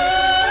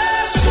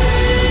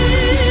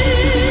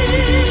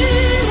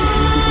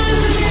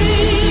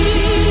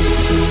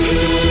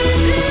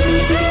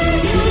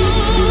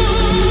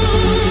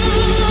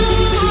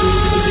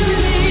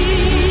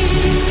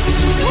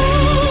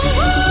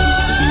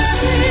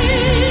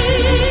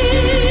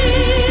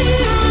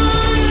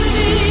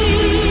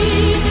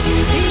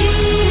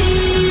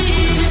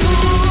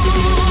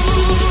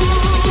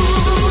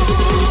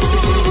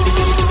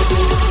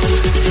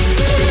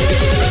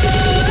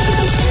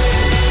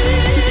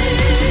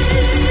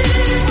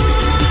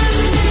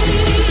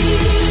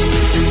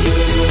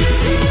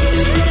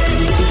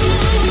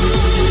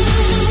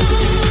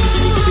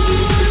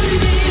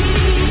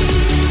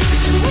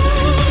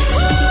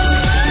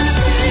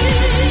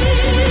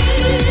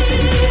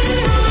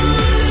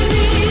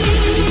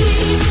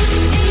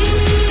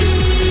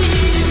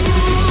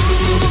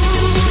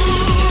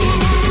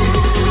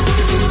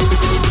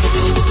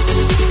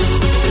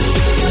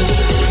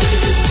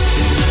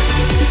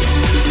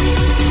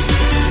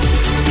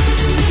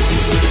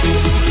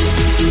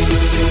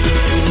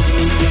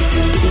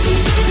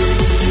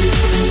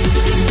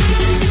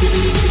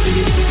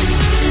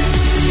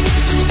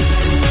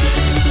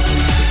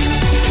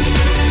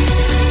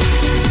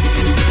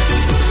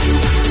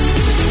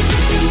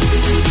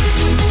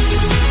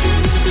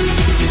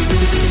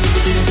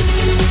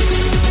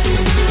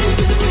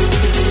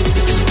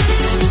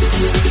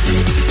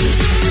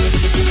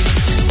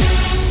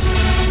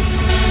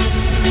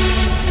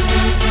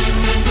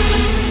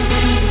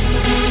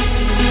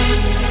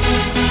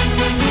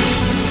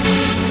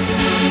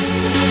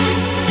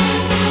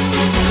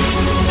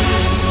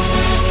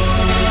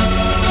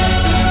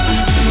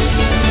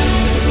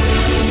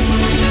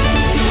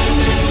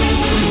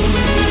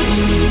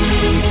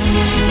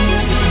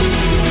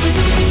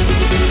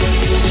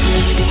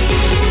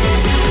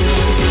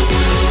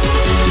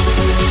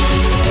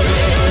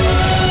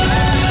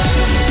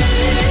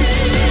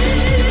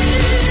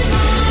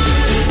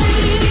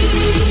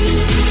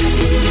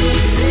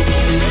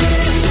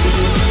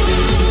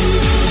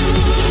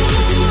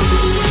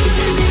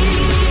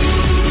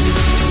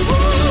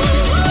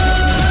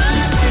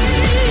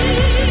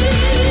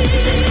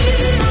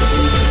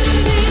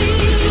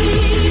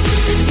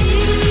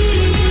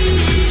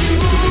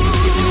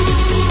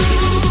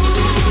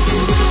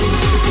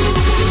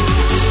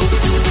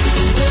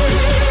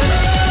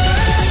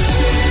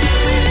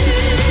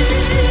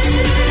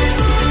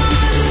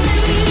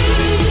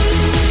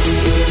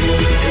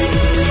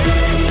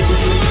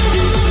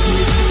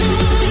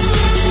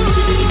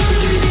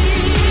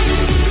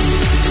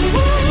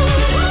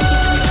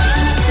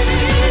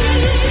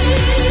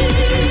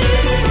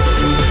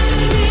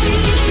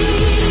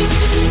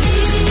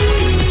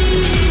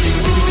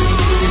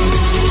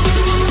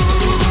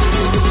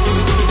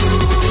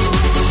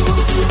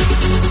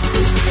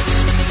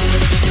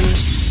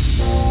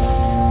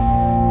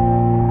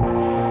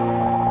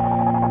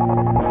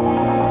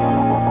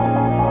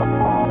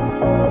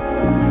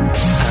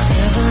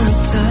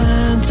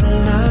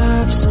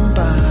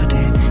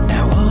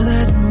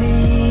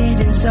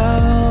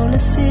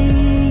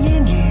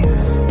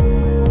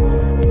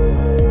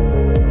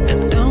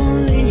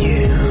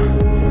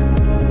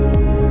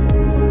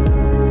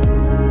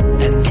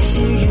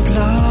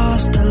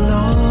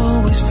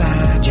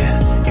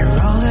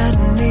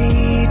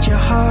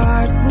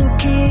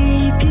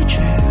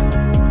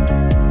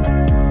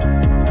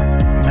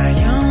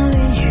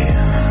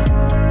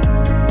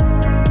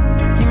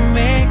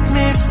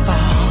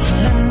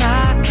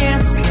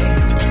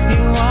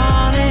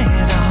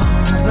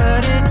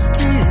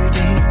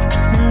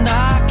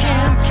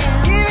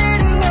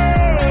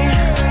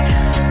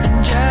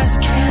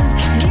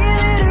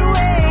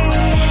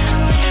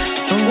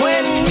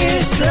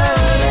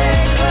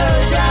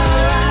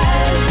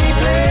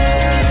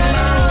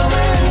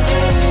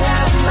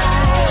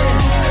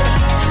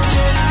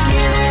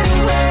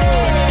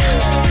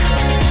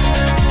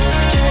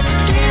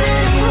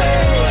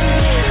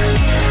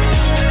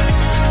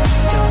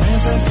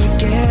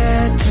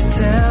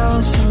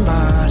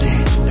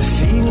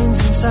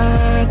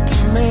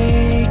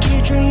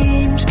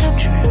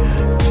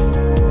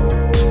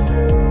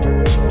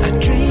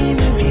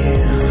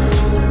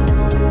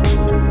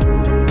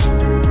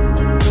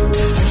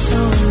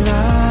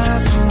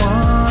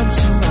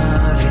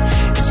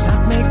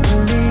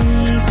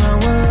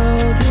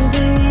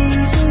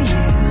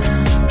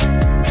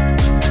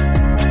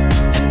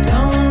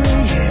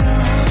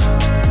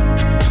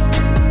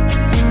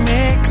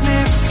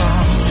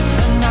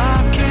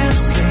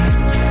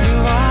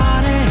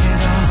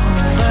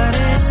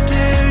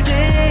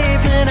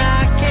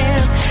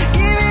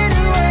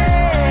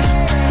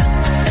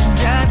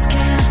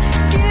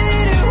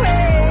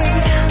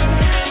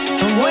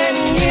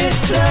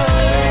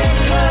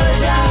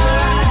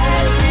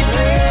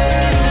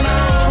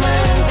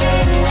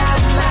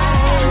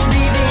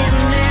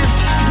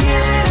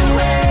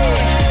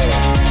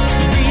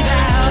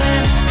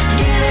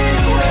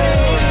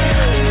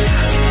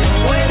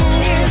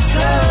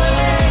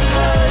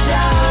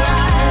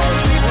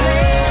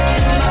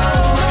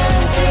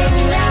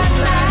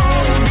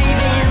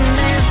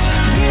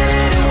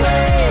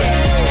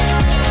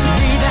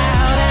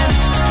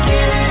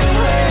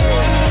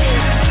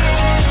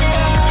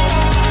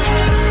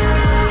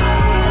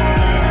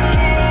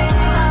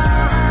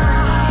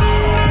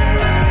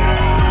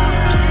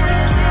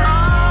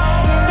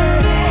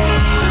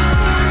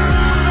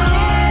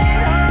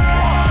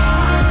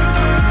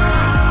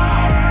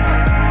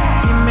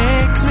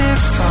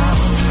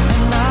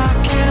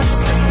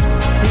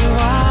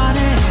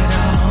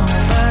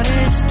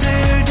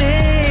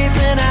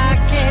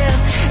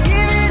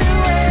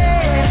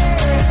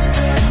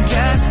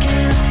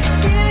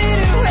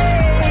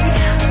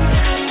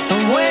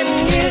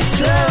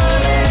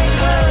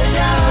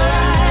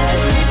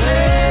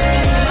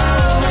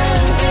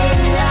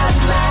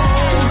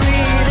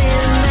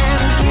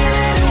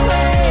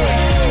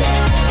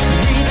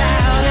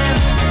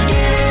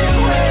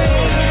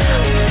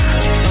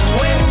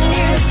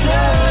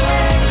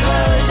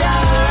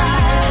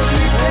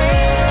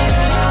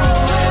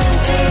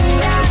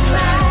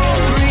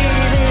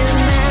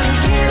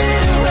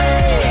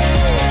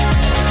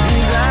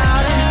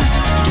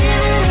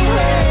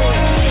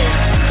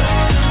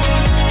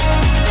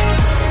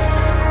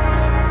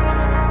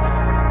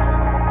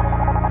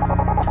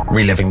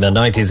 Reliving the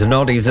 90s and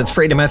noughties, it's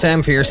Freedom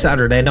FM for your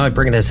Saturday night,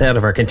 bringing us out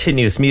of our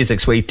continuous music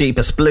sweep,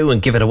 Deepest Blue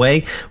and Give It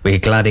Away. We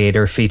had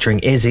Gladiator featuring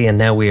Izzy, and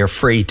Now We Are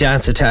Free,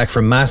 Dance Attack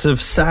from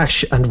Massive,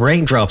 Sash and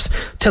Raindrops.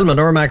 Tillman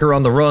Urmacher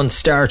on the Run,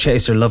 Star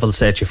Chaser, Love Will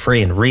Set You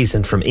Free, and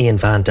Reason from Ian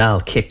Van Dahl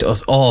kicked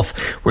us off.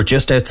 We're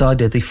just outside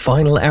the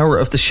final hour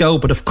of the show,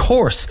 but of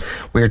course,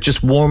 we're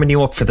just warming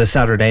you up for the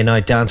Saturday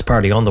night dance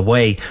party on the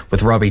way,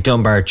 with Robbie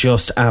Dunbar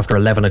just after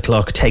 11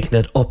 o'clock, taking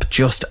it up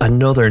just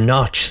another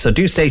notch. So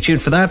do stay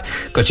tuned for that.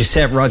 Got you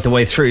set right the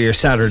way through your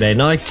Saturday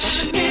night.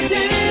 Don't let me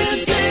go.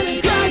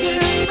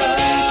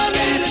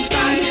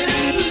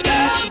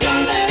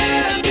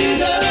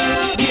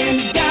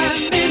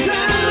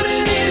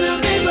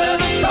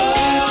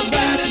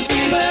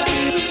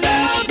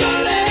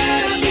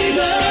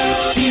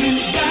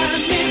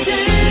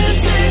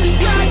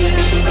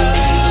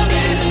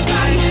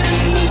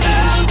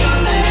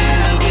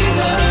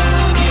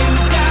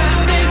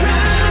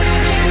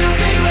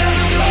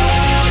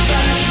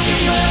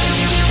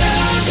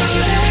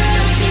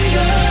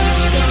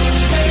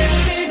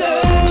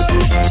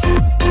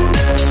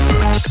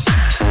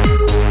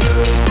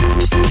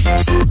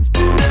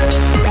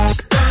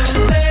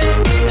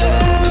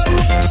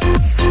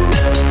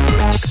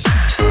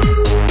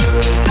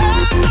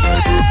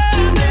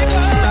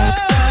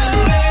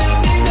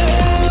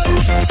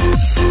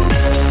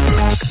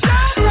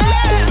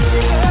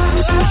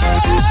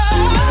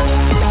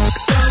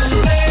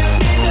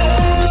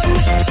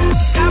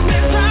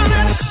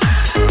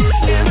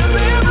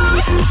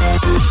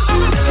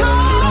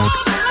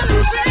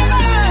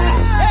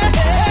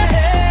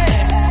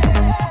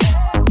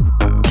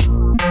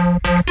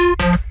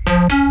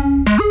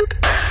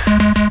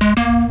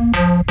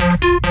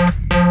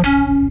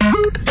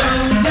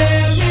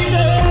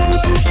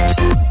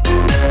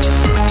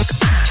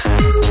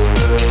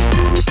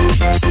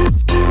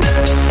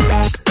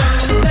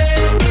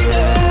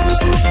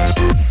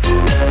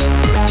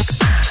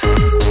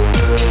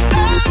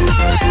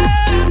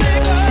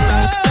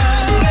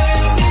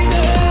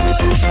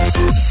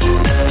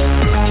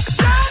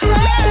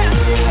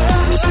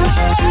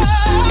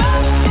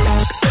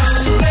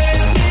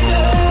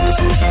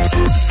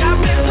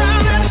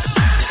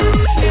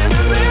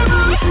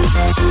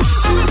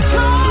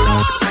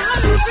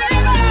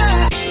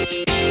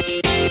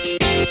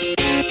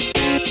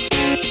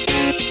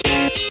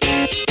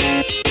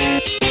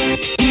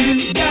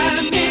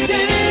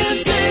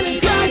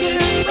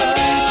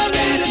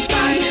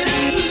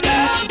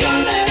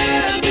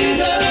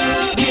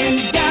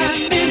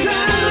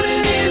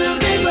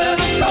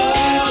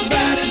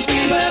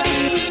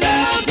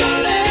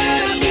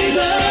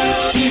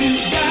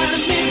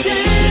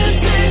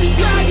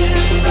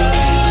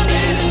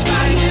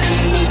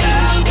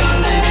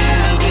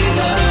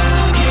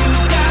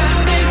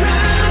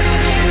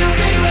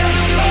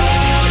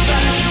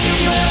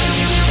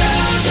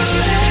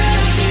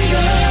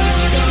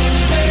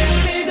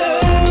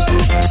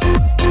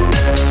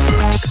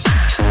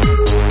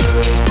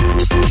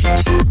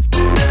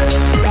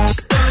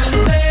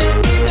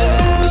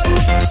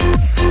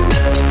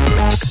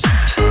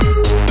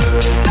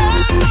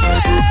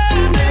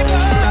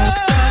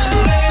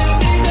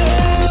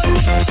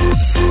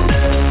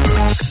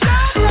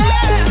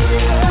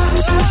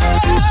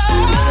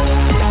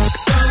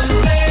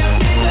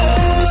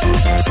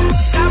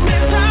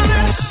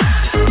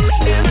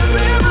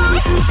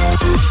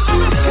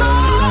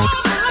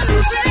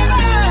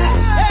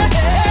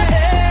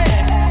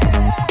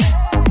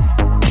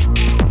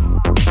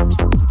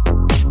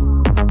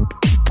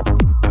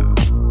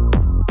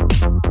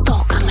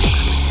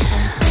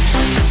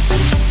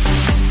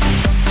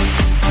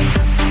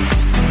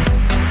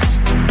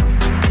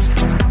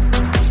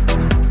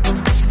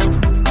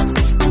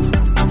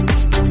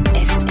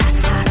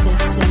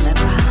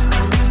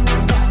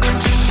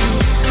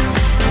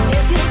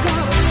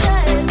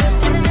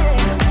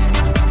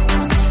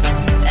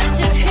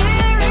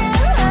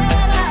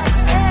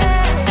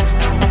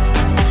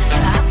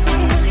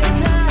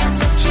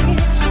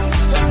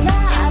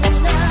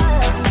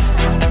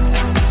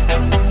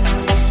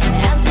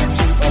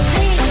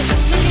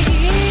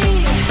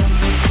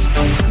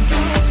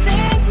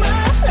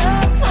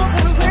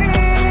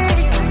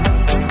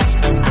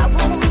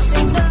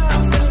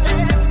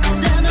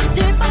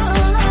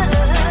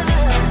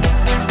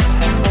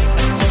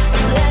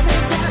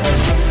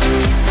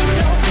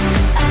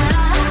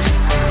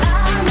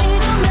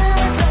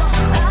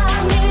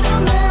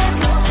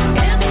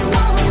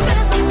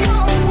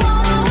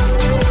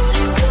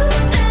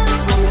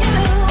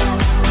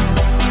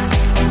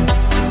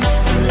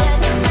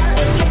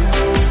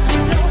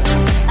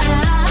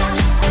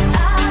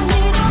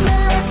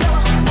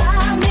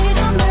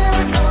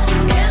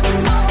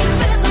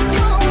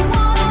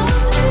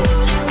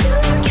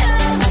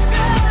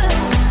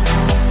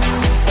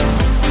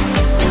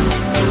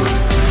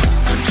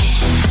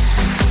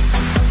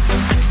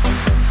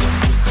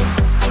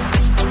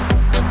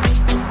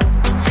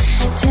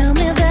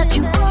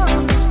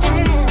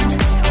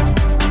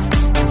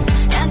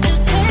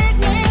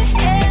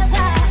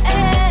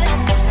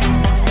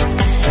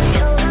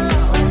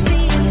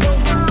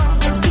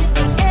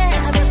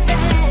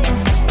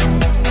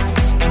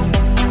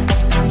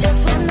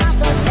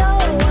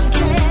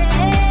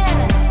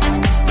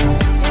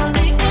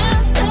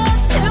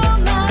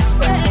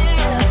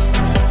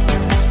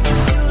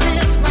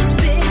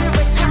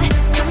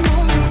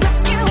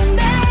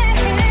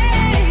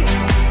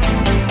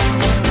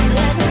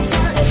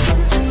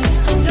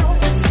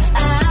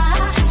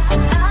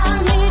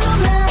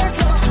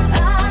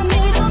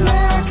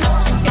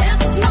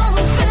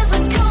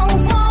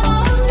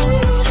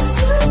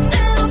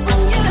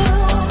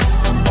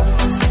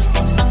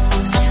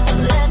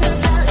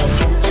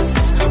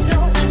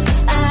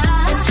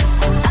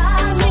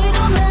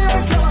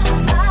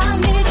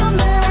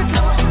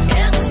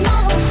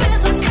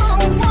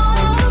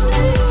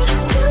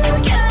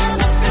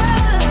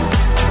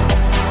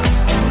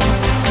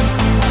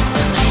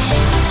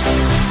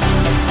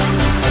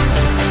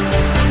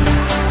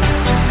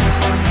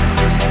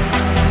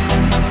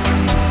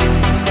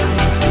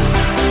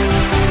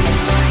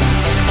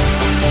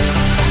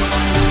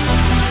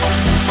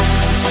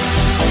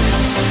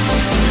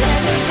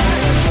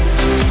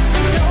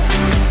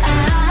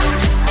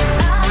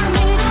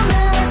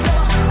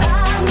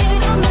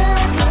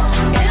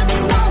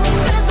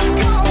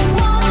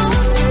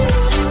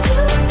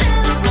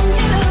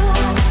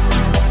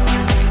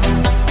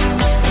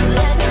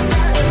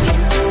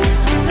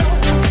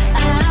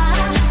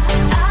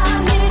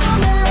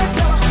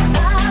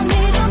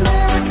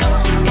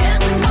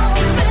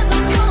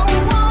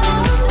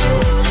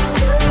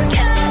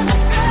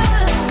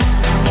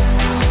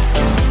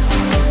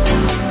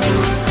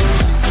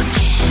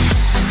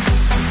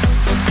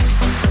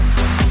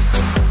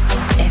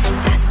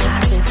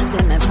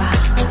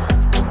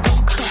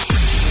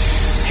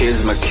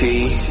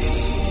 key,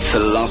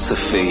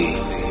 philosophy.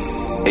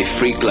 A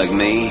freak like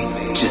me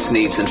just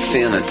needs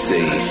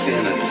infinity.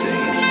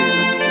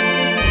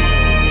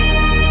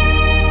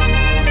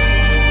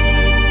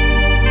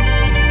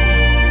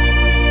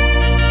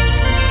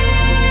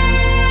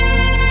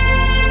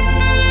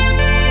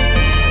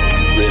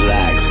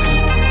 Relax,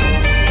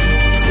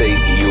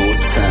 take your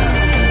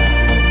time.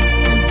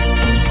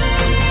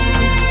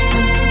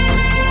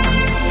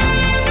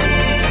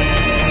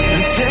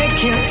 Take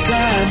your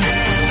time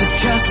to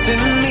trust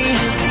in me,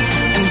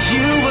 and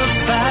you will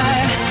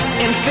find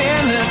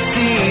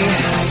infinity,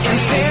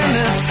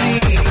 infinity.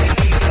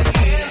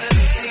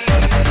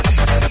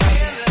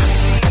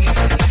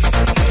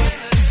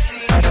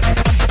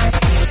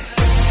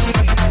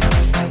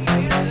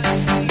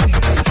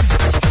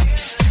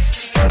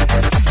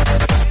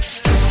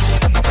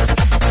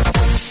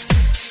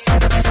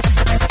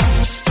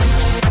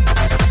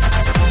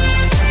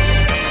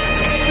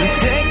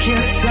 Take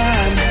your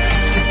time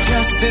to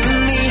trust in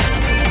me,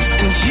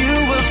 and you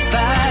will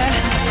find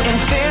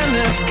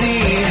infinity,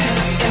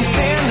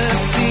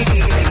 infinity.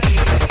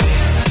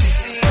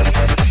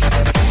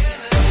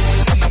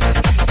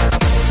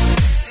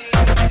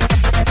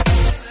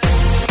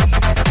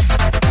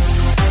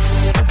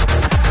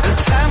 And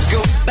time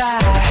goes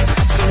by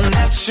so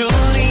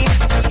naturally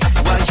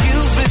while you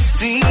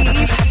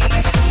receive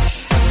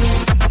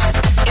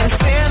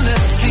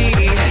infinity.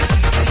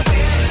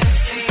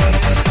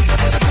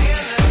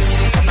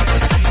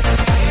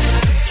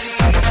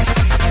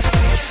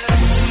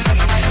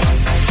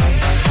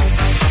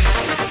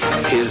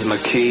 Here's my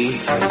key,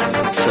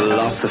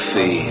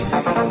 philosophy.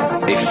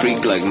 A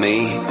freak like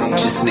me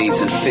just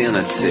needs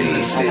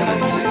infinity.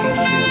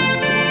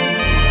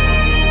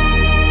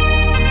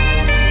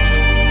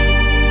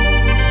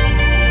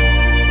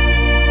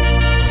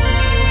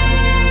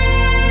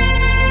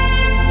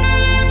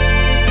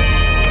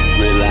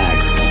 Relax,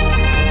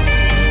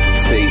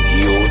 take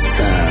your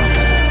time.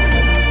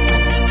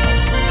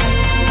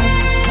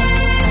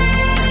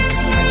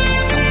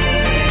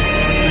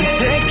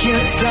 Take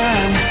your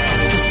time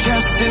to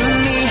trust in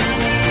me,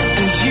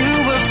 and you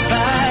will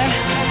find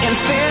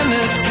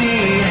infinity,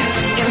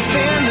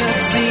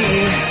 infinity,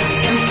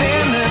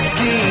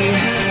 infinity,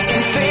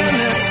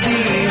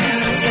 infinity,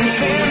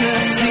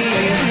 infinity,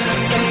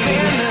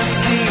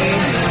 infinity,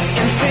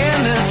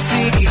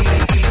 infinity.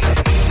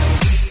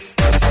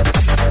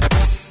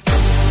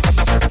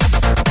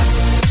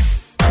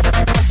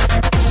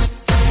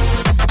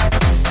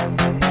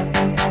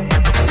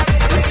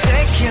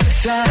 Take your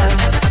time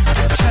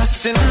to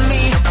trust in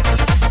me,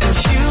 and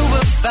you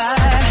will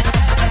find.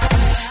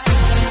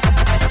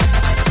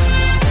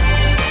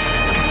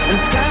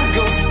 And time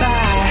goes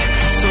by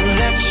so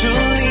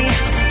naturally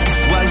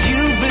while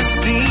you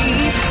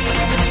receive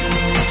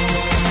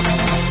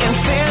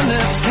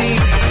infinity.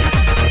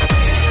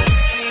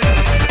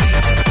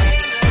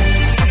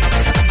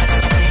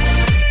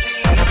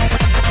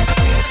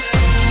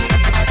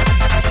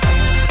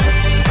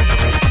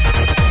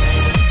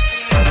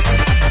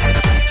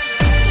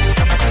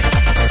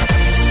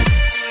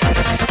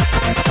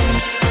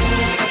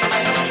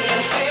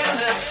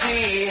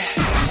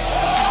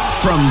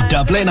 From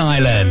Dublin,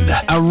 Ireland,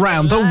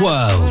 around the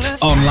world,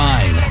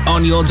 online,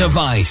 on your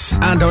device,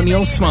 and on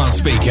your smart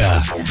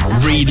speaker.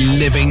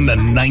 Reliving the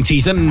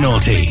 90s and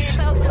noughties.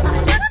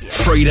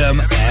 Freedom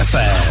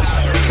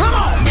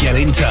FM. Get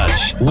in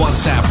touch.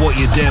 WhatsApp what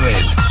you're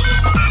doing.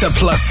 To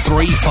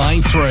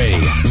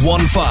 +353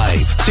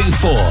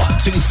 1524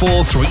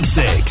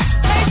 2436.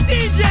 Hey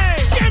DJ,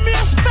 give me a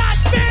spot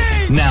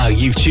beat! Now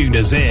you've tuned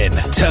us in.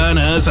 Turn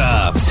us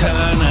up.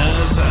 Turn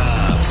us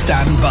up.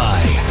 Stand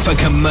by for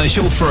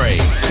commercial free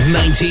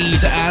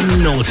 90s and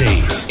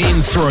noughties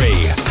in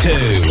 3,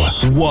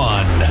 2,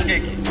 1.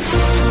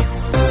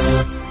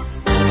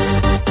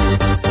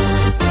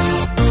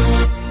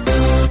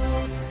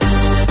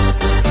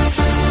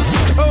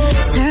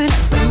 Turn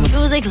up the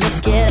music, let's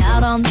get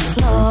out on the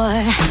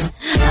floor.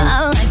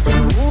 I like to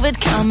move it,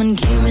 come and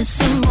give me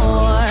some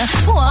more.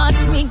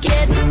 Watch me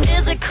get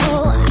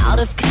physical, out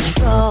of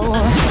control.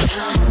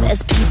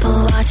 There's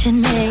people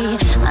watching me,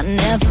 I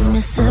never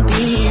miss a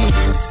beat.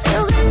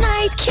 Still the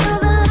night, kill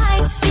the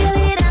lights, feel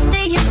it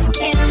under your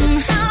skin.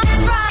 Now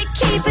try,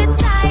 keep it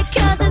tight,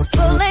 cause it's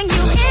pulling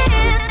you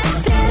in.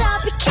 Pump it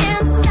up, you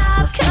can't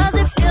stop, cause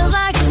it feels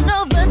like an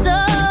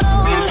overdose.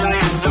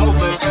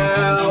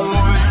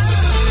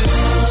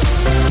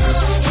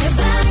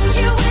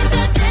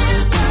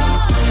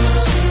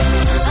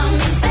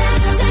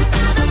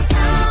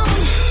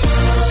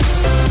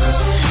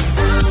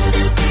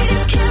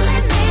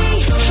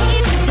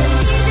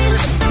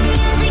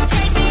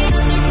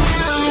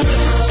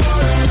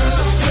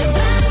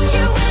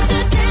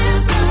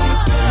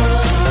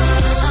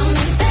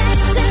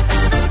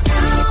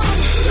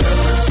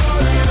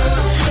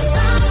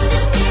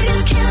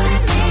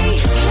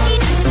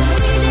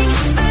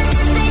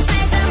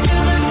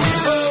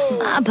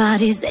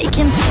 Body's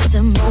aching,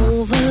 system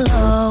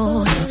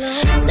overload.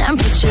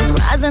 Temperatures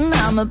rising,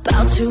 I'm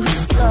about to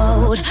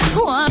explode.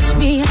 Watch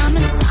me, I'm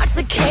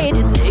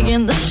intoxicated,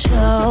 digging the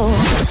show.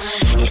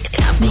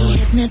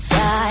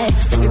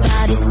 hypnotized.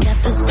 Everybody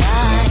step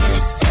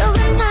aside. Still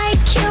the night,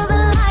 kill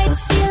the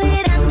lights, feel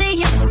it under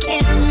your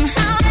skin.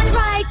 That's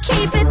right,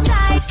 keep it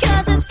tight,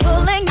 cause it's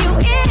pulling you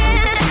in.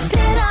 Wrap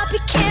it up, you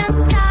can't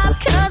stop,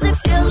 cause it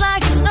feels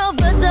like an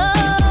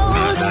overdose.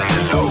 It's like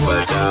an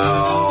overdose.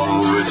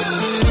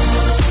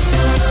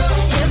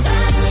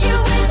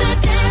 Evacuate the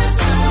dance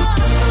floor.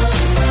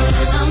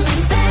 I'm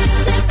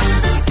infected by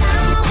the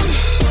sound.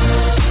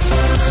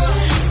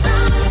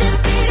 Stop, this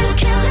beat is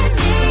killing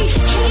me.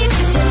 Heat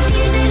it to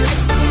DJ, let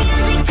the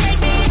music take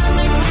me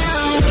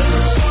underground.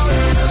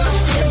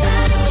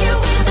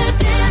 Evacuate the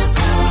dance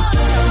floor.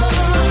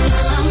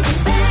 I'm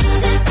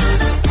infected by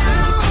the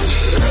sound.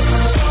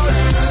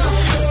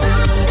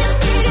 Stop, this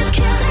beat is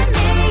killing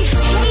me.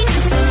 Heat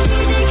it to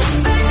DJ,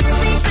 burn the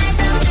bass right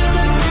down to the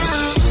ground.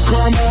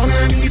 Come on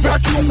and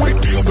evacuate,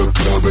 feel the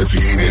club is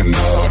heating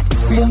up.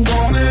 Move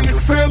on and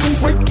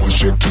accelerate,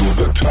 push it to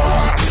the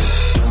top.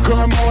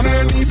 Come on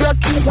and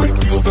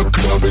evacuate, feel the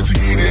club is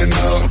heating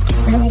up.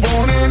 Move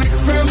on and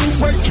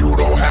accelerate, you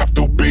don't have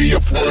to be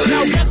afraid.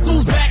 Now guess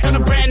who's back on a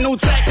brand new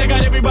track? They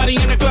got everybody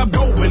in the club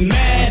going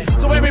mad.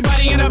 So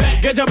everybody in the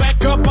back, get your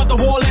back up off the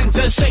wall and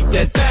just shake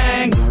that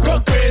thing. Go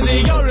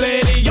crazy, yo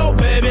lady, yo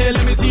baby,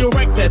 let me see you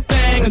wreck that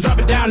thing and drop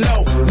it down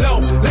low, low.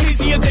 Let me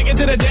see you take it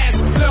to the dance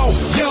floor,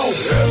 yo.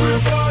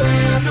 Everybody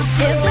in the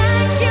club.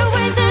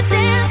 Evacuate the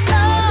dance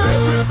floor.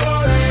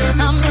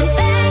 I'm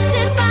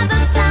infected by the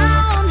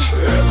sound.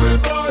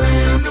 Everybody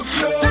in the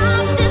club.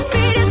 Stop, this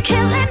beat is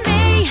killing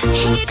me.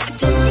 Heat it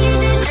to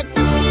DJ, let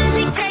the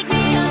music take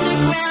me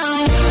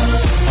underground.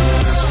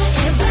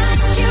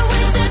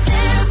 Evacuate the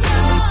dance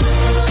floor.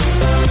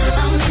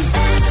 I'm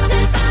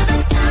infected by the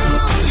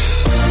sound.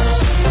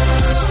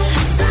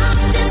 Stop,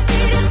 this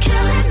beat is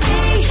killing me.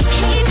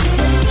 Heat it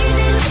to DJ,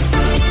 let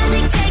the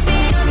music take me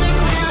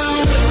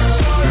underground.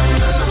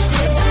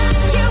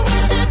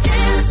 Evacuate the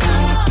dance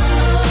floor.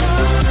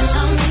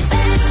 I'm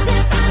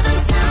infected by the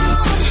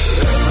sound.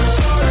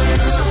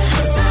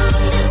 Stop,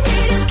 this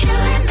beat is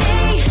killing me.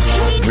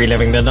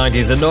 Reliving the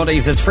 90s and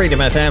noughties, it's Freedom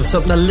FM.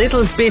 Something a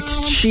little bit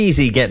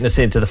cheesy getting us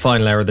into the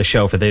final hour of the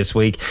show for this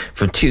week.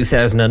 From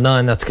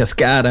 2009, that's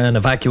Cascada and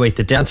Evacuate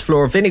the Dance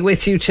Floor. Vinny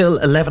with you till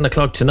 11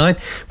 o'clock tonight.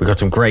 We've got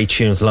some great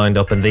tunes lined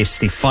up in this,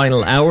 the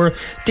final hour.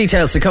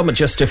 Details to come in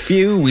just a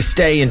few. We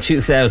stay in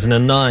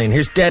 2009.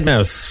 Here's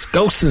Deadmau5,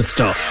 Ghosts and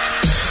Stuff.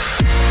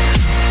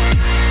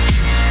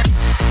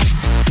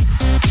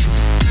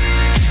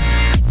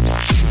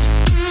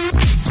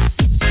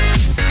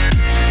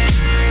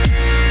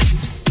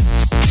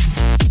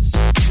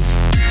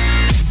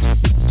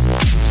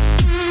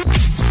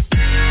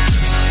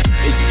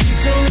 It's been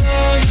so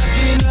long, I've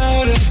been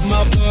out of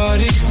my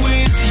body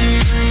with you.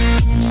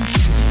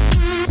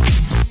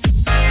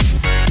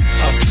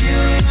 I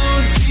feel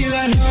alone, feel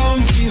at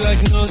home, feel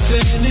like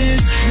nothing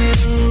is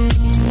true.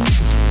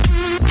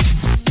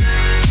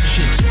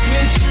 She took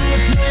me to a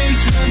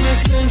place where my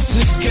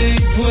senses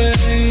gave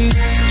way.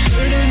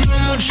 Turning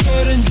round,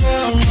 shutting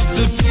down what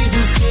the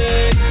people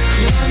say.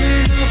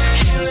 Climbing up,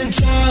 killing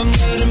time,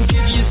 let them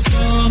give you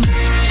some.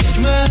 Take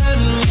my hand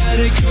and let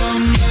it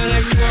come, let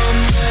it come,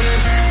 let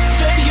it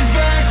take it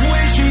back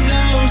when she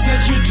knows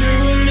that you're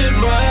doing it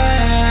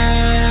right.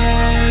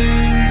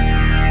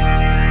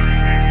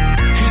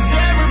 'Cause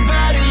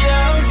everybody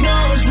else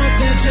knows what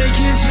they're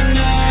taking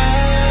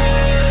tonight.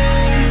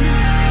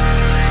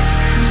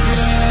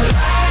 But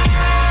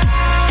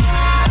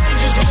I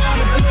just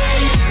wanna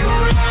play it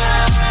right.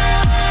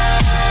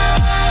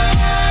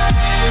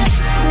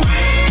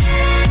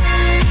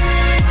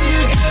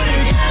 You're gonna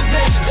get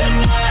that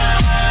tonight.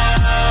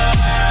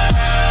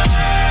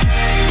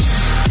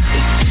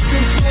 So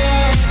far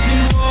I've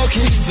been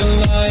walking the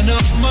line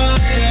on my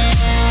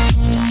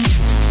own.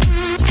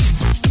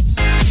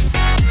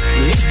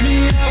 Lift me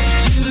up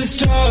to the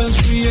stars,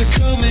 we are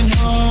coming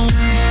home.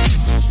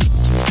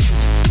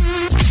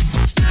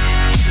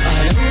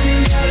 I only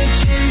had a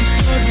taste,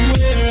 but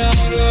we're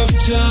out of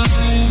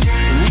time.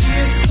 We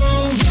are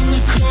sold on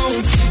the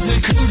cold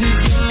physical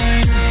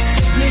design.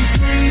 Set me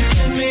free,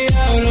 send me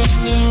out on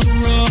the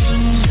run.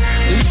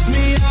 Lift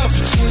me up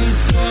to the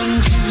sun,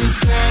 to the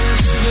sun,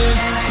 to the...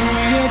 We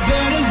are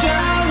burning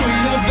down, we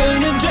are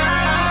burning down.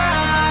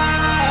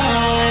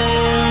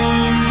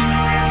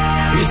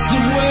 It's the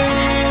way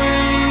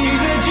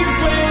that you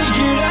fake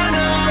it, I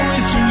know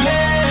it's too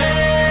late.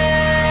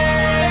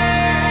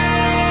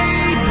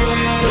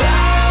 But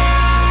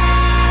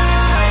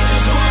I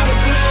just wanna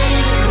play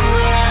it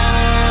right.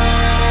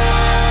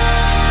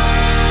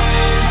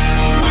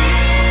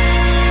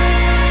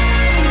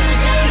 We're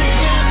gonna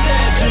get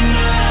that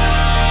tonight.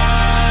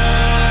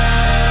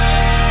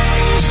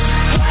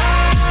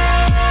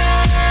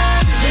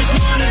 I just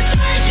wanna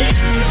take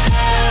you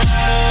down.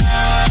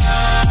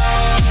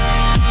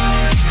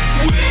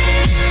 We're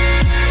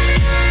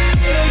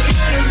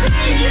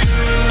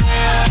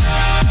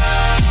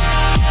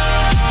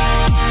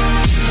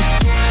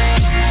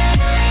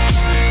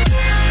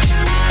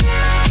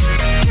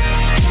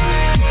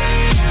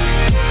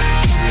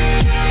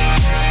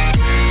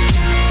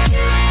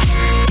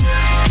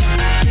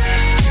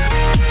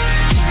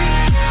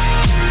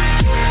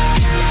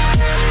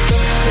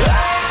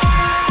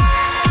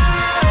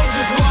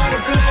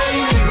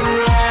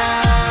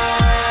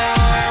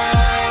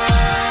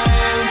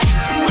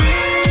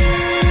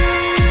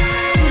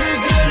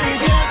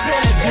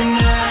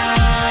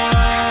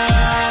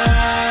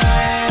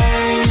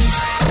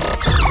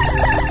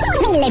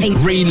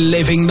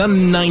reliving the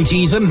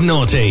 90s and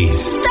noughties.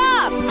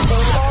 Stop!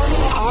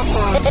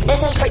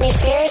 This is Britney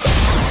Spears.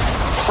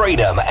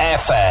 Freedom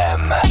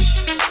FM.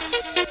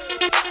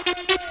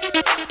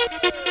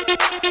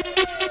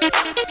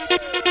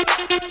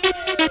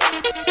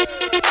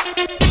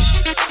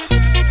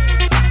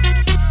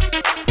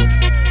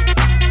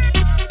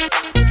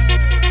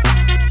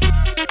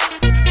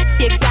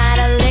 You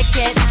gotta lick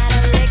it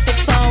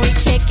before we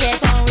kick it.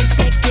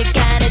 You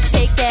gotta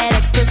take that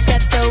extra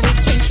step so we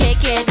can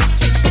kick it.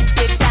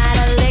 You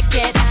gotta lick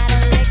it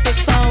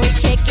before we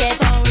kick it.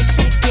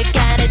 You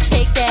gotta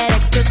take that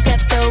extra step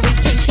so we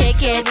can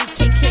kick it.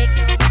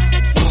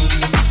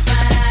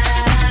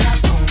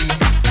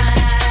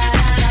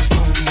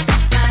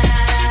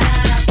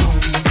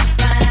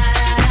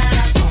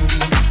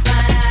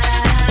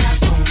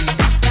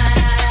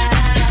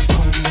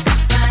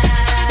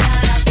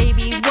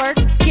 Baby, work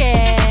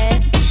it.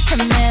 I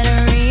met a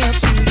real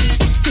cutie.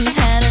 He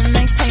had a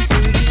nice tight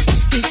booty.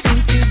 He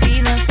seemed to be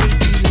the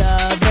freaky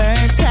lover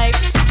type.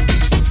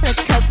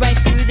 Let's cut right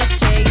through the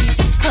chase.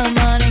 Come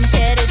on and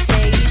get a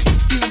taste.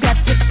 You've got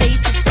to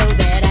face it so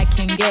that I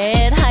can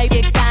get hype.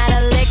 You gotta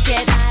lick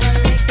it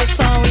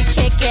before we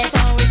kick it.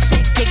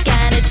 You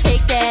gotta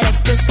take that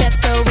extra step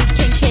so we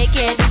can kick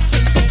it.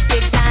 You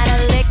gotta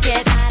lick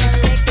it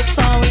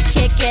before we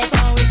kick it.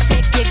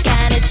 You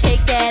gotta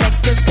take that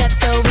extra step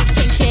so we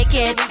can kick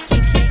it.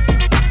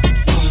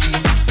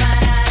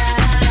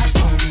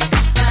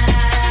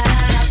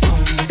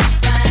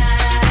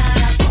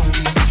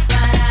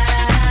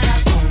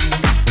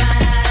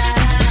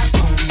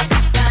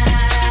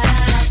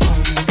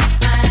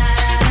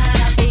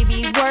 Baby,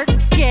 work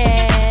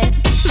it.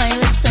 My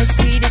lips are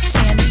sweet as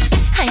candy.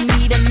 I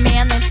need a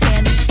man that's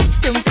handy.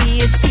 Don't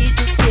be a tease,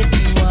 just give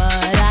me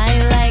what I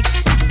like.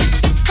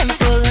 I'm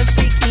full of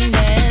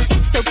freakiness,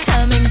 so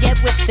come and get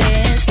with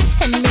this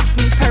and make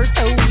me purr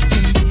so we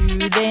can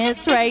do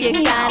this right. You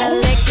gotta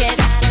lick it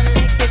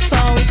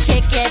before we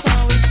kick it.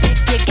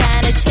 You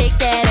gotta take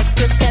that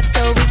extra step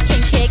so we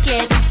can kick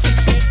it.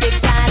 You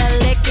gotta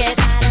lick it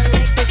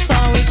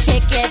before we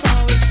kick it.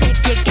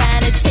 You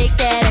gotta take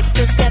that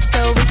extra step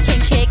so we can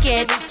kick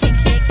it.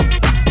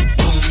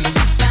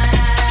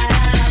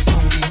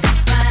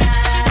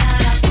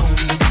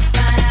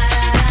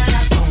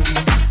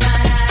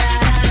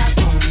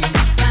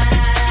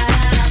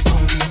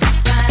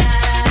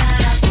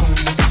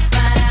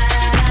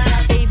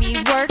 Baby,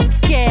 work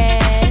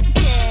it.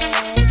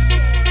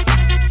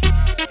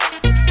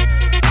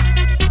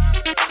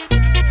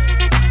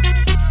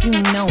 You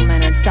know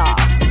men are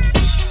dogs,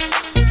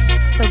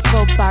 so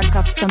go bark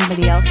up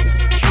somebody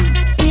else's tree.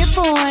 Yeah,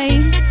 boy,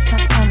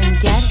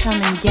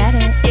 come and get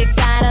it. You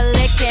gotta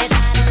lick it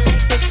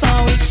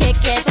before we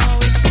kick it.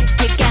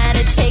 You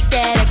gotta take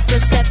that extra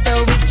step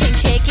so we can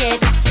kick it.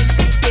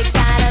 You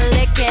gotta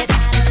lick it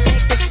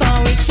before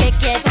we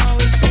kick it.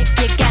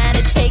 You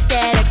gotta take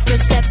that extra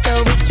step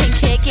so we can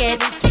kick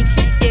it.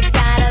 You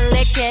gotta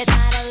lick it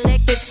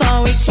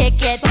before we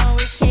kick it.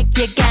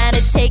 You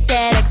gotta take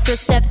that extra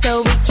step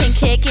so we can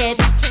kick it.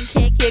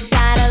 You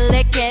gotta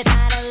lick it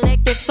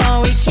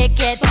before we kick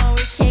it.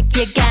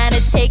 You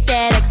gotta take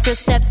that extra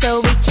step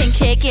so we can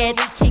kick it.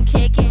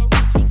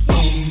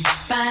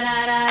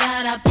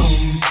 Ba-da-da-da-da,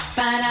 boom.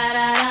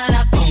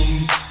 Ba-da-da-da-da,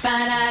 boom.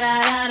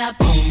 Ba-da-da-da-da,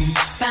 boom.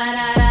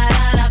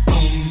 Ba-da-da-da-da,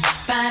 boom.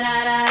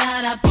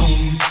 Ba-da-da-da-da,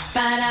 boom.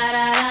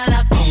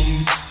 Ba-da-da-da-da,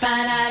 boom.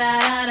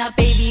 Ba-da-da-da-da,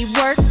 baby,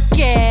 work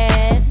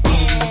it.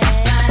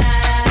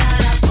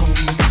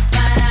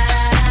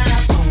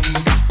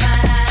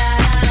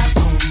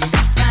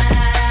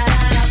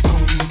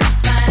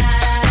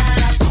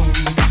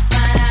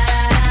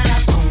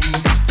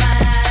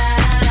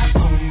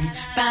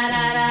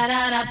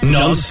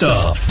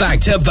 Non-stop,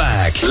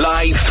 back-to-back,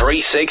 live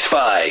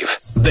 365.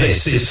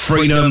 This is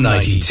Freedom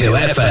 92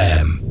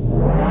 FM.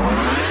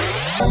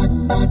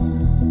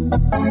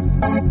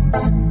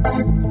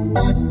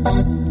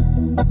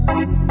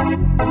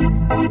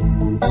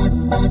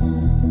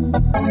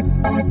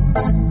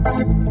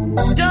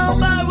 Don't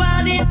go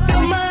around if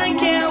your mind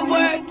can't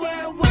work.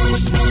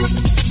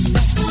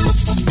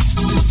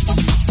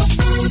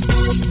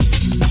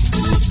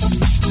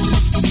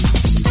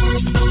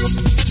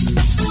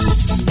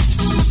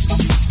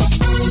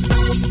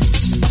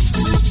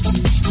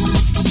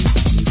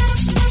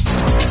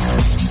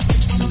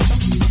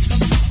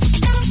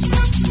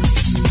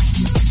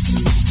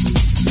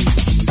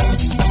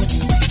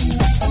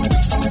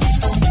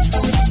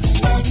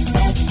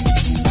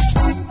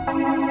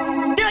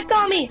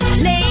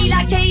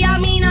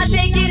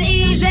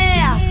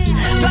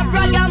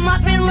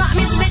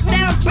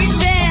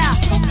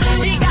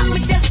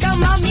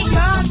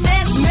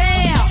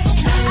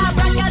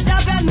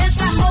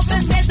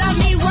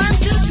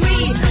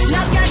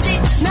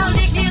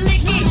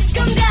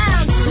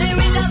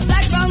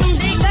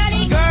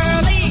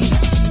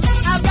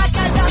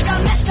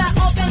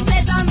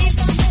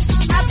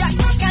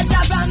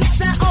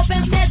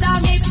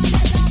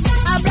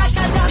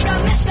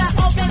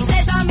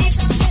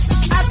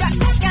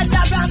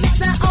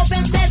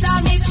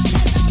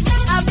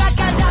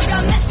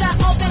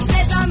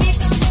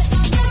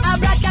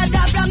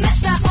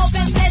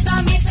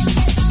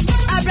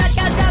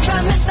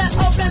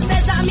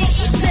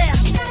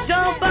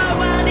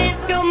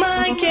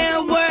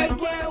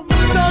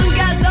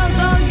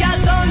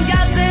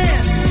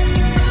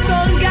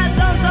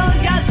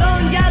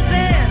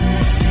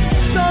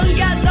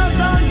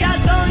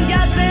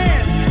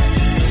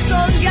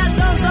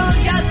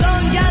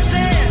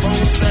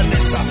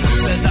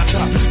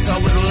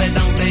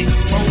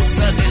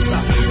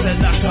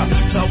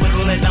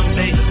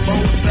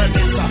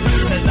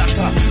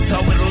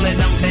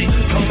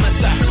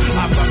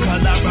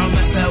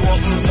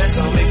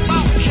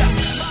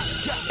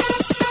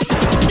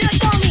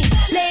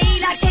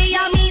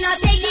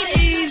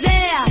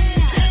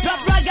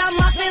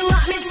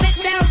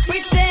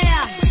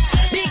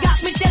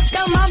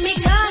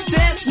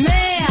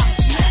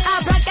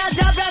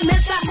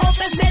 Mr.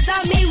 Open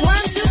Sesame, 1,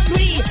 2,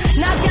 3.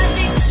 Now got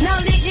it, now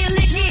licky,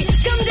 licky.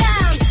 Come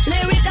down,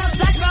 lyrical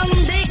flash from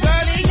the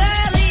girly,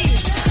 girly.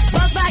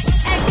 Buzz back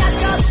and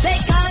catch up, they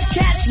can't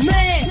catch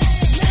me.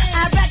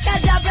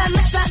 Abracadabra,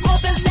 Mr.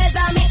 Open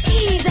Sesame,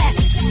 easy.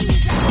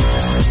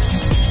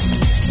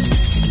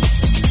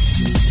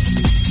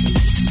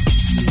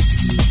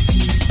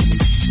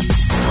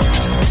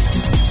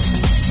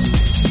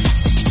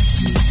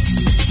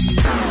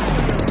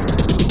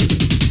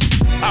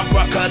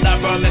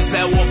 Abracadabra, me say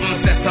whoopin'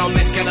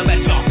 sesame, skin a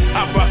betcha.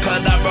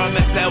 Abracadabra,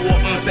 me say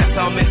whoopin'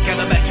 sesame, skin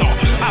a betcha.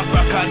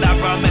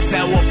 Abracadabra, me say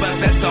whoopin'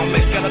 sesame,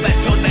 skin a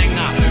betcha.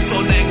 Denga,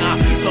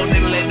 so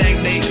diddly dang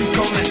ding.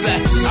 Come me say,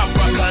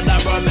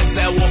 abracadabra, me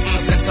say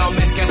whoopin'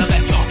 sesame, skin a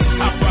betcha.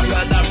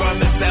 Abracadabra,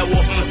 me say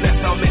whoopin'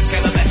 sesame,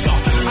 skin a betcha.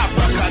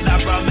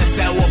 Abracadabra, me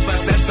say whoopin'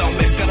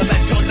 sesame, skin a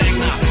betcha.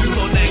 Denga,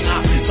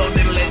 so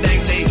diddly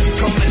dang ding.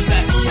 Come me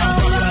say,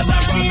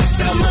 abracadabra, me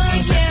say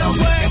whoopin' sesame,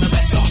 skin a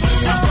betcha.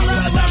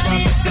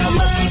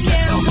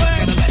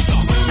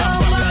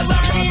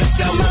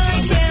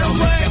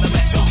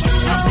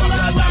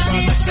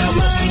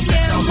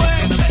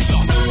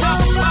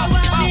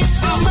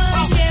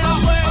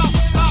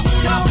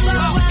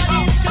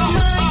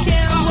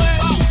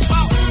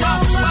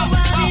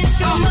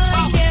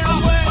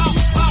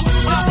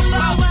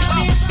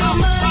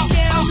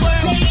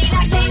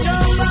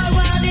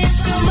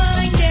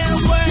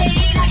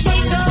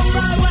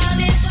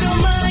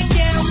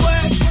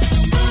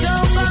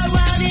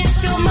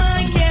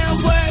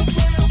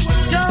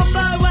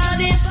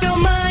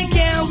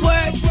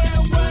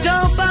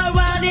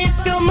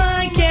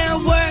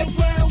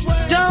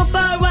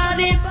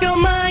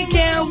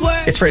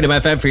 It's Freedom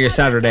FM for your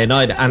Saturday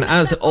night, and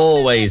as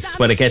always,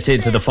 when it gets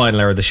into the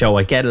final hour of the show,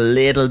 I get a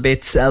little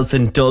bit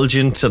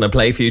self-indulgent and I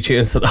play a few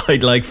tunes that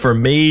I'd like for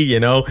me, you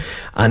know,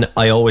 and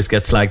I always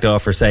get slagged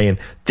off for saying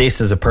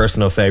this is a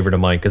personal favourite of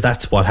mine, because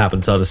that's what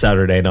happens on a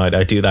Saturday night.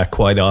 I do that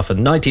quite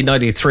often.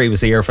 1993 was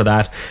the year for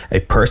that.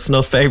 A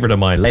personal favourite of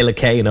mine, Layla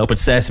K and Open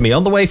Sesame.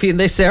 On the way for you in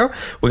this hour,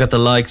 we got the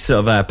likes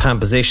of Pan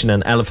Position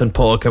and Elephant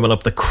Paw coming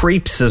up, The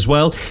Creeps as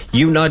well,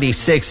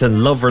 U96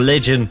 and Love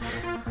Religion,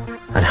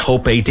 and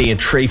Hope AD and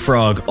Tree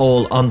Frog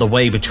all on the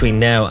way between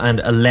now and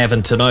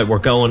 11 tonight. We're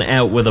going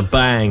out with a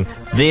bang.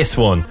 This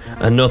one,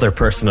 another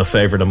personal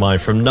favourite of mine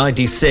from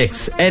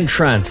 96,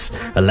 Entrance,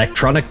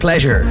 Electronic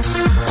Pleasure.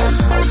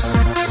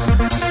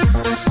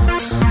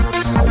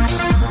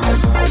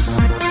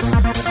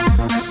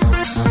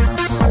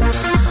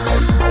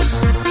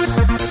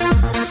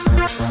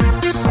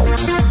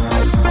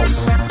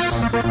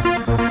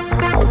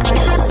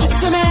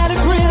 Systematic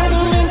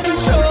rhythm and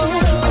control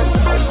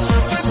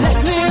has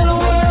left me in a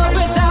world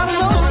without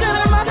emotion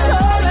in my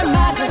soul and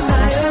my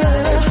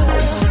desire.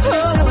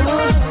 Oh,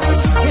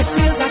 it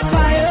feels like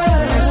fire.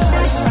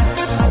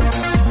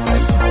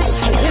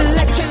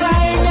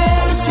 Electrifying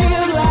energy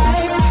of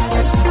life.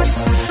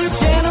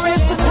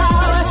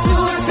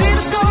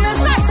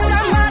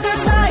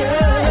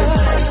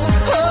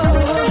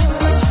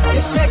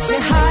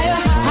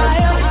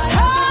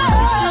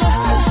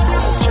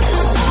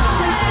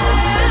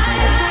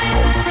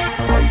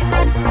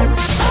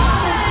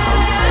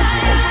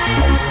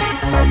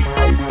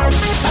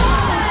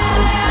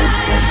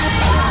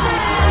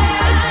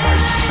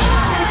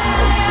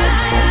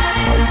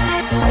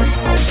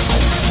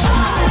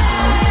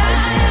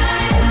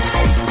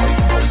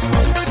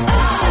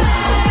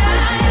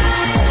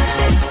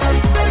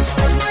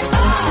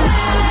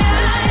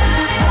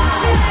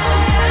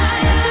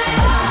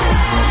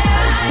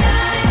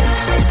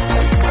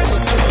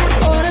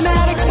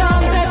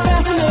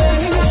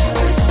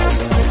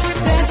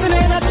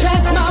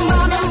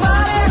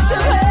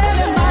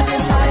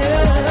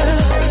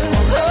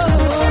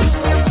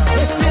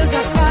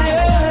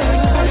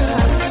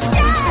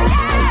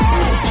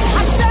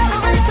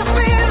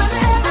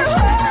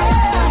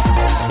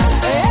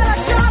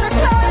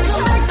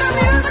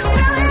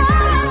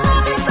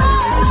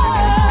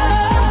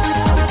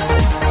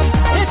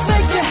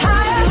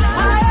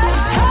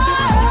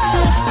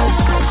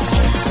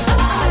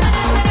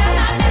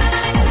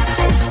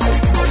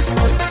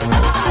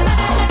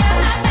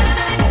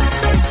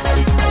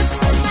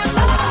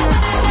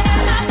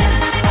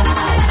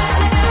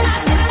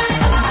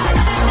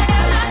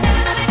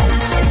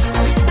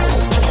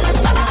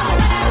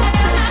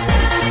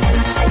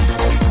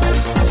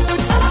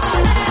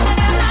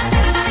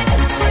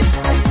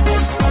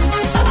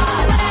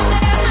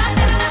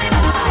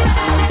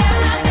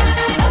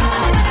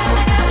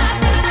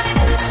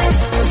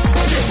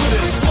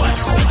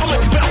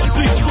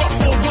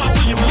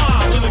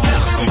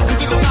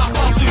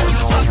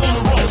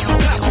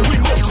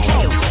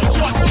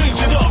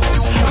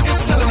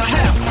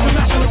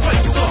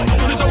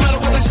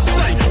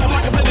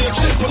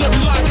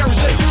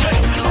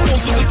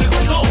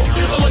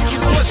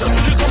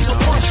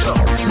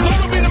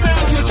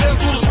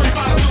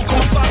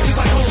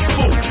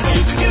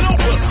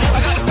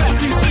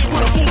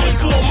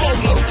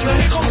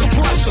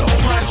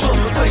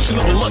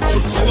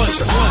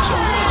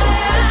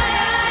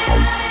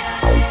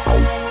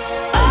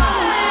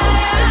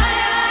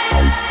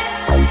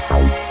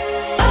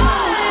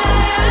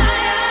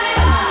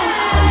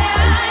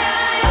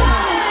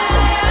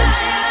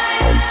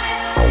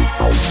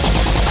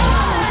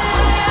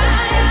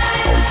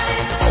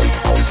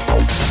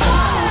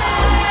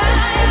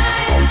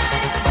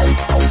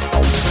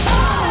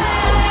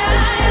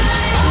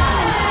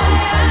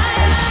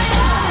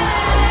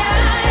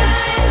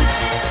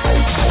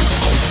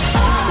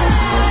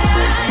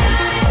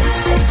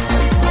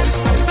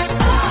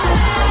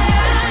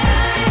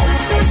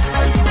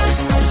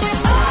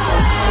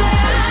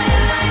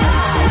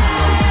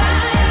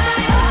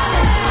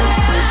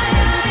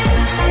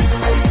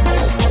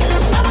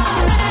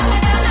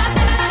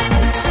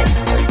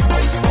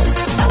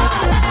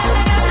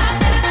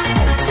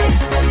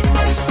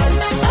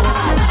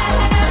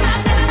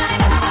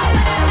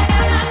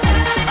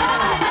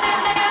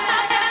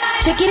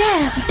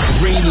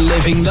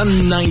 Reliving the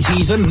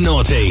 90s and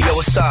noughties. Yo,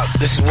 what's up?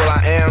 This is Will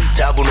I Am,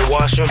 Double the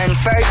Washer. And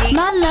Fergie.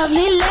 My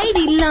lovely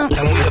lady lump.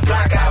 And we the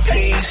Black Eyed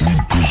Peas. We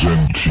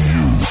present to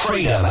you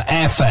Freedom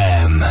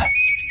FM.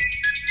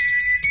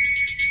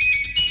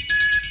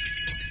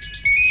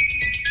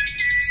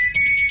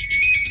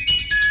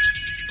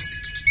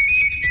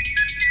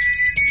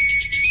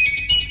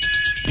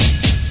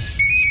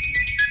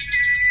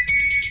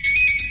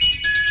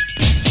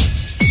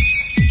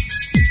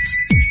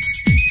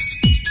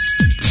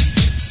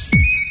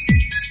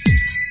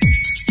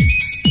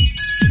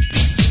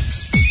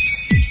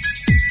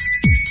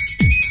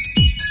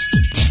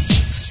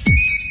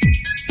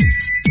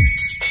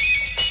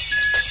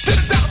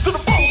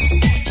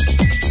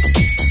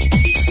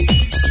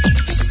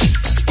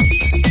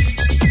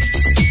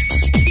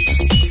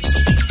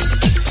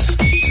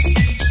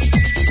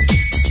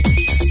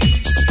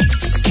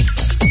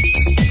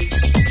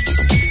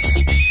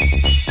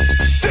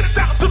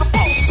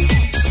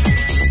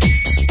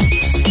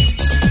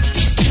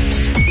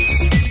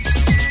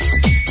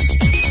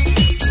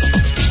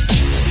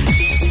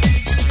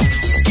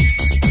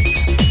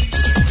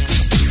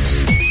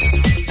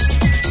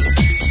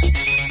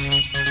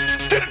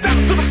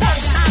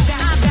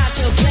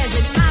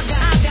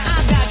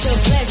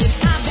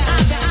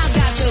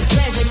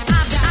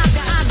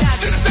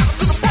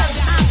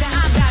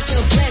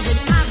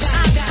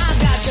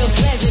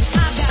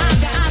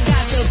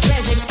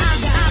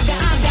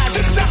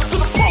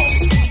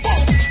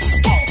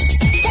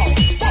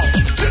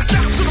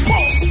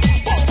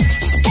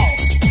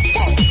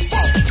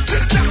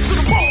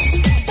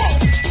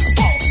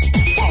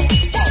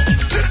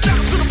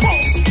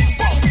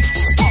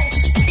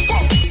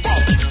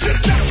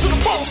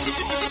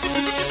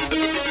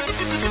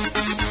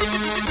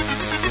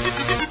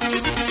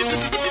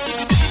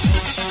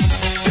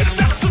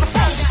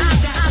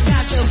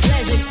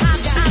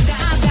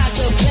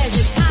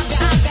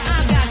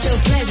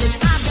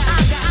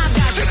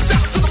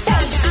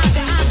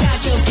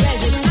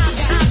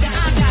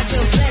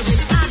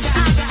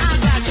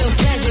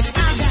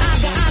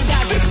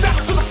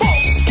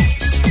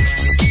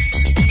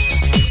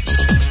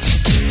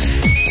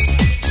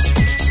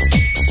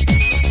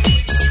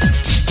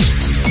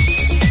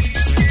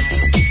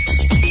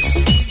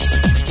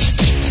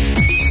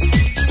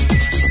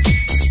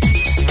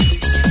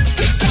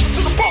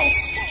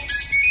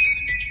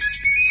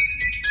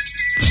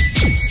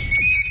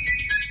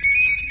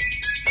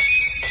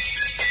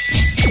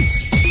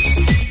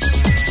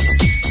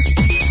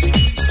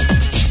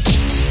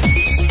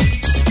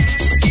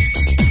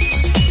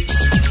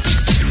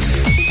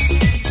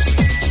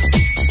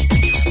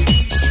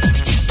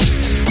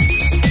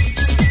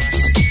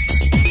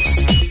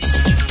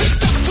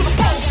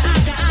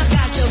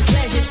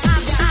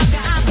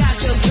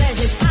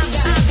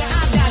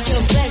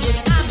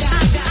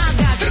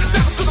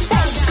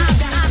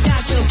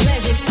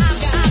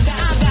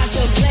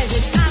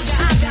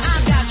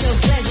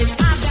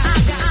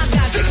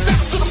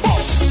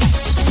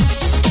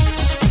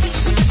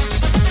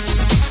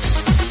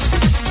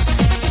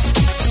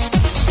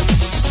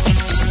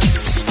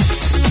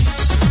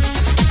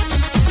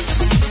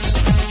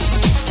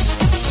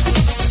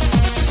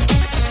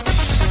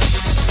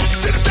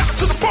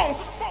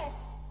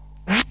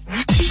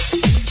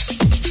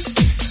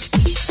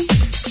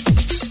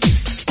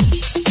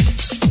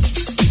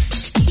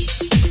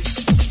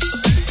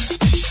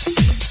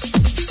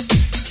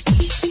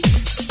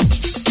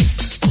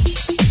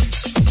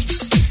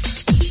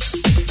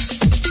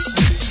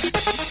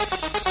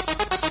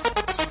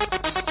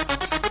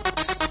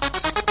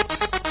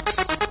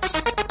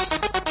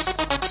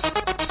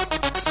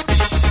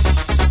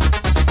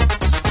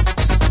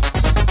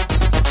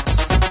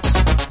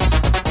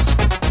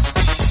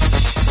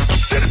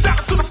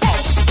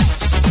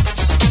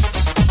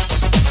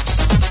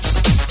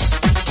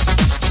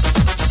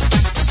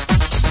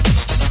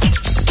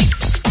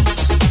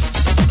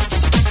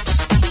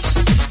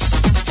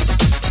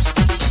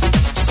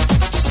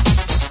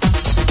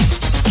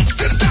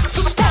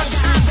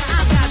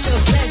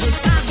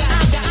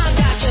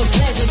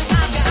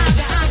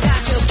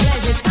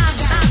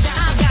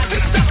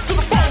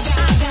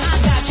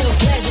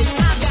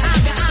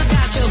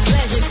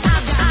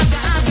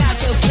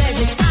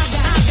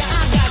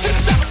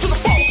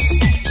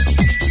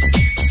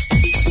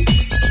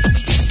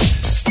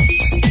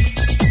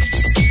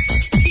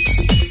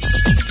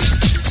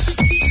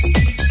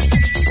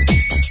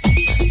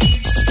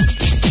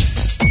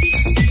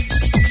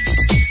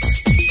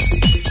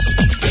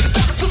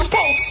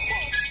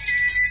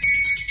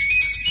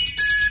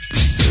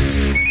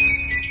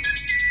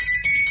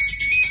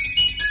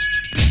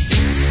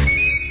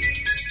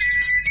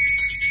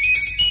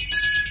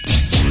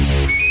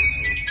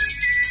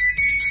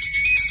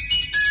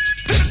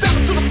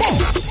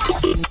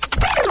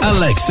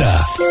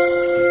 Alexa.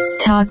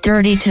 Talk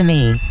dirty to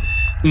me.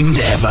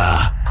 Never.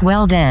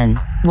 Well then,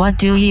 what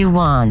do you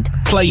want?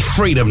 Play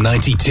Freedom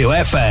 92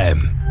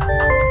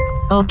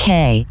 FM.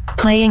 Okay,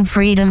 playing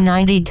Freedom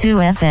 92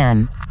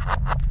 FM.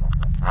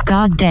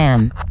 God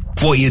damn.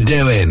 What you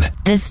doing?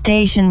 This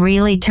station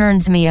really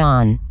turns me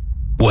on.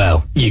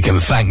 Well, you can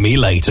thank me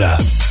later.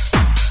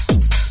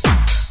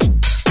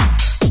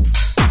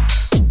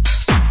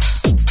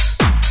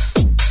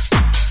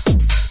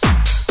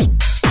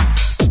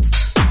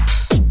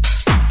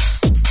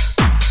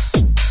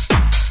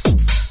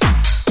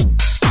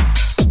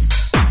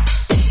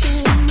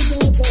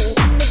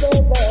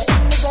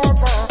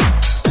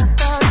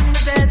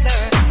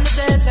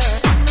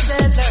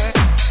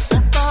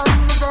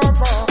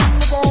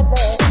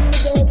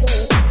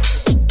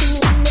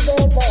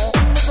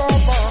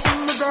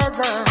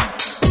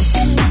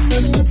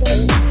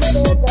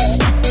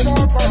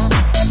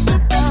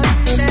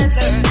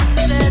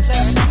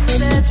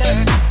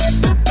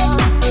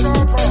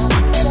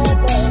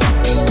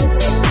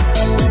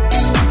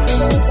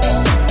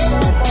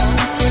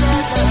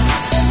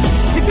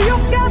 If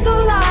you scan the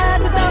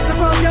line that does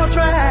across your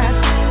track,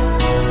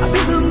 I'll be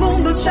the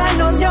moon that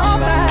shine on your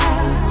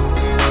back.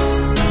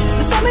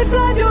 The sun may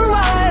blind your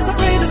eyes, I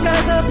pray the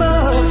skies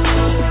above.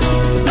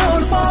 There's no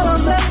to fall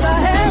on the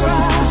Sahara.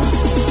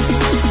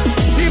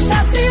 If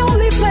that's the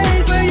only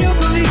place where you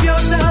can leave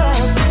your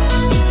doubts,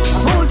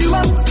 I'll hold you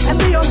up and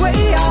be your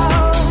way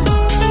out.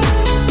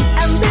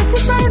 And if we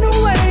burn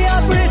away, I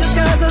pray the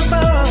skies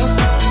above.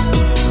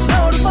 There's no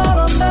to fall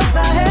on the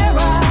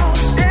Sahara.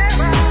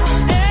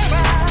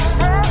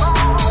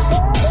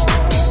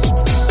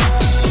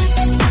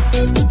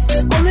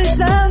 Only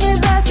tell me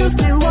that you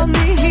still want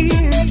me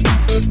here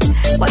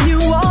when you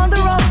wander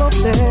off up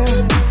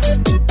there.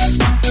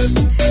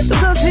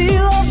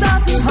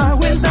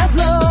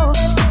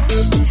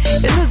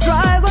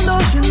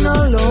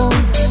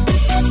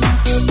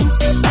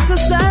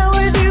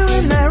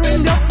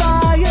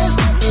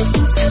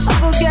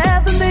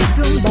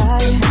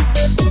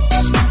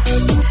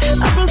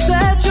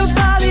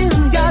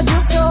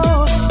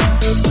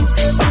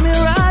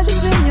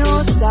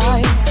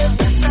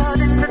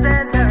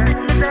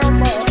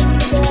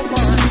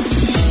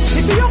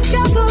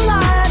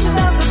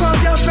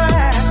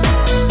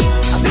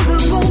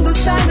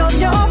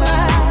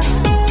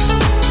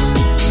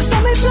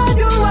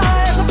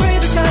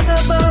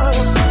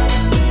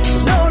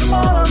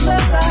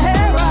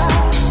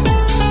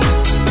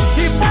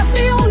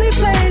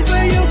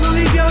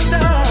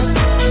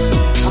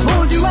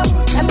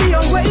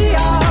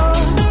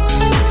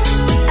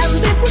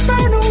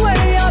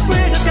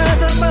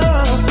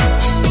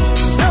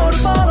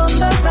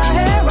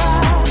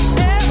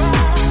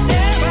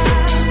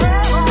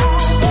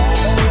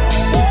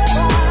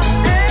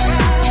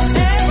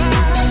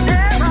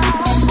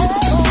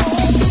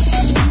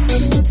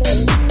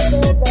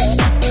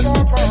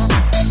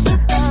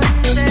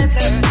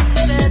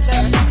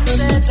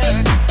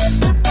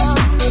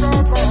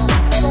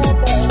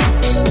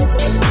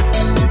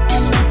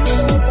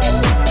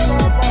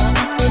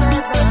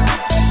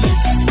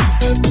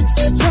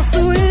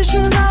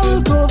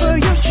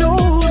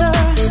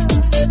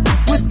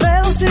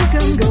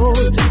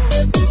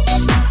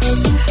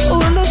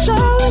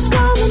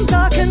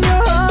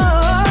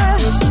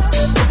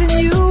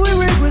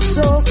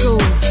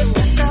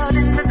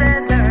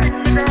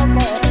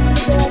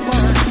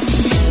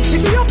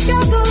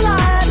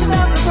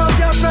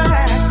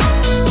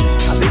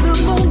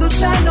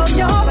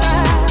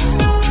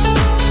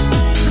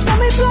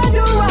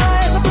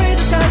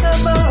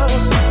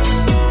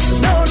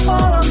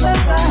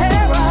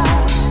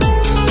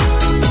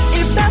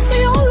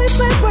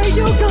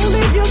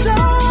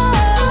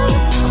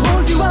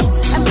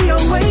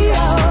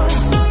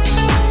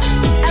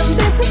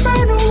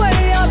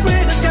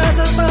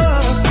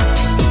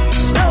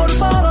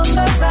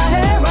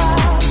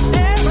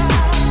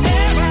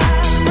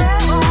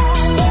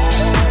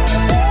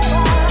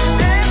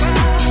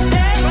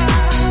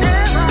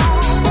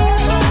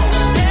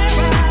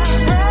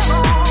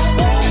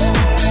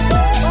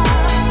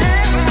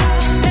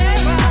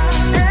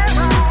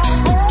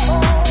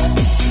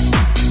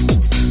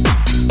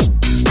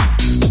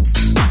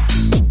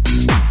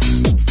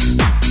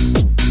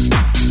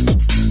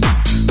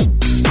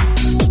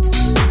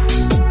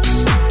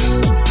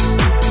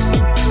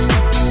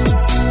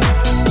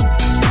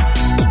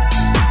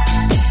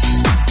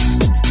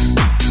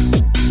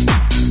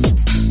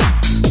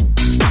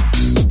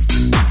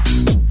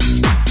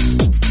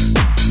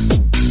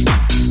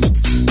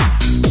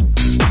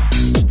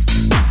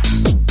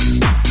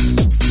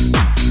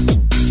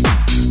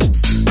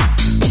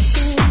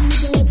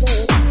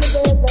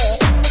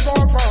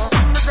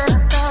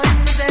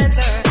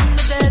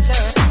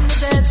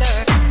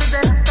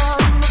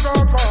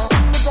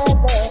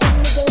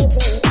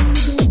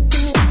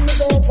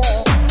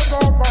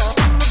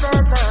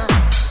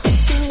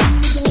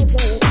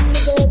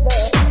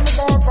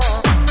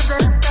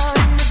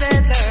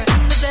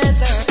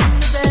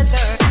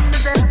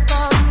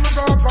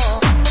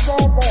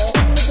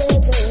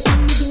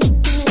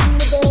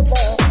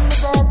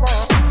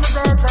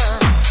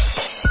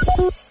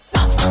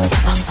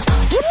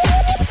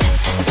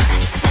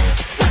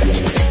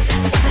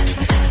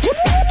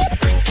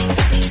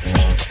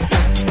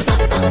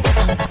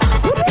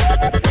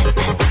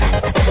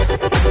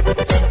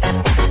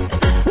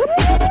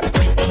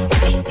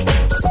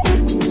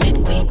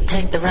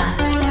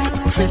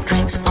 fruit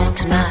drinks on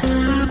tonight.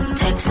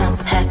 Take some,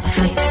 have a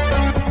feast.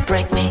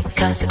 Break me,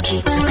 cause it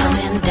keeps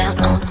coming down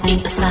on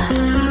either side.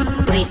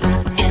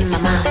 Bleeding in my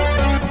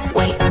mind,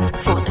 waiting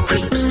for the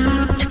creeps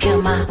to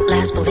kill my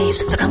last beliefs.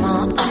 So come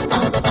on, down,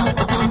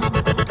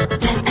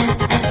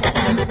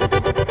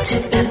 to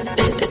the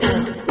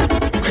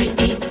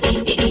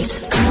creeps.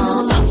 Come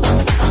on,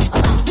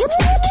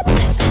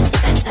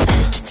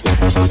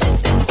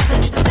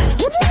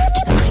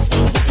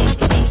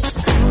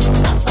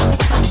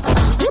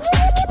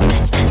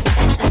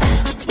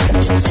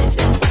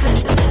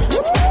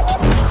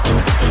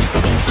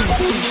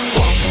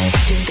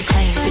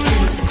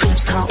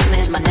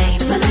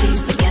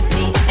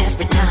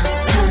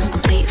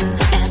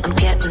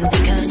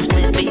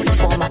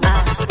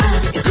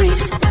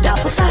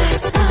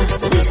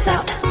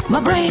 my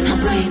brain,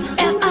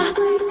 am I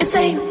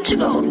insane to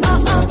go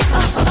down, down, to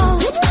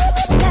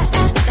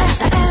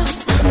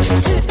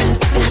the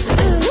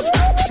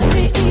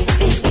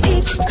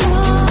creeps, come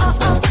on,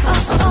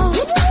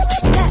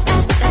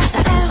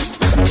 down,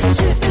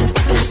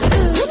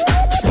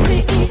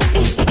 to the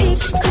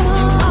creeps, come on,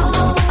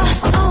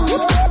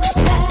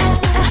 down,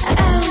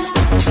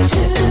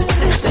 to the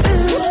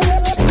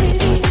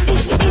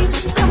creeps,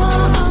 come on,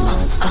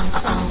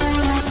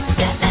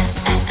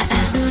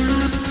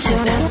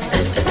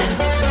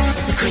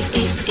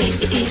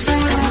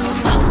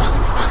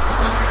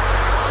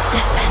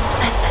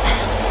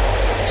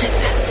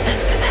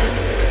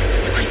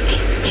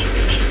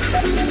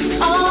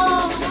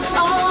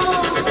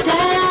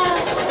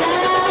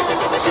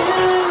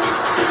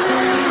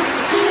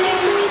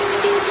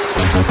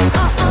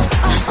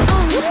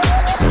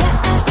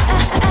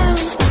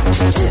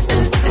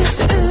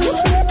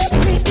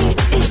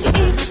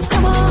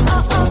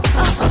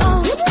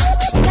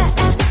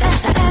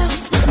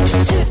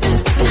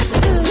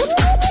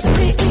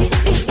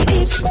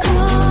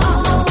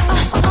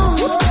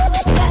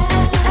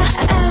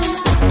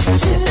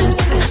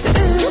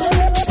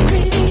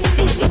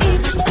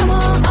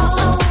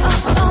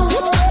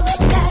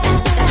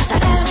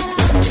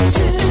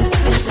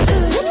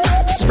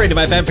 Freedom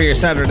FM for your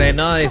Saturday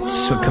night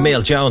with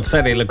Camille Jones,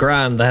 Fetty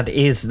Legrand. That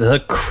is The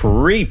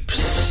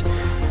Creeps.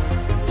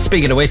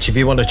 Speaking of which, if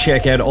you want to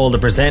check out all the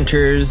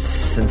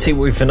presenters and see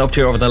what we've been up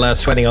to over the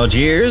last 20 odd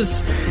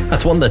years,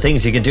 that's one of the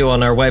things you can do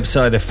on our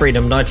website at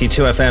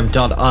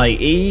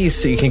freedom92fm.ie.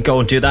 So you can go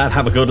and do that,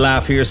 have a good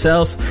laugh for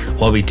yourself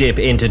while we dip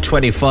into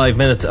 25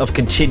 minutes of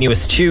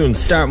continuous tunes,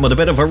 starting with a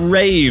bit of a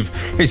rave.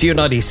 Here's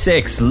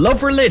U96,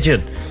 Love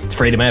Religion. It's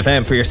Freedom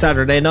FM for your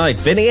Saturday night.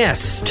 Vinny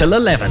S till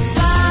 11.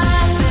 Religion.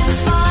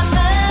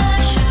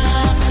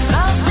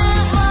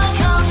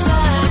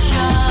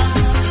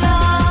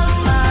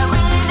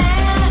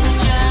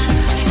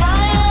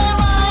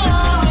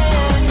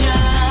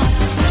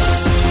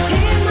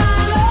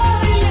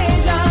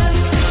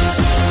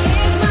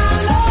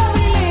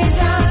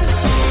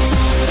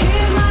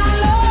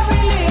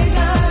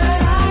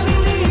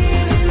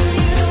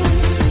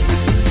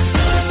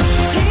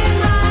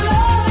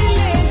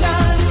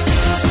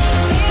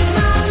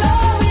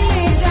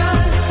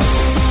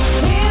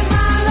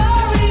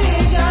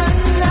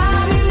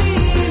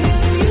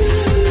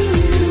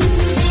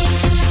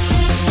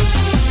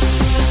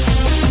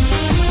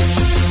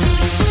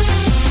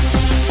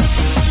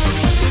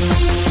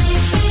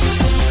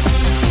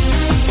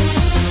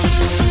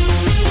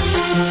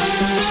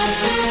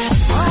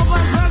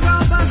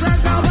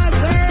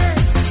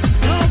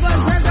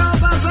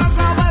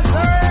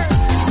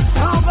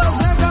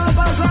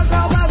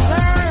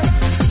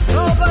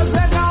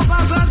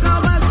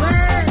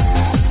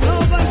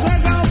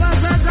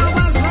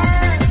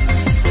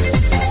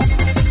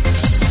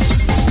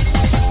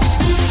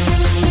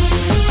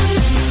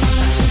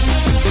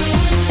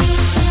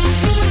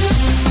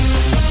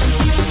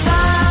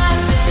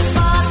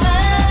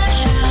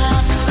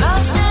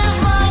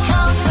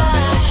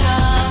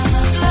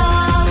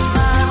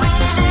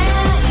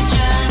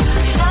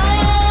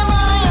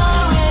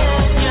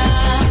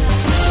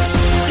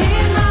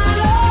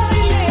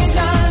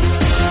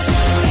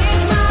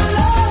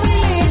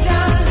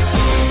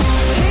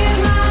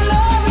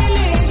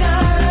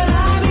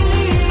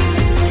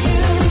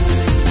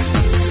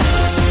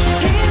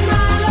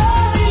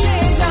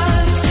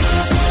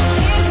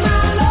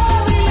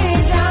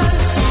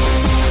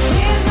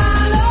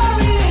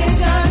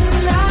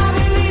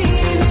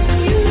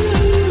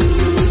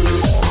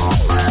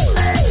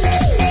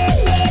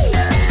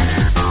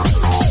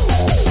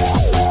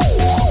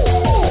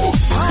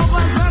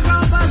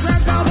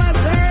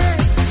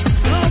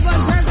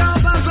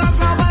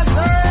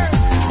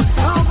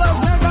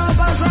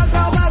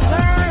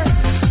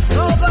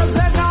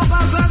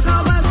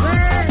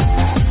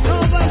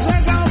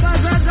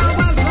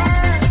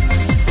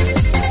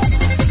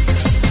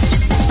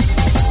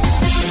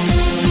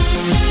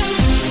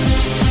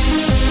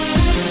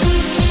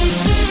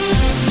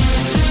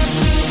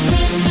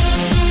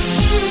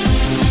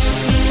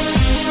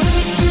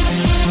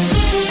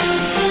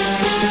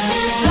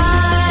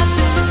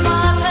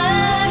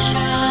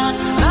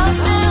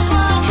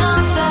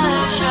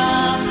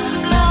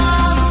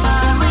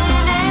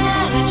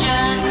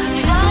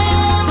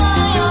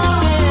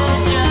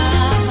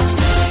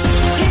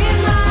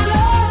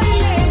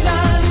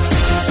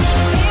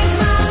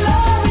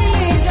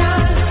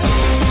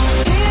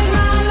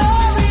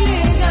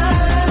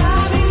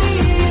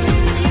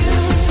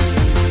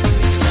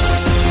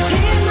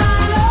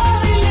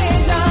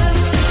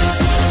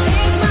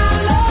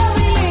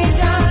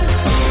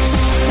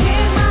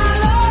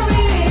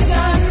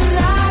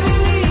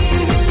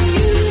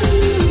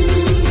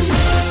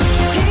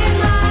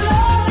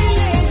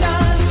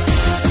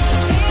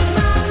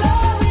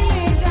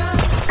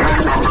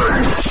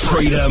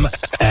 Freedom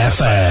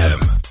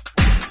FM.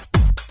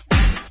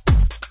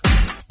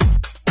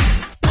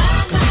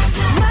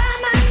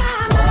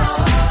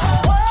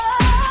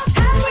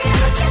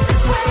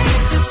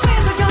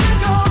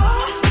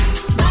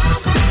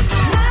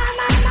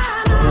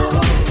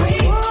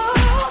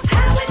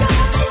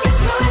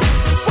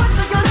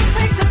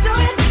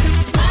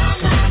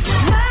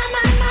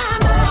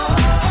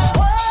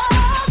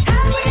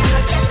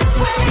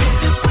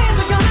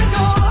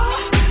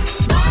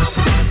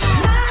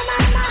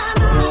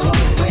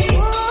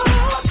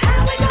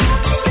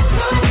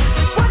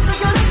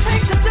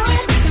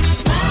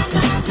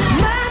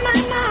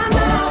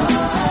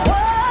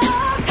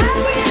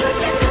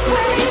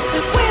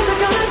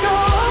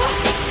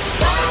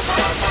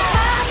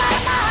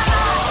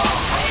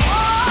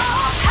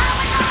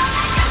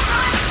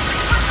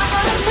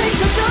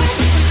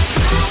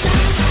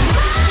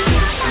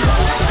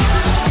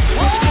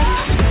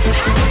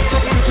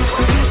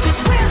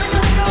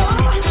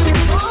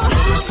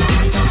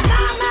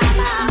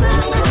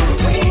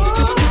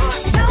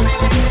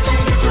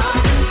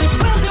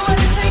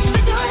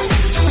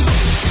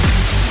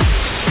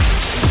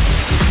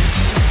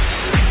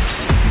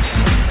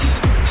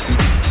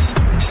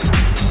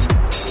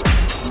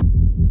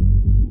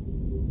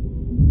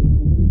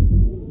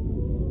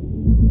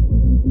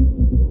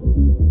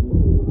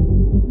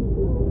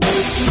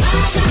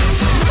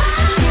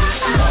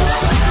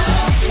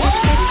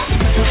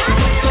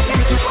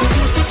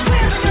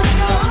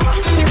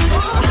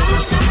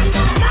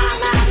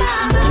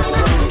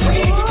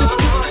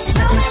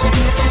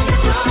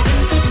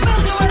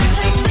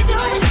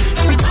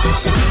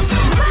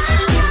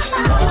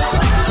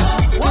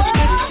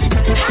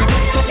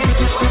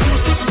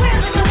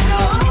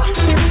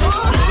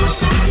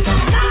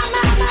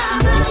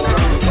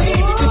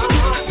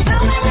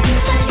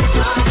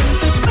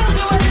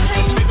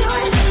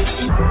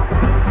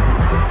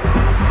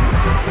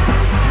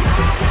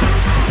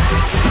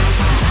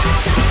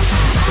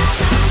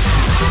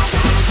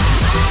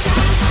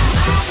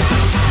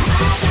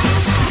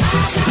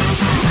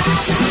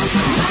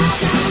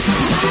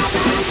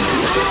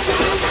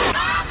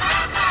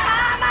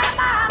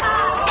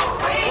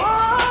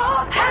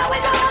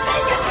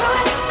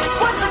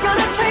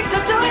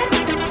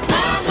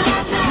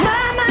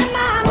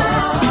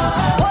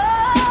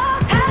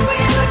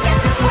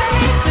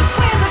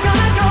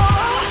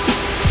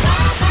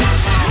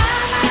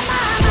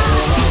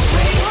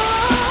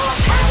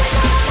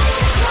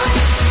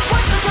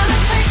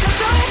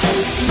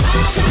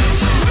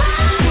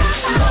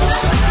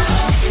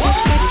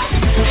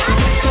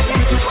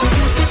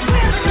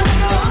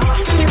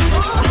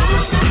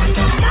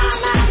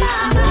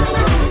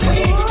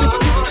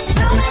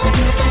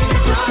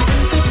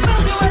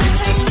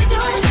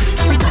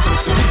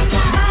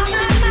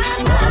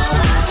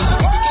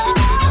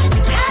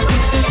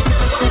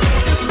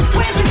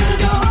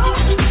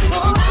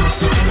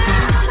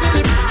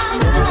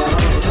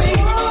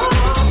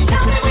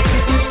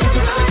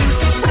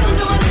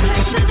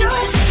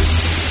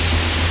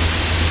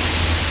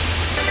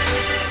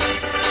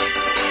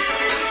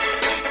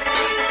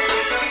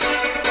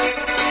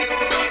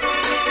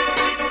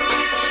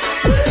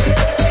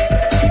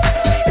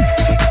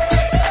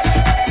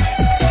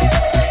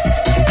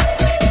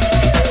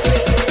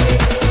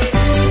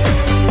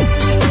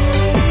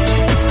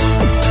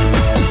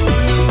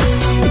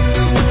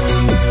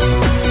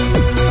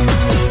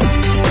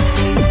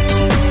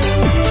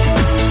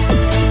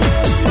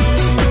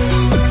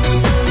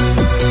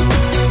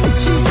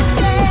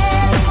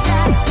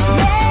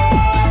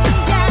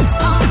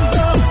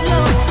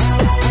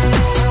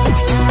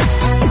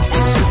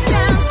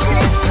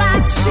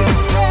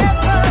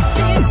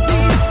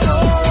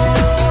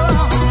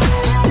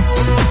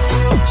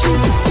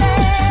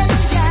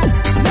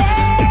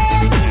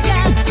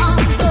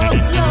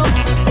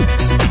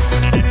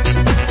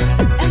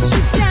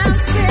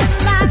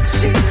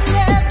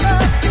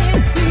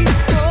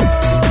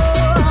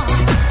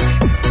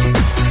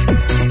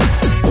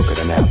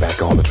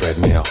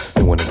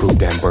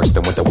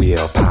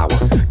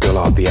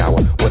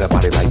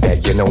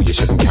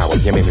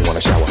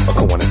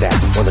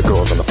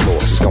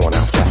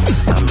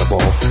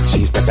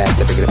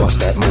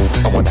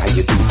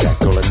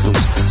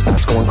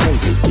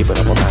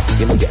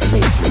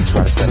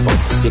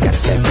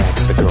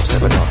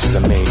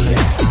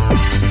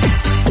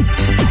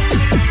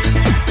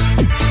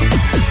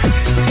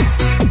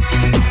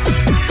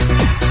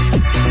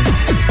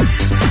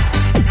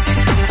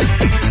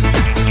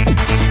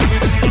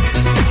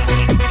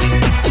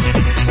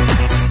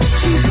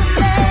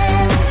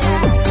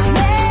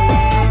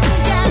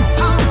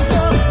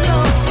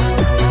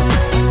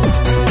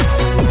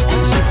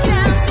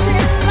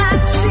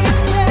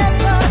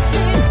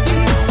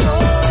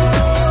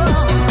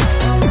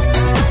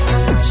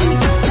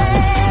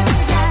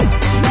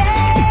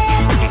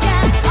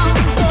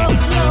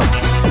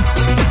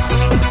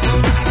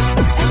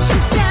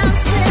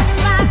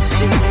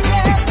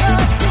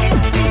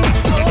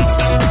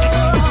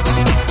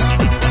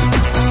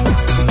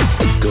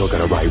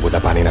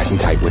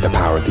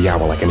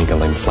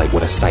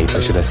 sight,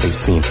 or should I say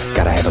seen?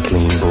 Gotta have a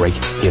clean break,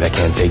 hit I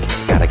can't take.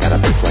 Gotta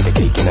bake like a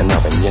cake in an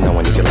oven. You know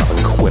I need your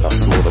loving quiver,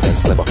 smoother than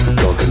sliver.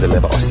 Girl can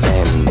deliver or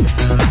send.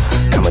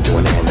 Coming to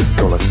an end,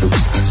 girl let's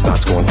loose.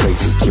 Starts going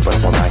crazy, keep it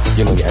up all night.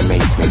 You know you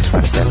amaze me,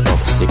 try to step up.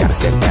 You gotta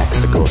step back,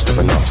 if the girl's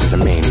stepping up, she's a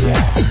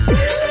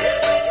maniac.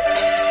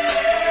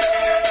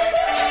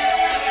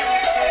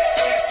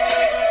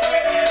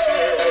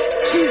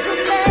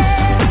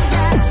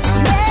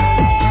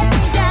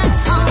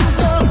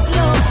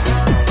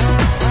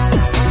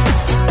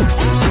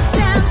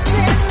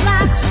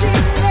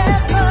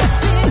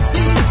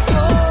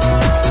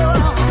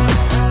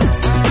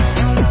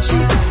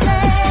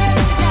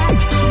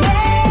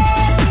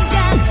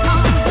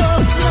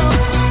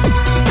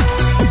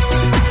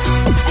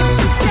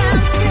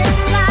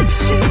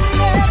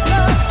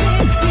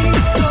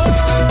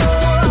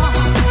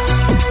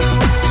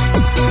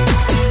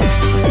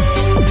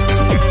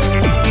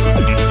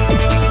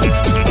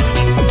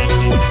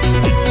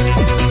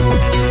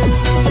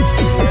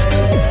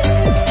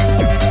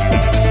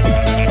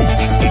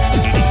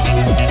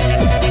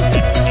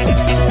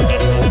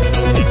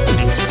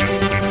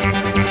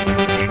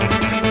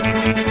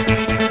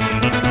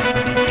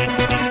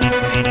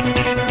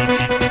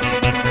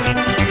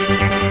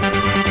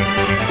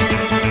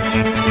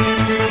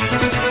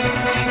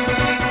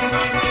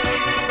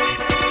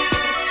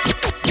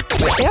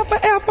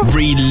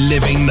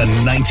 Reliving the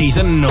 90s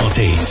and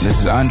noughties. This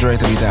is Andre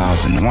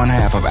 3000, one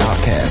half of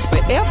Outkast,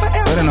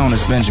 better known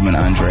as Benjamin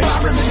Andre.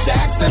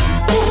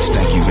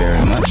 Thank you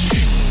very much.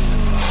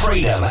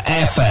 Freedom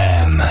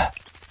FM.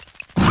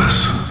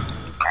 Listen.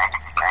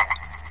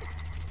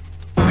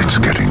 It's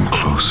getting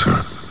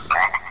closer.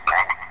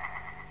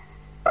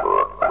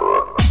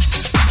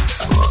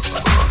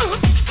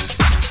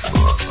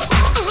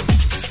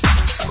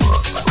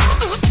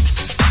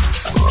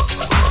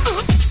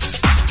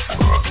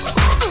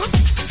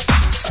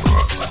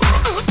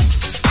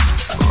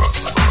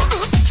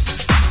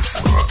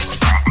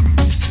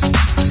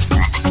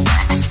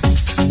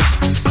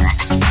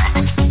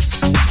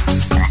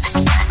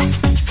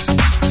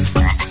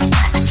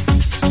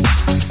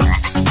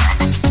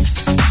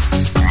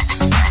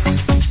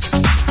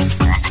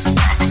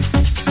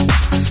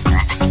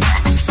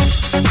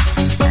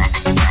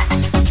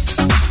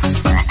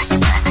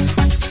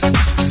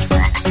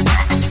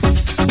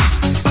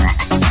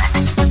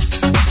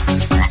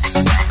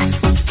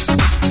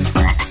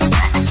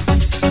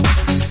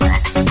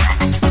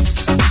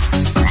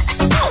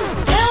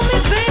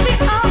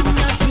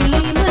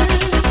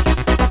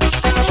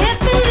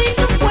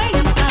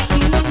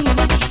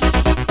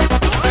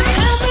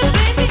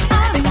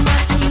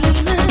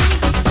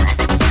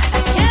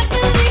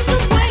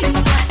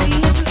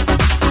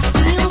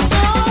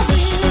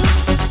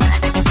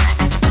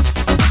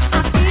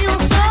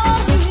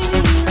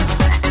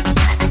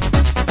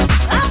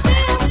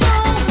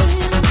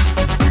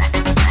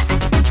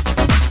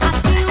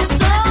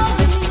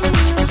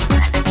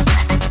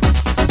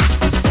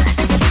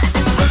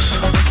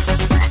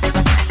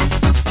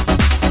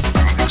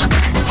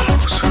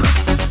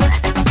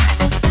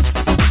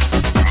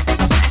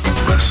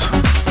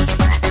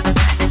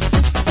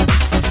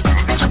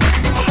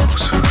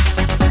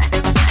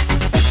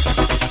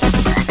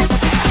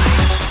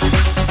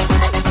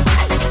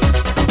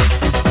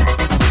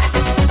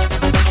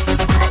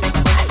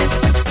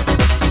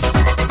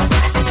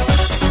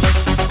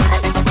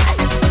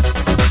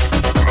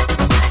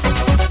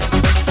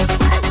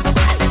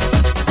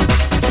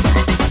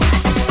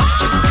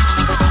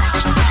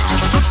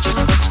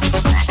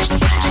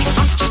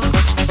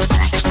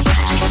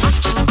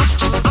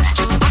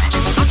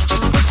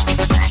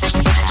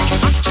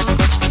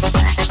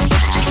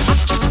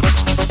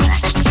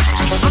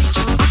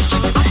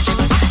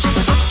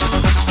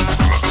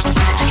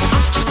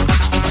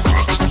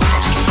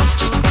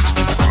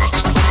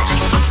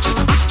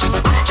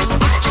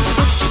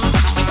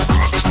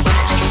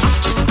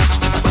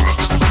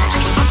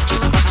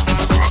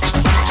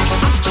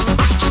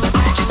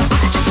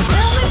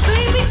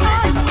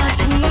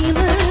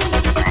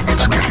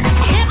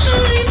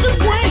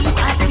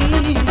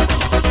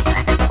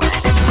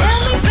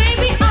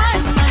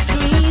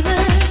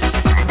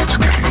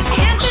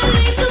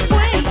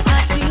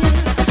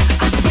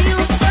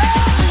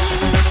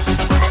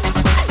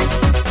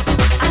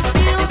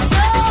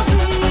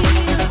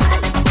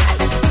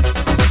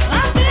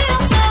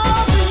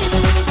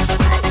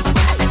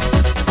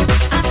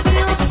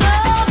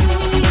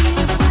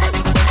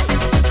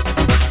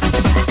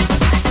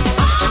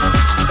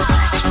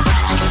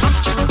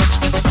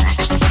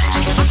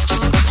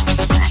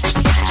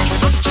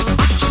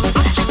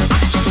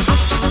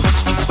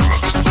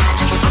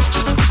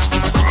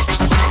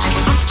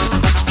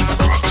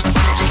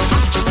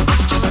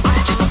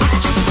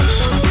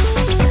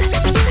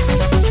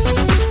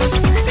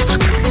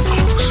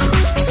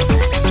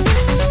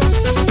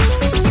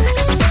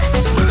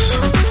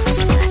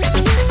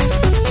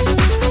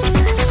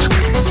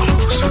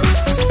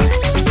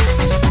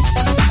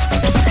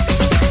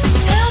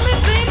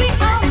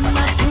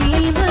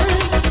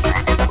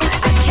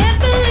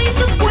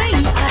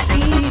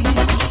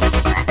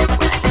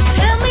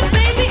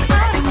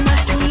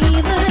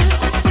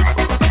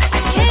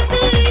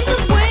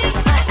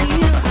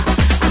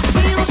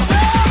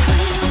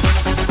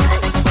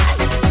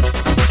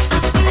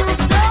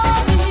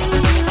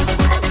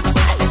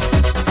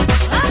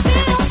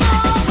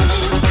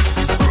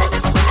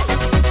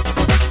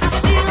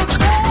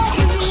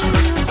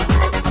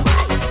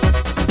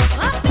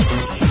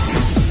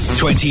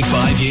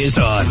 25 years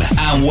on,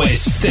 and we're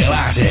still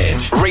at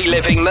it.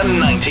 Reliving the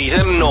 90s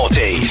and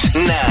noughties.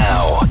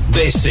 Now,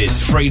 this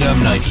is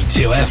Freedom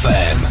 92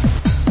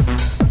 FM.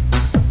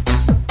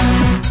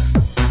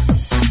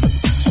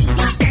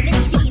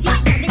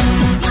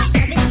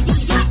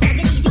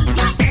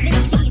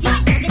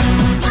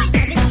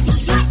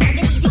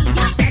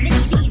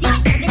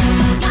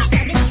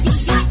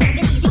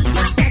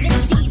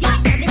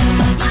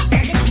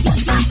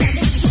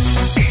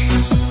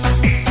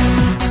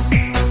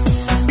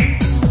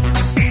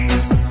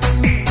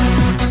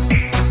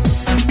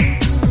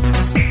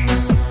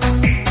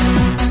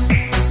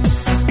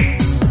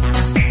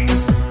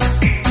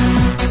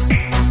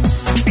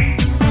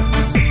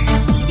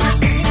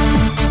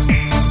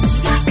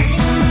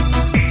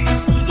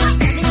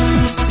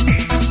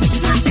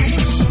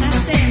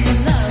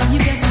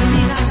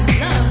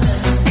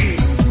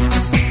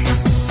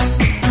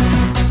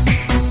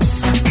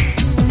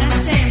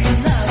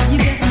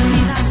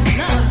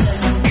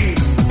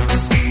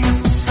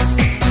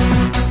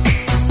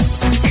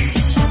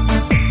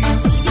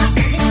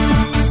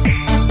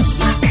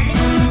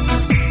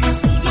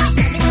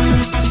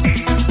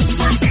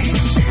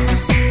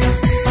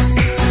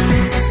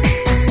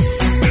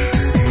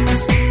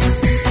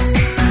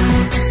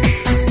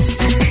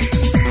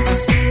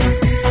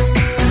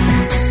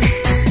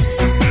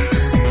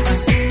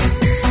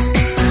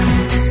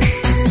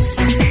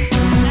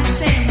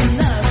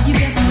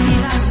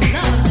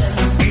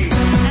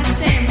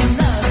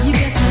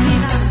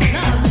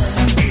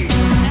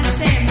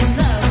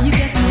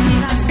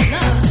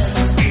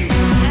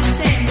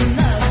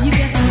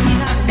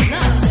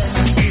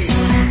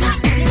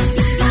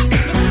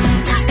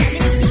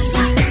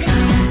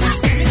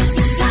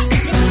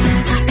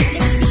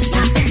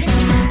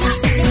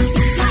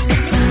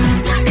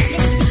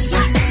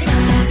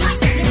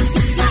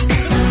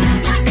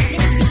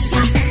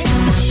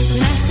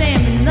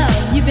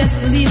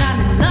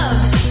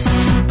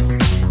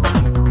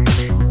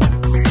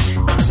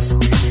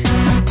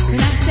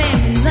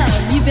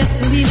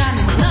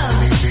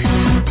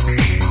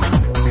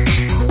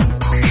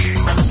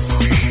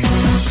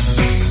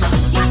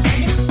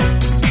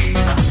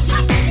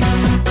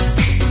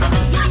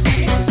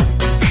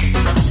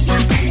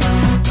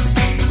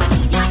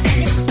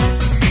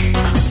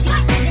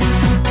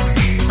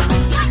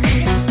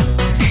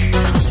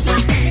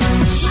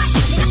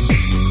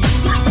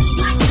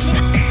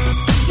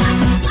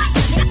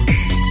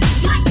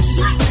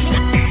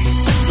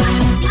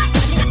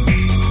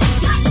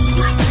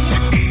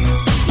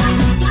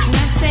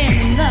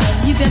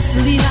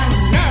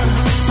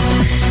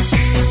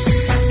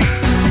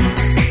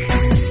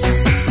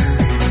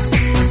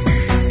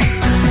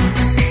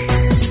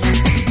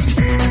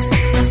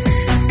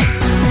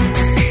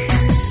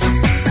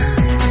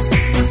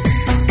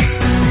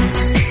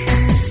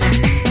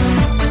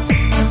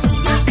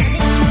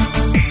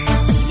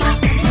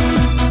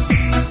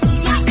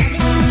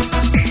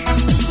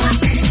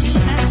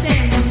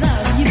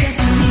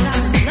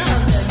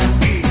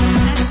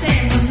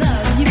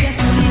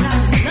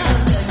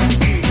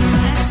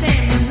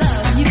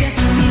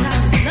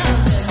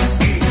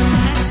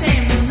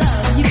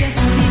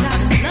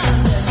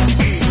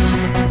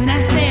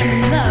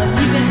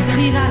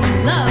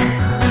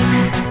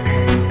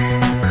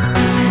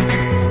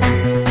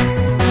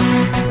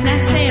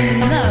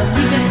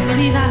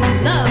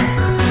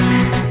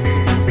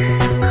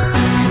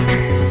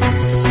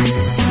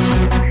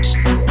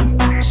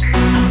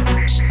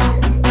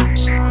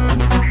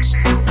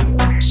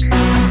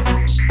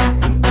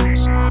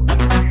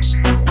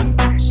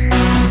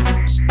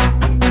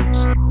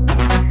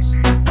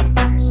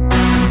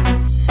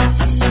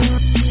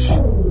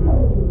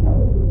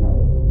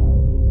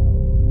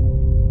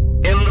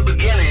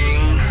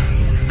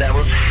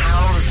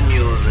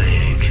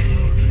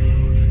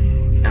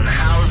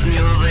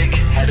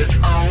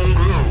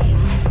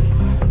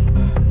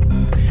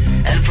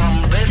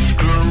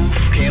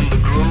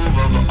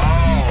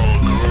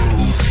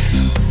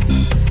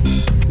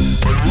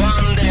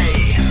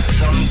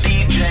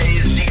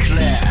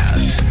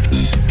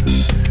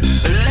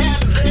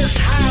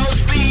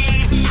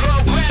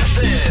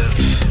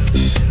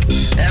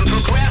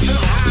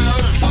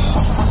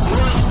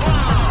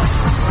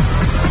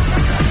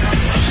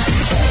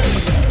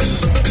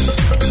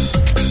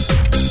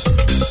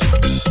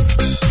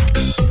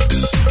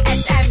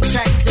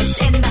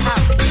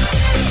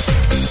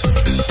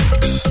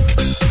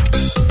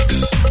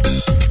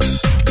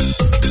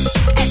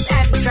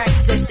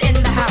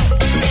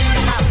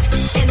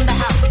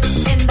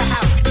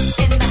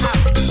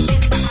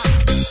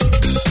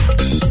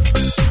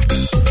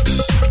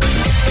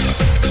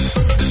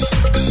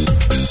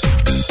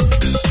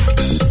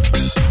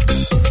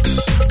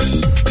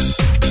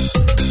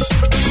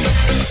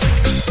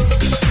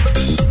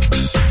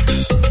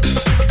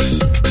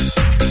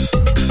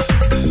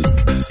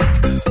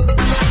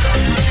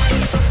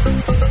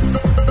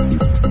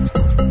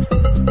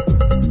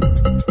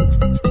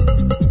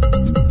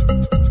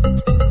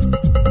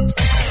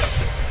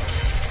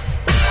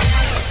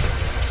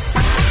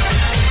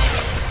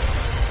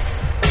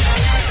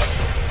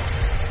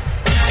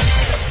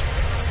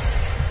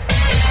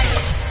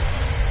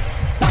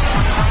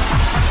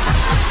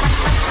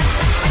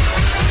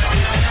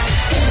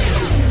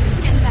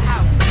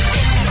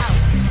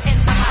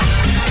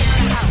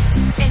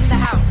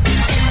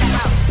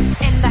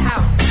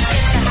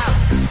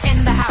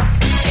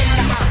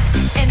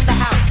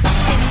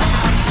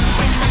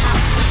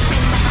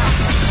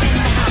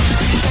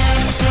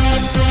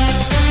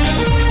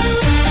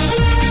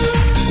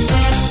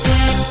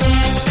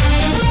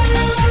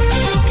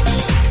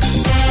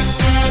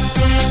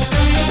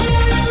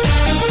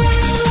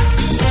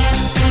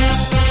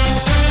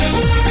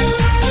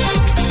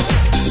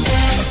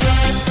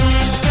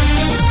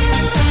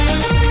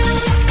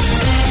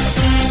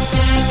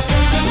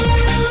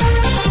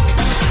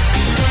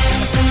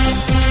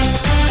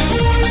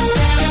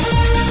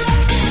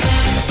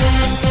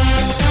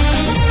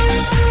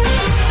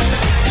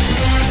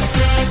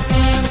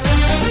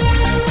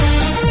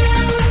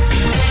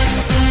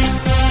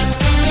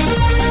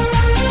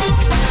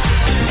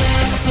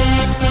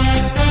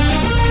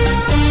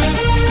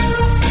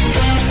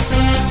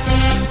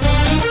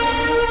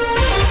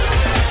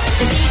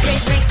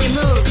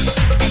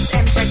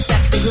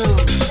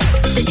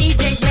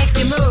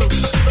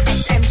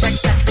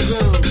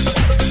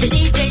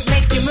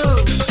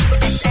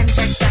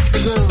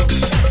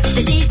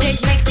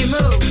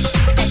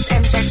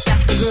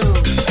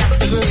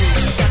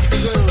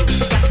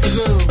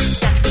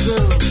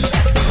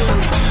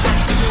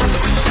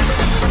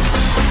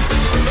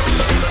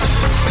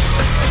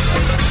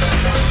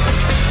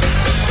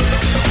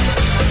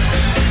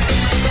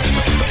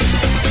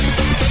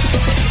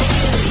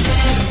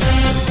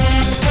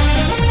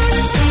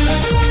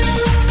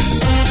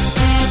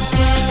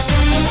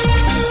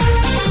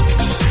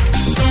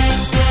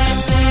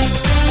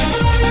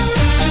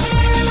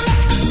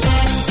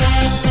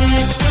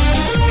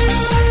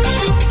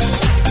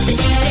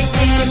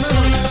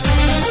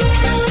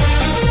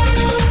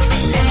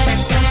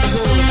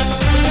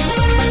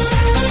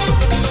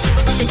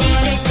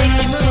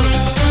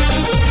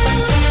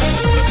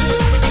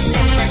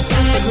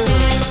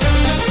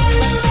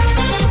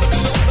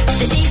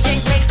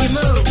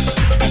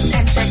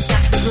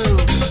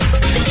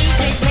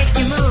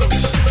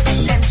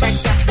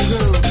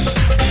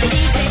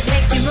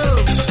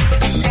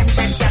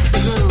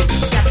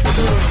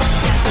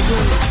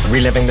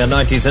 Reliving the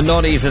 90s and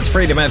noughties, it's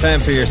Freedom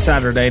FM for your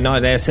Saturday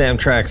night. SM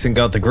Tracks and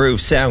Got the Groove,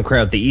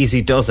 Soundcrowd, The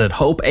Easy Does It,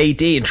 Hope AD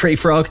and Tree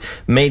Frog,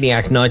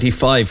 Maniac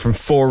 95 from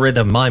 4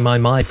 Rhythm,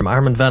 My from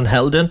Armand Van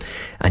Helden,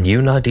 and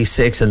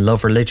U96 and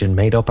Love Religion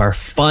made up our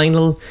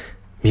final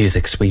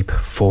music sweep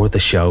for the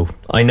show.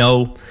 I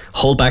know,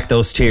 hold back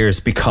those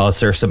tears because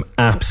there's some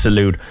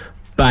absolute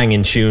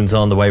banging tunes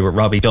on the way with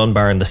Robbie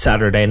Dunbar and the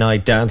Saturday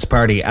night dance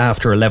party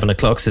after 11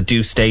 o'clock, so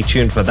do stay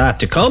tuned for that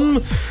to come.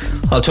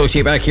 I'll talk to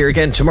you back here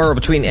again tomorrow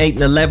between 8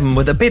 and 11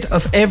 with a bit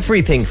of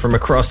everything from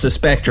across the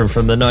spectrum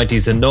from the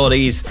 90s and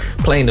noughties,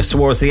 playing us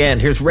towards the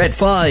end. Here's Red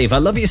 5, I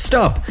Love You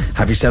Stop.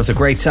 Have yourselves a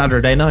great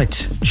Saturday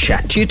night.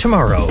 Chat to you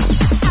tomorrow.